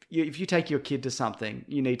you take your kid to something,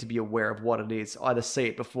 you need to be aware of what it is. Either see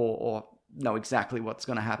it before or know exactly what's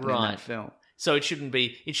going to happen in that film. So it shouldn't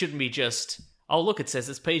be just, oh, look, it says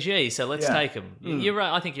it's PG, so let's take them. You're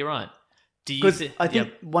right. I think you're right. Because I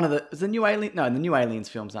think one of the new Alien... No, the new Aliens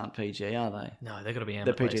films aren't PG, are they? No, they've got to be M.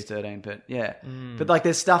 They're PG-13, but yeah. But like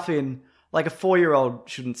there's stuff in... Like a 4-year-old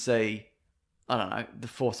shouldn't see... I don't know, The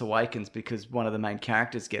Force Awakens because one of the main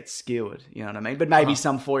characters gets skewered, you know what I mean? But maybe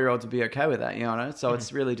some 4-year-olds would be okay with that, you know? So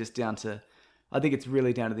it's really just down to... I think it's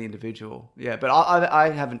really down to the individual. Yeah, but I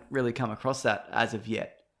haven't really come across that as of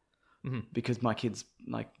yet because my kid's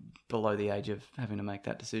like below the age of having to make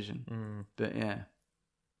that decision. But yeah.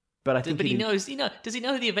 But I think he knows, does he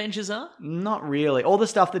know who the Avengers are? Not really. All the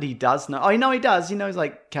stuff that he does know. Oh, he does. He knows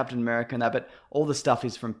like Captain America and that, but all the stuff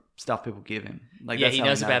is from stuff people give him. Like he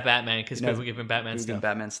knows about Batman because people give him Batman stuff.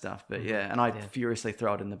 Batman stuff, but yeah, and I furiously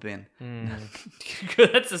throw it in the bin.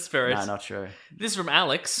 That's the spirit. No, not true. This is from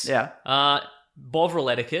Alex. Yeah. Bovril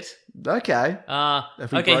etiquette. Okay.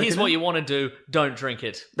 Here's what you want to do. Don't drink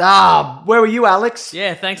it. Where were you, Alex?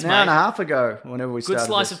 Yeah, thanks, mate. An hour and a half ago, whenever we started. Good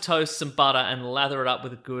slice of toast, some butter, and lather it up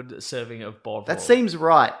with a good serving of Bovril. That seems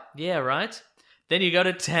right. Yeah, right? Then you go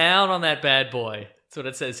to town on that bad boy. That's what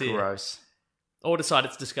it says here. Gross. Or decide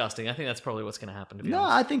it's disgusting. I think that's probably what's going to happen, to be honest.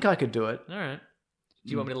 No, I think I could do it. All right.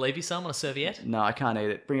 Do you want me to leave you some on a serviette? No, I can't eat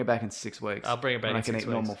it. Bring it back in 6 weeks. I'll bring it back in 6 weeks. I can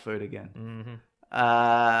eat normal food again.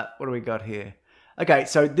 What do we got here? Okay,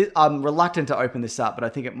 so I'm reluctant to open this up, but I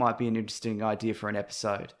think it might be an interesting idea for an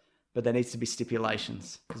episode. But there needs to be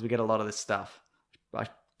stipulations, because we get a lot of this stuff.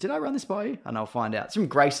 Did I run this by you? And I'll find out. It's from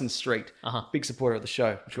Grayson Street, big supporter of the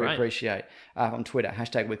show, which we appreciate. On Twitter,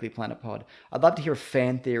 #WeeklyPlanetPod. I'd love to hear a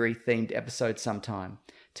fan theory-themed episode sometime.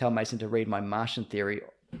 Tell Mason to read my Martian theory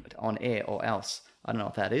on air or else. I don't know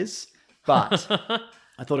what that is, but...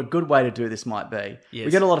 I thought a good way to do this might be. Yes.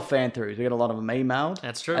 We get a lot of fan theories. We get a lot of them emailed.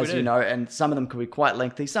 That's true. As you know, and some of them could be quite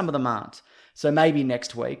lengthy. Some of them aren't. So maybe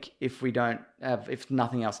next week, if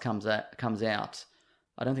nothing else comes out,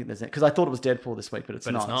 I don't think there's because I thought it was Deadpool this week, but it's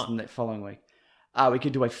not. It's the following week. We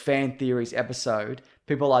could do a fan theories episode.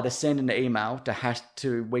 People either send an email to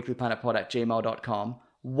weeklyplanetpod@gmail.com,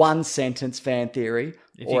 1 sentence fan theory,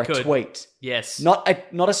 or a tweet. Yes. Not a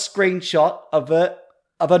screenshot of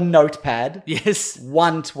a notepad. Yes.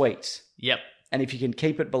 1 tweet. Yep. And if you can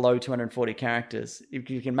keep it below 240 characters,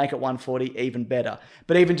 if you can make it 140, even better.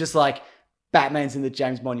 But even just like Batman's in the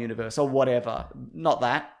James Bond universe or whatever. Not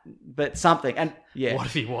that, but something. And yeah. What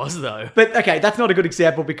if he was though? But okay, that's not a good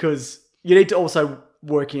example because you need to also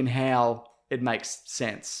work in how it makes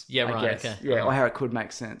sense. Yeah, I right. guess. Okay. Yeah, or how it could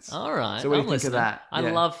make sense. All right. So what do you think listening. of that? I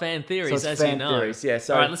love fan theories, so as fan you know. Theories, yeah.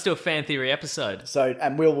 So, all right, let's do a fan theory episode. So,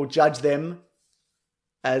 and we'll judge them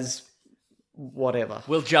as whatever.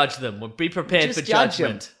 We'll judge them. We'll be prepared for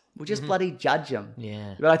judgment. We'll just bloody judge them.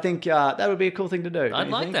 Yeah. But I think that would be a cool thing to do. I'd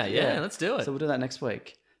like that. Yeah, let's do it. So we'll do that next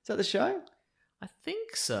week. Is that the show? I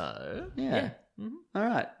think so. Yeah. All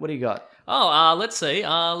right. What do you got? Oh, let's see.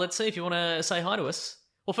 Let's see if you want to say hi to us.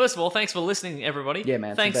 Well, first of all, thanks for listening, everybody. Yeah,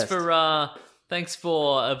 man. Thanks for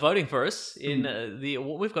voting for us in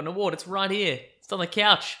we've got an award. It's right here. It's on the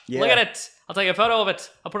couch. Yeah. Look at it. I'll take a photo of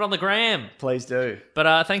it. I'll put it on the gram. Please do.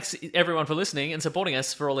 But thanks everyone for listening and supporting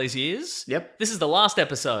us for all these years. Yep. This is the last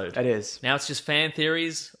episode. It is. Now it's just fan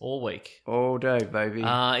theories all week. All day, baby.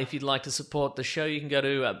 If you'd like to support the show, you can go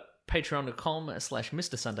to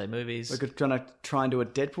patreon.com/Mr. Sunday Movies. We're going to try and do a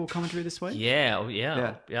Deadpool commentary this week?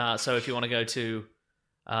 Yeah. So if you want to go to,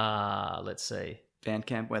 let's see.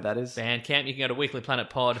 Bandcamp, where that is. Bandcamp, you can go to Weekly Planet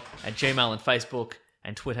Pod at Gmail and Facebook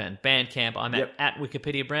and Twitter and Bandcamp. I'm at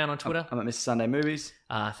Wikipedia Brown on Twitter. I'm at Mr. Sunday Movies.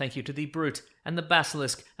 Thank you to the Brute and the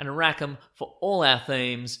Basilisk and Rackham for all our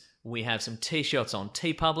themes. We have some T-shirts on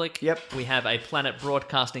TeePublic. Yep. We have a Planet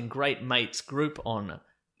Broadcasting Great Mates group on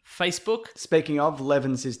Facebook. Speaking of,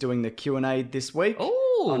 Levins is doing the Q&A this week. Ooh.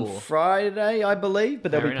 On Friday, I believe.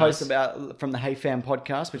 But there'll be posts nice. from the Hey Fam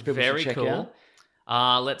podcast, which people should check out.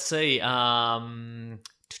 Let's see.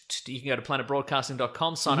 You can go to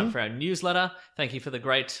planetbroadcasting.com, sign up for our newsletter. Thank you for the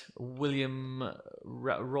great William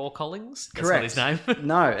Raw-Collings. That's Correct. not his name.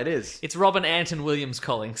 No, it is. It's Robin Anton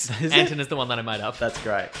Williams-Collings. Anton is the one that I made up. That's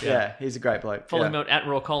great. Yeah, he's a great bloke. Follow him at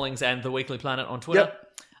Raw-Collings and The Weekly Planet on Twitter.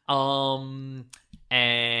 Yep.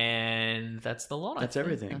 And that's the lot. That's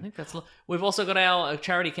everything. I think that's. We've also got our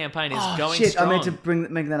charity campaign is going shit, strong. I meant to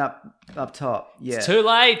make that up top. Yeah, it's too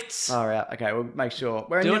late. All right, okay, we'll make sure.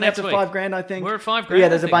 We're Do it only next up to week. $5,000, I think. We're at $5,000. Yeah,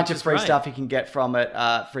 there's a bunch which of is free great. stuff you can get from it.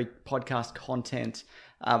 Free podcast content.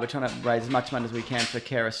 We're trying to raise as much money as we can for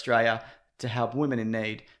Care Australia to help women in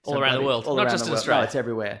need All around the world, not just in Australia. No, it's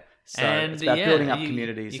everywhere. So And it's about yeah, building up you-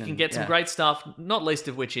 communities. You can get some great stuff, not least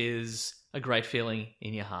of which is a great feeling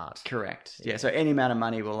in your heart. Correct. Yeah. So any amount of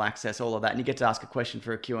money will access all of that, and you get to ask a question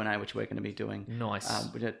for a Q&A, which we're going to be doing. Nice.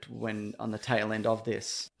 When on the tail end of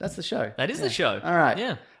this. That's the show. That is the show. All right.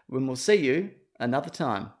 Yeah. When we'll see you another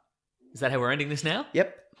time. Is that how we're ending this now?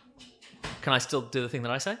 Yep. Can I still do the thing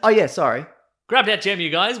that I say? Oh yeah. Sorry. Grab that gem, you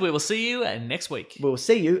guys. We will see you next week. We'll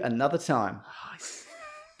see you another time.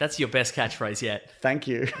 That's your best catchphrase yet. Thank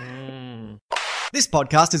you. This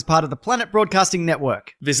podcast is part of the Planet Broadcasting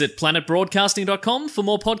Network. Visit planetbroadcasting.com for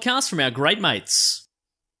more podcasts from our great mates.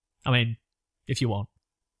 I mean, if you want.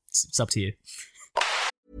 It's up to you.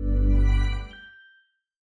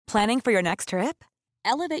 Planning for your next trip?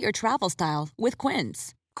 Elevate your travel style with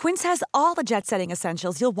Quince. Quince has all the jet-setting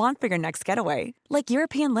essentials you'll want for your next getaway, like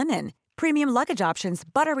European linen, premium luggage options,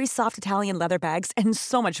 buttery soft Italian leather bags, and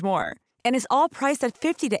so much more. And is all priced at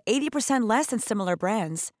 50 to 80% less than similar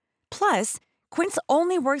brands. Plus, Quince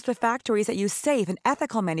only works with factories that use safe and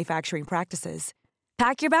ethical manufacturing practices.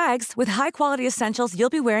 Pack your bags with high-quality essentials you'll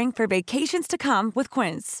be wearing for vacations to come with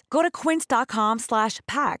Quince. Go to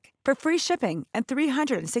quince.com/pack for free shipping and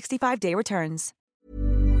 365-day returns.